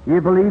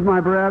 You believe,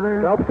 my brother?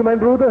 Glaubst du, mein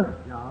Bruder?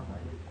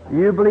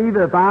 You believe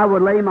if I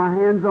would lay my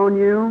hands on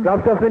you,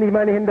 Glaubst du, dass wenn ich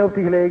meine Hände auf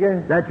dich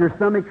lege, that your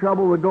stomach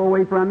trouble would go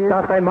away from you?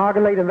 dass dein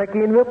Magenleiden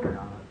weggehen wird?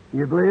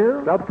 You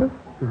believe? Glaubst du?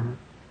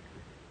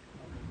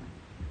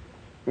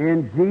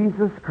 In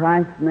Jesus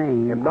Christ's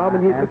name, Im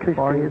Namen I Jesu ask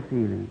for Christi His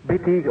healing.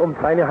 bitte ich um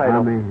seine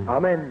Heilung. Amen.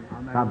 Amen.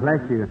 God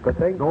bless you. Gott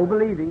sei Dank. Go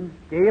believing.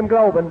 Geh im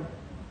Glauben.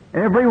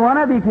 Every one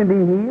of you can be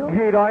healed.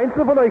 Jeder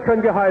einzelne von euch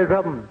kann geheilt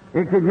werden.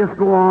 It could just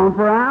go on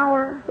for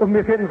hours. Und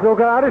wir könnten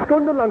sogar eine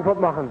Stunde lang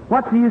fortmachen.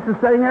 What's the use of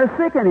sitting there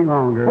sick any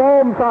longer?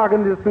 Warum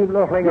sagen wir, dass du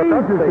noch länger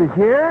Jesus kannst? is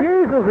here.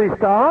 Jesus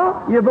ist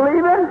da. You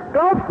believe it?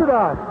 Glaubst du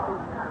das?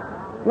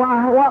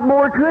 Why, what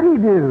more could He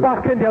do?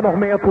 Was könnte er noch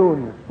mehr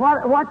tun?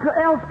 What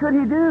else could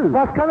He do?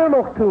 Was kann er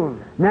noch tun?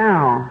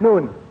 Now,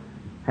 Nun,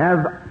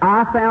 have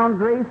I found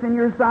grace in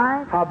your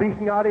sight habe ich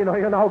Gnade in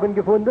euren Augen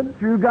gefunden?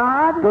 through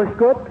God? Durch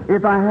Gott?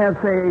 If I have,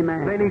 say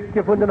amen. Wenn ich es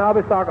gefunden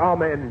habe, sag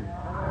Amen.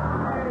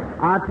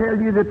 I tell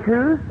you the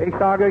truth Ich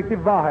sage euch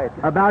die Wahrheit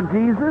about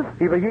Jesus.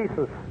 über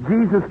Jesus.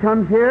 Jesus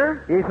comes here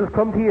Jesus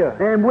kommt hier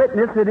and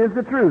witness it is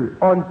the truth.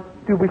 und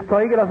du bist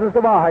Zeuge, dass es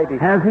die Wahrheit ist.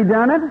 Has He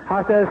done it?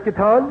 Hat er es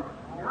getan?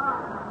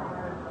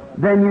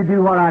 Then you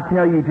do what I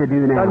tell you to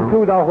do Dann now.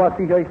 tut auch, was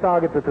ich euch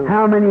sage zu tun.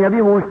 How many of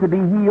you wants to be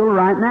healed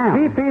right now?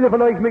 Wie viele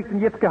von euch möchten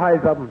jetzt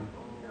geheilt werden?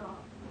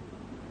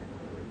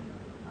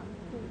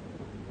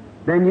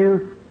 Then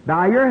you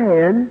bow your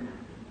head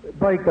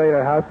Beugt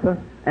eure Herzen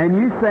and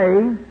you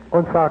say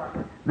und sagt,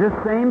 this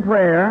same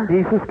prayer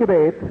dieses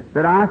Gebet,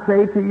 that I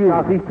say to you.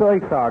 das ich zu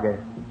euch sage.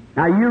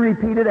 Now you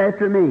repeat it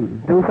after me.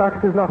 Du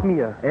sagst es nach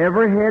mir.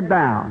 Every head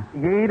bowed.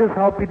 Jedes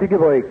Haupt bitte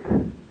gebeugt.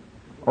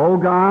 Oh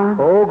God,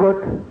 Oh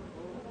Gott,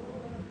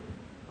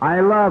 I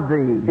love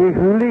Thee. ich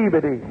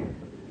liebe dich.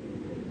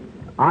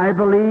 I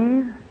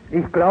believe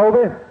Ich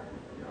glaube,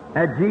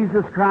 that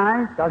Jesus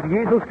Christ dass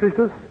Jesus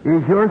Christus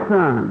is your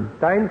Son.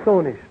 dein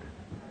Sohn ist.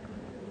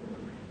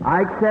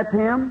 I accept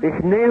Him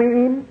Ich nehme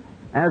ihn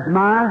as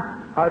my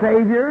als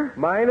Savior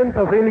meinen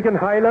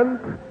persönlichen Heiland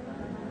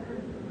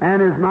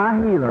and as my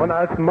und healer.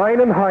 als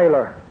meinen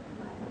Heiler.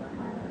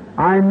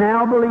 I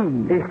now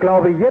believe Ich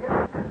glaube jetzt,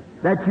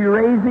 that you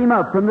raised Him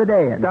up from the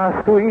dead. dass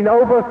du ihn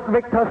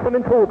auferweckt hast von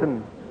den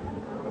Toten.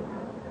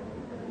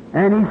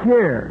 And He's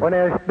here Und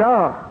er ist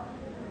da,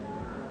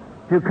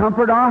 to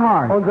comfort our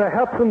hearts unser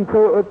Herzen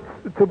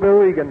zu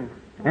beruhigen,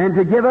 and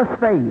to give us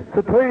faith.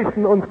 zu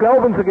trösten, uns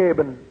Glauben zu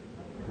geben.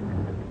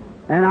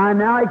 And I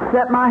now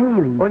accept my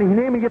healing. Und ich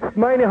nehme jetzt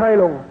meine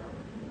Heilung.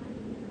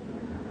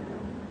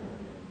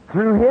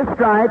 Through His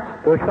stripes,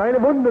 Durch seine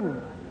Wunden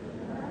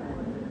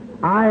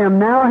I am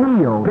now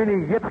healed.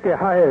 bin ich jetzt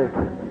geheilt.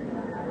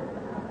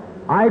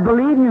 I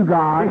believe you, Ich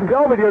God.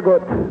 glaube dir,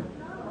 Gott.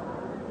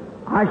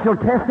 I shall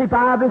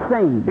testify the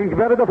same. Ich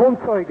werde davon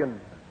zeugen.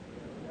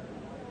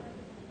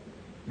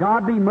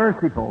 God be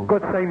merciful,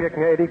 Gott sei mir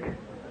gnädig.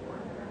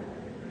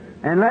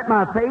 and let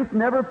my faith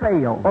never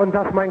fail. Und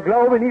dass mein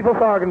Glaube nie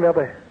versagen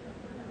werde.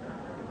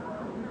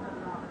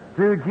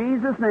 Through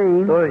Jesus'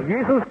 name, Durch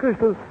Jesus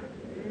Christus.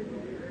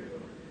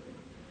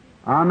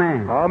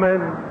 Amen.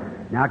 Amen.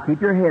 Now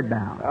keep your head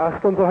bowed.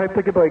 Lasst unsere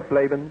Häupter gebeugt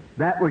bleiben.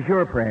 That was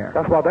your prayer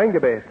Das war dein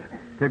Gebet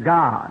to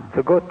God.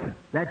 zu Gott.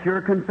 That's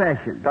your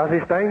confession. Das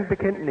ist dein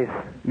Bekenntnis.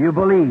 You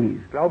believe.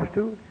 Glaubst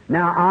du?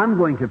 Now I'm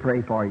going to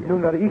pray for you.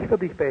 Nun werde ich für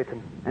dich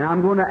beten. And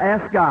I'm going to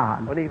ask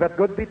God, Und ich werde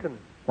Gott bitten.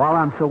 while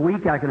I'm so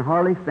weak I can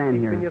hardly stand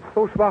Ich bin here. jetzt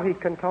so schwach, ich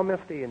kann kaum mehr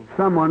stehen.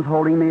 Someone's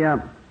holding me up.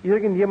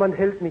 Irgendjemand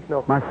hält mich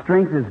noch. My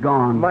strength is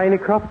gone. Meine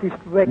Kraft ist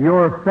weg.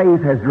 Your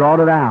faith has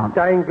drawn it out.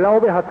 Dein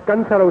Glaube hat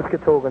ganz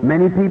herausgezogen.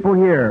 Many people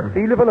here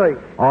Viele von euch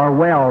are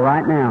well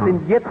right now.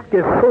 sind jetzt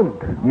gesund.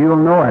 You'll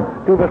know it.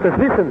 Du wirst es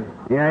wissen.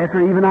 Yeah, after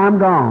even I'm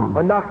gone,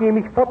 Und nachdem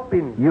ich fort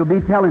bin, you'll be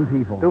telling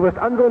people du wirst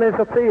anderen es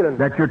erzählen,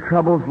 that your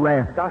trouble's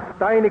left. dass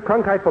deine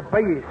Krankheit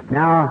vorbei ist.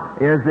 Now,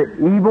 is the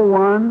evil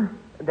one,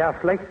 Der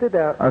Schlechte,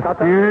 der a Satan,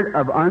 spirit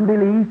of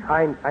unbelief,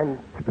 ein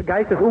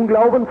Geist des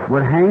Unglaubens,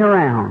 would hang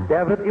around.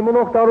 der wird immer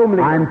noch da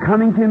rumliegen. I'm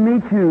coming to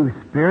meet you,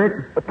 spirit,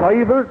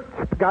 Teufel,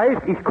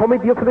 Geist, ich komme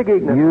dir zu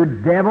begegnen. you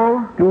devil.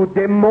 Du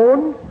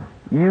Dämon,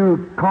 You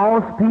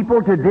cause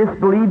people to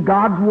disbelieve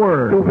God's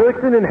word. du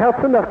wirkst in den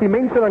Herzen, dass die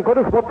Menschen an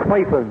Gottes Wort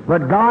zweifeln.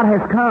 But God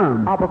has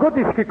come, Aber Gott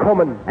ist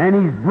gekommen and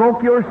He's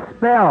broke your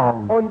spell,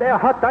 und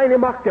er hat deine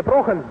Macht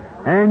gebrochen.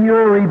 and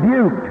you're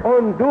rebuked.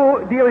 Und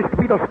dir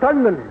ist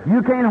widerstanden.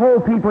 You can't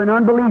hold people in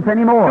unbelief Du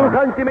anymore.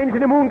 kannst die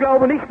Menschen im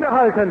Unglauben nicht mehr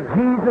halten.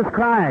 Jesus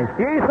Christ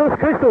Jesus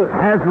Christus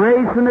has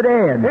raised from the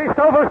dead, ist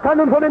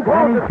auferstanden von den and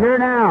Toten He's here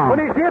now. und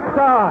ist jetzt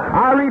da.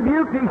 I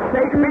rebuke thee,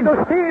 Satan.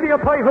 Widerstehe dir,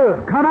 Teufel.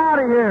 Come out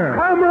of here.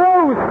 Komm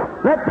raus.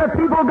 Let the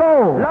people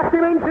go. Lass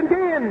die Menschen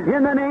gehen.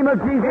 In the name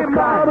of Jesus Im Christ.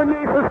 Namen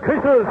Jesus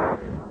Christus.